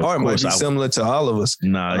of. Yeah, or it might be similar to all of us.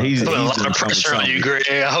 Nah, he's putting a lot of pressure on you, Greg.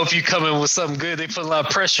 I hope you come in with something good. They put a lot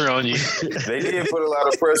of pressure on you. They did put a lot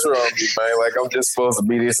of pressure on me, man. Like, I'm just supposed to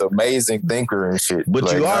be this amazing thinker and shit. But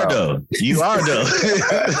like, you are though. You are though.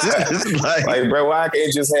 like, bro, why I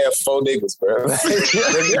can't just have 4 niggas, bro? Let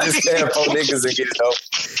me just have 4 niggas and get it off.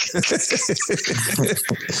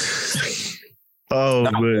 Oh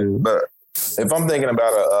man. But if I'm thinking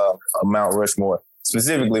about a Mount Rushmore,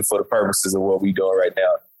 specifically for the purposes of what we doing right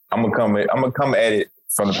now, I'm gonna come at it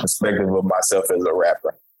from the perspective of myself as a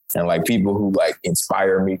rapper, and like people who like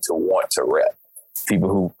inspire me to want to rap. People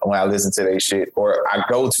who, when I listen to their shit, or I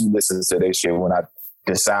go to listen to their shit when I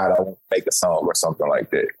decide I want to make a song or something like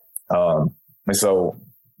that. And so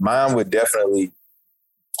mine would definitely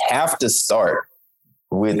have to start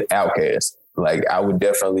with Outkast. Like, I would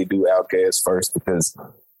definitely do Outkast first, because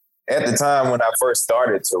at the time when I first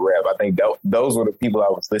started to rap, I think those were the people I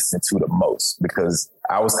was listening to the most, because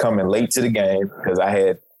I was coming late to the game, because I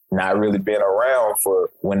had not really been around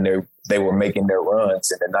for when they were making their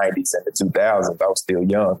runs in the 90s and the 2000s. I was still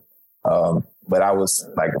young. But I was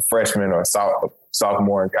like a freshman or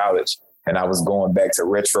sophomore in college, and I was going back to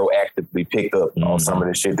retroactively pick up on some of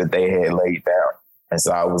the shit that they had laid down. And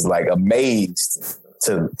so I was like amazed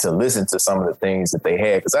to listen to some of the things that they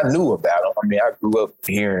had, because I knew about them. I mean, I grew up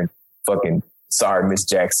hearing fucking Sorry Miss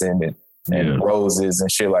Jackson and Roses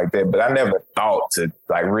and shit like that, but I never thought to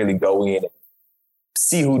like really go in and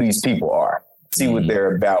see who these people are, see what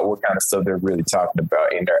they're about, what kind of stuff they're really talking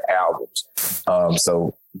about in their albums.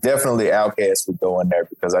 So definitely Outkast would go in there,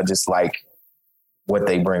 because I just like what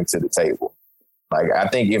they bring to the table. Like, I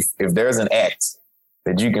think if there's an act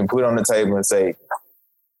that you can put on the table and say,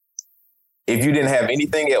 if you didn't have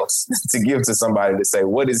anything else to give to somebody to say,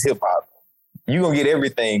 what is hip hop? You're going to get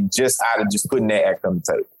everything just out of just putting that act on the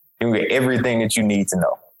table. You're going to get everything that you need to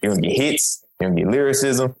know. You're going to get hits. You're going to get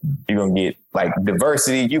lyricism. You're going to get like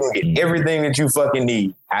diversity. You're going to get everything that you fucking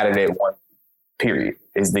need out of that one period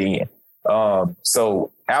is the end.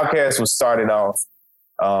 So Outkast was started off.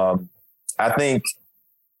 I think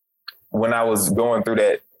when I was going through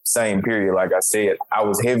that same period, like I said, I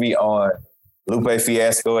was heavy on Lupe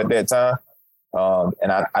Fiasco at that time.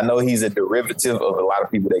 And I know he's a derivative of a lot of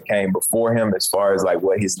people that came before him as far as like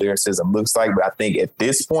what his lyricism looks like. But I think at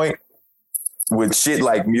this point, with shit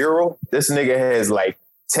like Mural, this nigga has like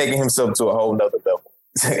taken himself to a whole nother level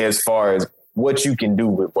as far as what you can do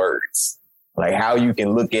with words. Like how you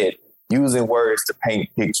can look at using words to paint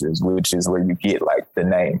pictures, which is where you get like the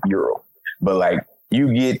name Mural. But like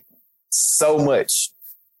you get so much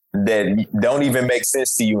that don't even make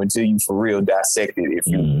sense to you until you for real dissect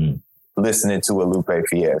it. listening to a Lupe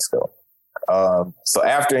Fiasco. So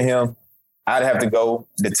after him, I'd have to go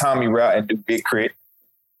the Tommy route and do Big Crit.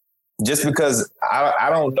 Just because I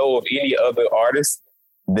don't know of any other artist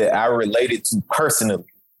that I related to personally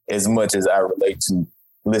as much as I relate to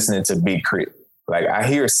listening to Big Crit. Like, I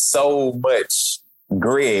hear so much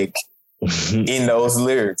Greg in those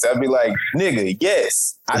lyrics. I'd be like, nigga,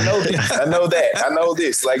 yes, I know this. I know that. I know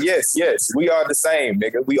this. Like, yes, we are the same,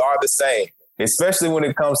 nigga. We are the same. Especially when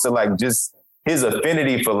it comes to like just his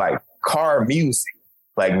affinity for like car music.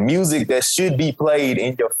 Like music that should be played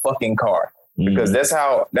in your fucking car. Because that's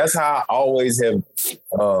how I always have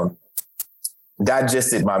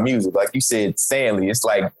digested my music. Like you said, Stanley, it's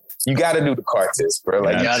like you got to do the car test, bro.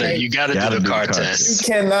 Like you got to do the car test.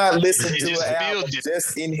 You cannot listen to an album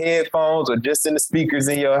just in headphones or just in the speakers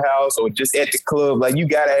in your house or just at the club. Like you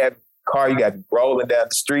got to have a car. You got to be rolling down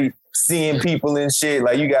the street, seeing people and shit.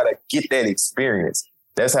 Like you got to get that experience.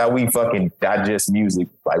 That's how we fucking digest music.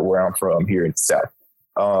 Like where I'm from here in the South.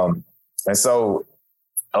 And so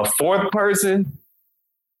a fourth person,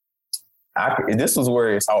 this was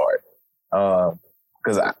where it's hard.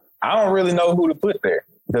 Because I don't really know who to put there.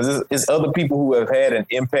 Because it's other people who have had an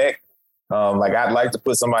impact. Like I'd like to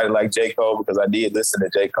put somebody like J. Cole because I did listen to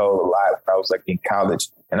J. Cole a lot when I was like in college.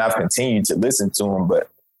 And I've continued to listen to him. But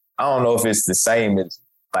I don't know if it's the same as,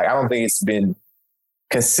 like, I don't think it's been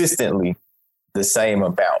consistently the same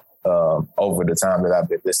amount over the time that I've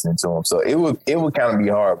been listening to him. So it would kind of be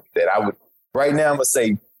hard that I would. Right now, I'm going to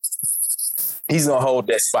say he's going to hold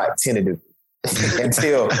that spot tentatively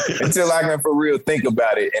until I can for real think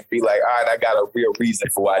about it and be like, all right, I got a real reason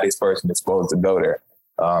for why this person is supposed to go there.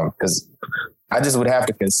 Because I just would have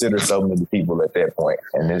to consider so many people at that point.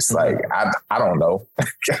 And it's like, I don't know.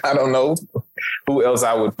 I don't know who else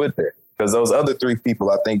I would put there. Because those other three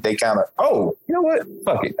people, I think they kind of, you know what?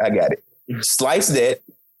 Fuck it. I got it. Slice that.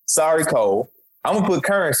 Sorry, Cole. I'm going to put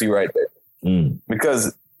Currency right there.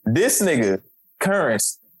 Because this nigga,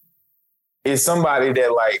 Currency, is somebody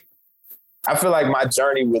that, like, I feel like my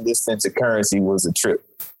journey with listening to Currency was a trip.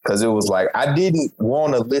 Because it was like, I didn't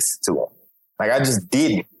want to listen to him. Like, I just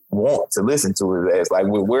didn't want to listen to his ass. Like,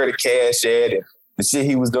 with Where the Cash at and the shit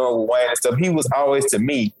he was doing with Wayne and stuff, he was always, to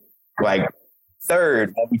me, like,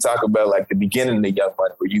 third when we talk about, like, the beginning of the Young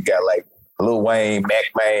Money, where you got, like, Lil Wayne, Mac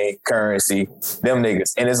Main, Currency, them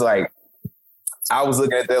niggas. And it's like, I was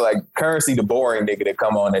looking at that like Currency, the boring nigga that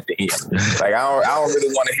come on at the end. Like, I don't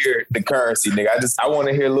really want to hear the Currency nigga. I want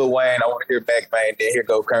to hear Lil Wayne. I want to hear Mac Main. Then here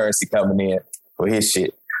go Currency coming in with his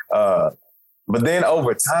shit. But then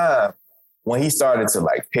over time, when he started to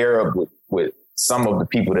like pair up with some of the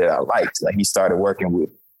people that I liked, like he started working with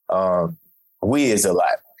Wiz a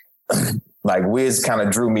lot. Like Wiz kind of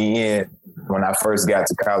drew me in when I first got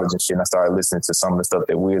to college and shit. And I started listening to some of the stuff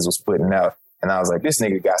that Wiz was putting out. And I was like, this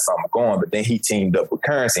nigga got something going. But then he teamed up with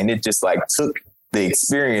Currency, and it just like took the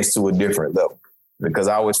experience to a different level. Because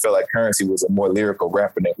I always felt like Currency was a more lyrical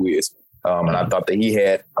rapper than Wiz. And I thought that he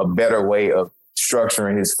had a better way of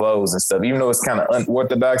structuring his flows and stuff, even though it's kind of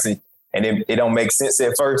unorthodox and it don't make sense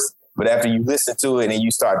at first. But after you listen to it and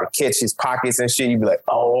you start to catch his pockets and shit, you be like,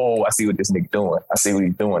 oh, I see what this nigga doing. I see what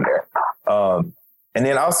he's doing there. And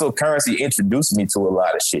then also Currency introduced me to a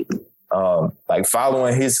lot of shit. Like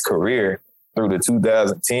following his career through the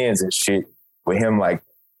 2010s and shit with him, like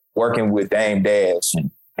working with Dame Dash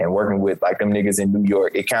and working with like them niggas in New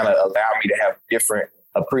York, it kind of allowed me to have different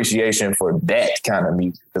appreciation for that kind of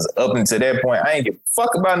music. Because up until that point, I ain't give a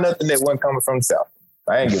fuck about nothing that wasn't coming from the South.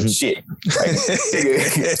 I ain't give a shit. Like,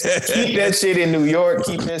 keep that shit in New York,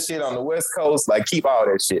 keep that shit on the West Coast, like keep all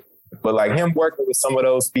that shit. But like him working with some of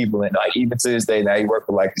those people, and like even to this day now, he work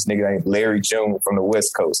with like this nigga named Larry June from the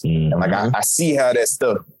West Coast. And like I see how that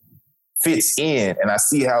stuff fits in, and I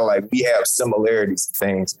see how like we have similarities to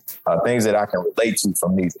things that I can relate to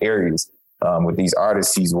from these areas with these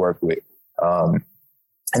artists he's worked with. And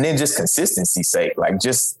then just consistency's sake, like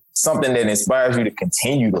just something that inspires you to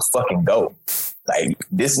continue to fucking go. Like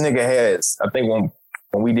this nigga has, I think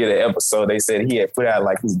when we did an episode, they said he had put out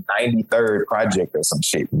like his 93rd project or some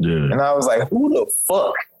shit. Yeah. And I was like, who the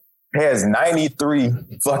fuck has 93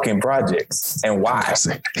 fucking projects and why? I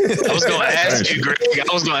was going to ask you, Greg.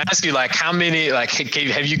 I was going to ask you, like, how many, like,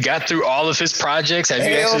 have you got through all of his projects? Have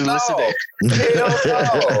you actually listened to it?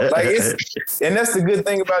 Hell no. Like, and that's the good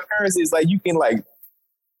thing about Currency is like you can like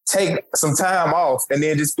take some time off and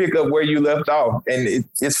then just pick up where you left off, and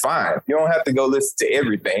it's fine. You don't have to go listen to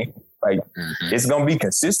everything. Like, it's going to be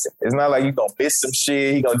consistent. It's not like you're going to miss some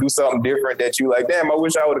shit. He going to do something different that you like, damn, I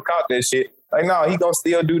wish I would have caught that shit. Like, no, he going to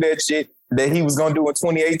still do that shit that he was going to do in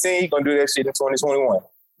 2018. He going to do that shit in 2021.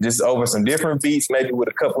 Just over some different beats, maybe with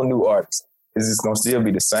a couple new artists. it's just gonna still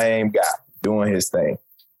be the same guy doing his thing.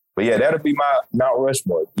 But yeah, that'll be my Mount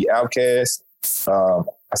Rushmore. The Outkast.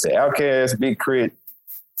 I said Outkast, Big Crit,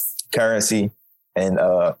 Currency, and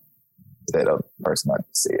that other person I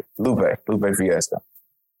just said, Lupe Fiasco.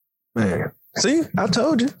 Man, see, I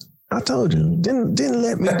told you. Didn't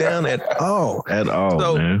let me down at all.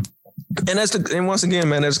 So, man. And once again,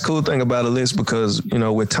 man, that's the cool thing about a list because, you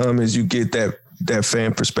know, with Thomas, you get that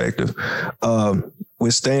fan perspective.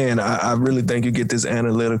 With Stan, I really think you get this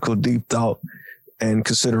analytical, deep thought and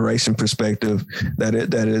consideration perspective that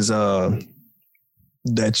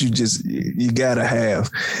you gotta have.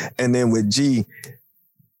 And then with G,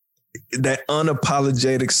 that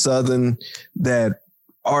unapologetic Southern, that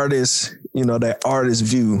artist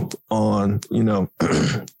view on, you know,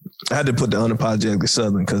 I had to put the unapologetic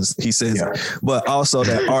Southern because he says it, but also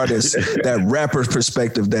that artist, that rapper's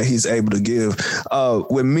perspective that he's able to give.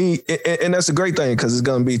 With me, and that's a great thing because it's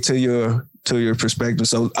going to be to your perspective.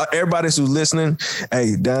 So everybody who's listening,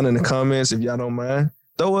 hey, down in the comments, if y'all don't mind,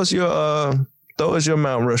 throw us your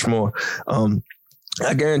Mount Rushmore.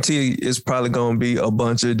 I guarantee it's probably going to be a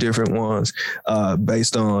bunch of different ones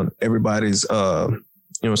based on everybody's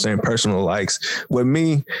you know what I'm saying, personal likes. With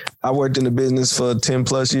me, I worked in the business for 10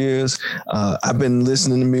 plus years. I've been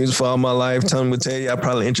listening to music for all my life. Tom would tell you, I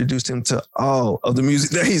probably introduced him to all of the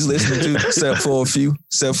music that he's listening to, except for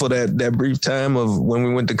that brief time of when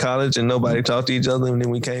we went to college and nobody talked to each other and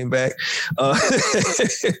then we came back.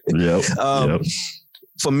 Yep.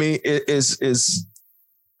 For me,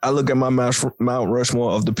 I look at my Mount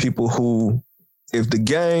Rushmore of the people who, if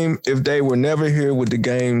they were never here, would the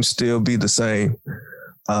game still be the same?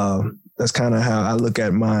 That's kind of how I look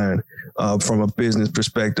at mine from a business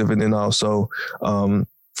perspective, and then also from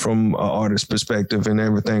an artist perspective and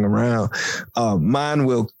everything around. Mine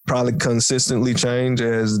will probably consistently change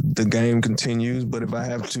as the game continues. But if I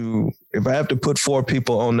have to put 4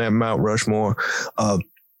 people on that Mount Rushmore,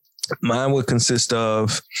 mine would consist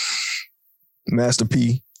of Master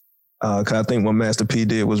P. Cause I think what Master P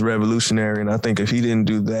did was revolutionary, and I think if he didn't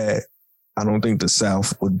do that, I don't think the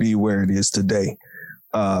South would be where it is today.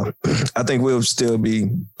 I think we'll still be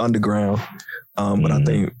underground, but I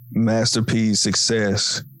think Master P's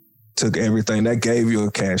success took everything. That gave you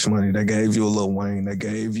a Cash Money, that gave you a Lil Wayne, that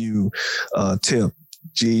gave you Tip,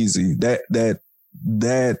 Jeezy.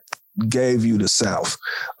 That gave you the South,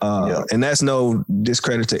 and that's no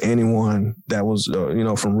discredit to anyone that was,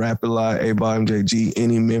 from Rap A Lot, A-Ball, MJG,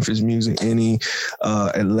 any Memphis music, any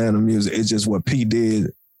Atlanta music. It's just what P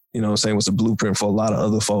did. You know what I'm saying, was a blueprint for a lot of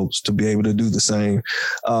other folks to be able to do the same.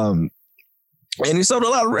 And he sold a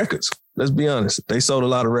lot of records. Let's be honest. They sold a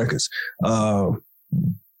lot of records.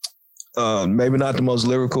 Maybe not the most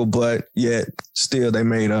lyrical, but yet still they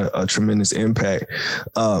made a tremendous impact.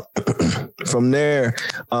 From there,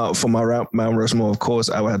 for my Mount Rushmore, of course,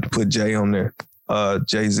 I would have to put Jay on there,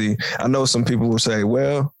 Jay-Z. I know some people will say,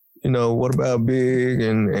 well, what about Big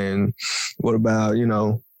and what about,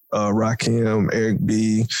 Rakim, Eric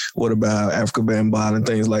B, what about Africa Bambaataa and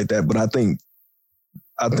things like that. But I think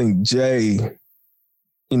Jay,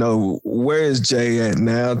 where is Jay at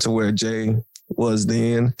now to where Jay was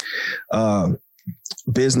then?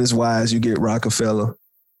 Business wise, you get Rockefeller.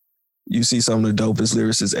 You see some of the dopest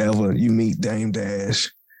lyricists ever. You meet Dame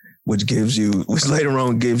Dash, which later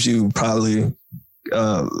on gives you probably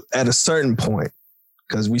at a certain point,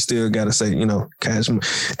 because we still got to say, Cash.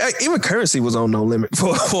 Even Currency was on No Limit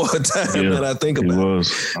for a time that I think about.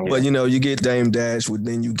 But you get Dame Dash,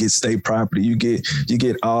 then you get State Property, you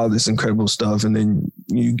get all this incredible stuff, and then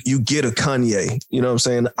you get a Kanye. You know what I'm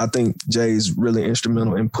saying? I think Jay's really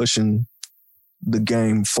instrumental in pushing the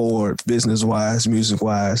game forward, business wise, music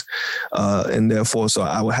wise, and therefore, so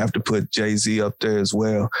I would have to put Jay-Z up there as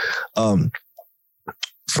well.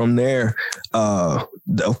 From there,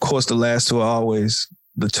 of course, the last two are always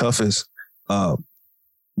the toughest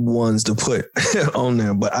ones to put on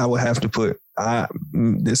there, but I would have to put,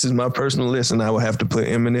 this is my personal list, and I would have to put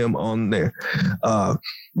Eminem on there.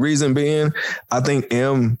 Reason being, I think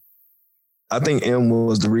M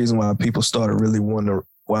was the reason why people really wanted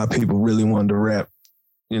to rap,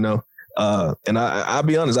 and I'll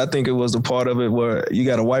be honest, I think it was a part of it where you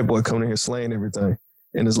got a white boy coming in here slaying everything,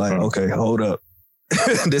 and it's like, okay, hold up.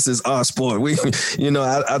 This is our sport.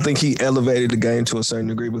 I think he elevated the game to a certain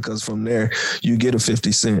degree, because from there you get a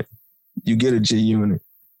 50 Cent, you get a G Unit,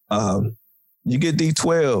 you get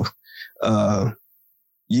D12,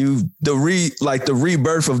 the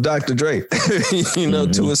rebirth of Dr. Dre,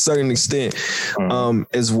 to a certain extent,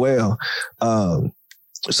 as well.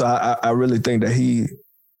 So I really think that he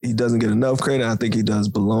doesn't get enough credit. I think he does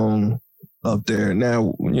belong up there.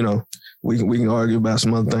 Now, We can argue about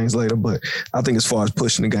some other things later, but I think as far as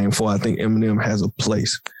pushing the game forward, I think Eminem has a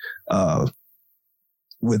place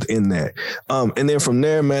within that. And then from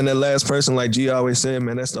there, man, that last person, like G always said,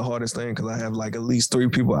 man, that's the hardest thing because I have like at least 3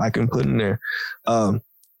 people I can put in there.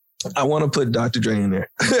 I want to put Dr. Dre in there,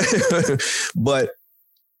 but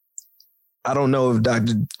I don't know if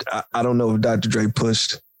Dr. Dre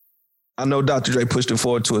pushed. I know Dr. Dre pushed it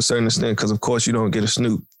forward to a certain extent because, of course, you don't get a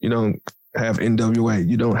Snoop, you don't have NWA,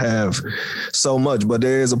 you don't have so much. But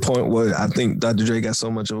there is a point where I think Dr. Dre got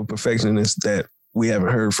so much of a perfectionist that we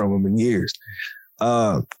haven't heard from him in years.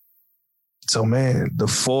 So man, the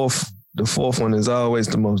fourth one is always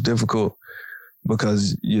the most difficult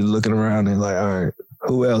because you're looking around and like, all right,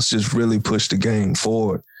 who else just really pushed the game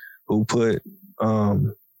forward? Who put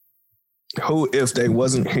who, if they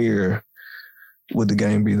wasn't here, would the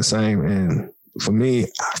game be the same? And for me,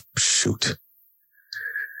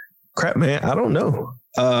 crap, man, I don't know.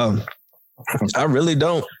 I really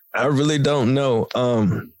don't know.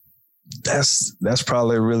 That's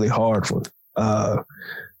probably a really hard one.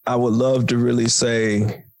 I would love to really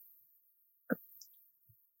say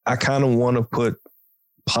I kind of want to put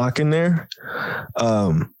Pac in there,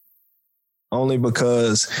 only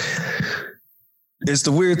because it's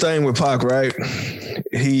the weird thing with Pac, right?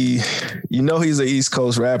 He's an East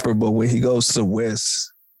Coast rapper, but when he goes to the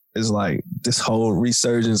West, it's like this whole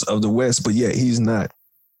resurgence of the West, but yet he's not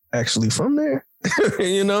actually from there,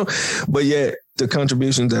 But yet the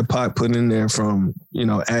contributions that Pac put in there from,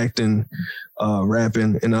 acting,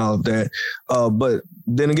 rapping and all of that. But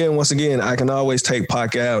then again, once again, I can always take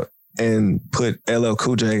Pac out and put LL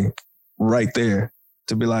Cool J right there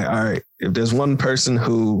to be like, all right, if there's one person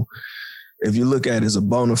who, if you look at it as a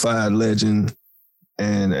bona fide legend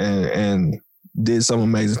and did some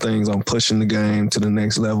amazing things on pushing the game to the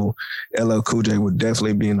next level, LL Cool J would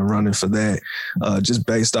definitely be in the running for that, just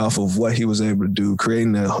based off of what he was able to do,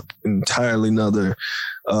 creating an entirely another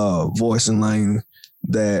voice and lane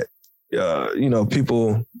that,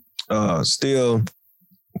 people still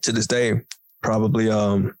to this day probably,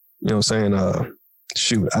 I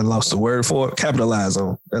lost the word for it. Capitalize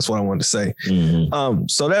on. That's what I wanted to say. Mm-hmm.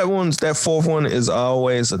 So that fourth one is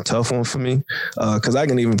always a tough one for me because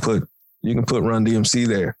you can put Run DMC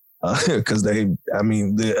there because the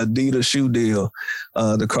Adidas shoe deal,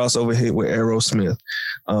 the crossover hit with Aerosmith.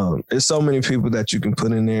 There's so many people that you can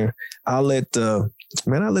put in there. I'll let the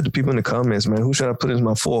people in the comments, man, who should I put as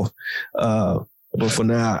my fourth? But for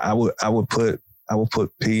now, I would put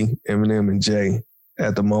P, Eminem, and J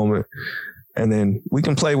at the moment. And then we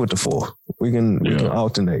can play with the four. We can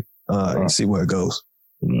alternate and see where it goes.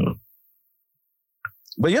 Yeah.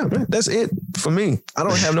 But yeah, man, that's it for me. I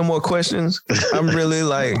don't have no more questions. I'm really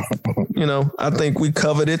I think we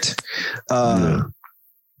covered it.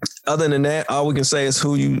 Other than that, all we can say is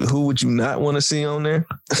who would you not want to see on there?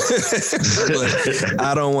 But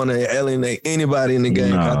I don't want to alienate anybody in the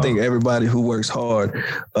game. No. I think everybody who works hard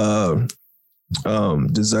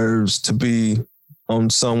deserves to be on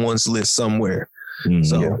someone's list somewhere.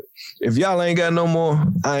 So if y'all ain't got no more,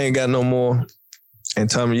 I ain't got no more. And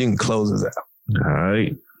Tommy, you can close us out. All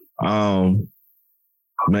right.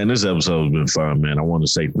 Man, this episode's been fun, man. I want to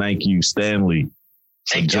say thank you, Stanley.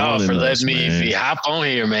 Thank y'all for letting me hop on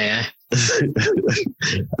here, man.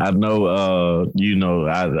 I know,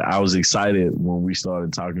 I was excited when we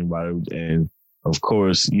started talking about it. And of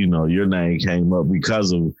course, your name came up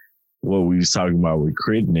because of what we was talking about with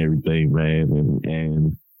Crit and everything, man.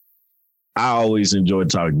 And I always enjoy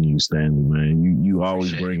talking to you, Stanley, man. You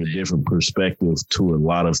always bring a different perspective to a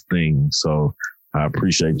lot of things. So I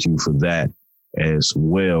appreciate you for that as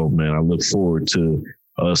well, man. I look forward to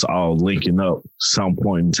us all linking up some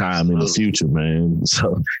point in time in the future, man.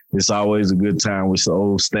 So it's always a good time with the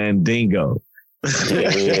old Stan Dingo.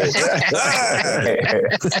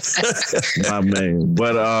 My man.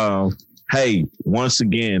 But hey, once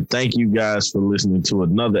again, thank you guys for listening to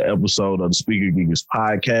another episode of the Speaker Geekers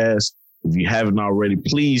podcast. If you haven't already,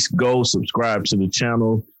 please go subscribe to the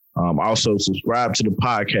channel. Also subscribe to the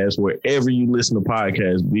podcast wherever you listen to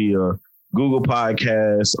podcasts, via Google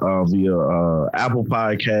Podcasts, via Apple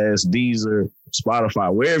Podcasts, Deezer,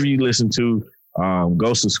 Spotify, wherever you listen to,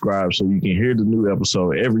 go subscribe so you can hear the new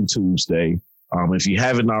episode every Tuesday. If you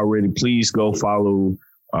haven't already, please go follow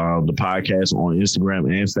the podcast on Instagram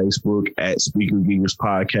and Facebook at Speaker Geekers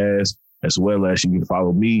Podcast, as well as you can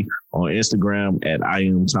follow me on Instagram at I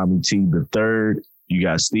am Tommy T the Third. You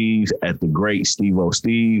got Steve at the Great Steve O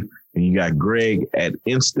Steve, and you got Greg at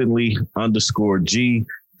instantly_G.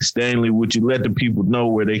 Stanley, would you let the people know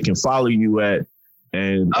where they can follow you at?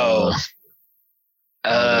 And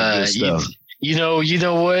you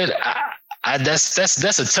know what? I That's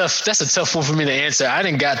a tough one for me to answer. I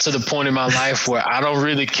didn't got to the point in my life where I don't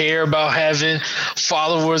really care about having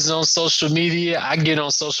followers on social media. I get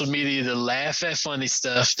on social media to laugh at funny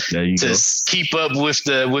stuff, to keep up with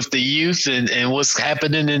the youth and what's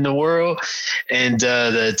happening in the world, and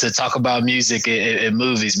to talk about music and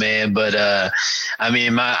movies, man. But I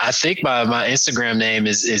think my Instagram name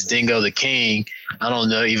is Dingo the King. I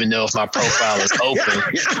don't even know if my profile is open.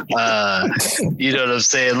 You know what I'm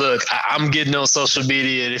saying? Look, I'm getting on social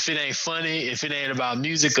media, and if it ain't funny, if it ain't about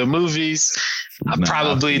music or movies, I'm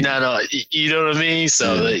probably not on. You know what I mean?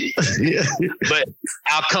 So, but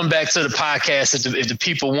I'll come back to the podcast if the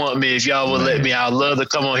people want me. If y'all would let me, I'd love to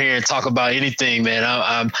come on here and talk about anything, man.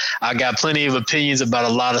 I got plenty of opinions about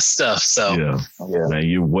a lot of stuff. So, man,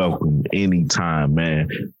 you're welcome anytime, man.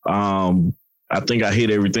 I think I hit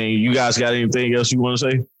everything. You guys got anything else you want to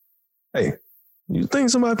say? Hey, you think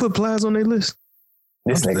somebody put Plies on their list?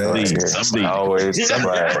 This nigga always Plies.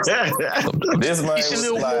 This man was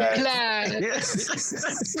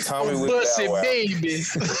Plies. Tommy with Bussy baby.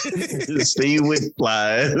 Steve with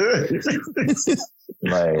Plies.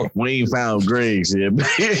 Like, we ain't found Greg's yet.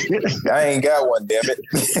 I ain't got one, damn it.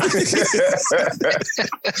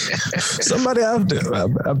 Somebody out there.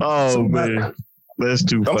 Man. That's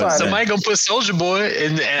too funny. Somebody gonna put Soulja Boy,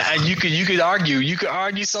 and you could argue. You could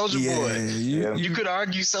argue Soulja Boy. Yeah. You could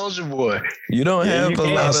argue Soulja Boy. You don't have a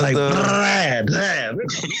lot of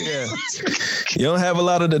You don't have a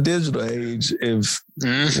lot of the digital age if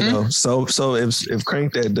you know. So if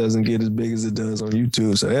Crank That doesn't get as big as it does on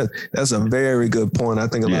YouTube, so that's a very good point. I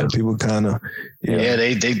think a lot of people kind of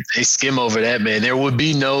they skim over that, man. There would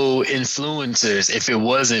be no influencers if it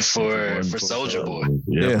wasn't for Soulja Boy.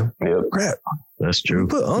 Yeah. Crap. That's true.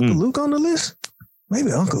 Put Uncle Luke on the list.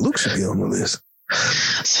 Maybe Uncle Luke should be on the list.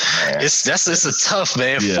 It's a tough,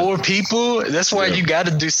 man. 4 people. That's why you got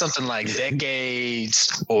to do something like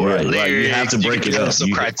decades or lyrics. Right. You have to break it up. Some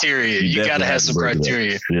criteria. You got to have some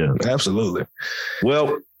criteria. Yeah, absolutely.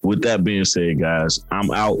 Well, with that being said, guys, I'm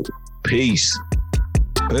out. Peace.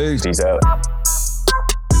 Peace out.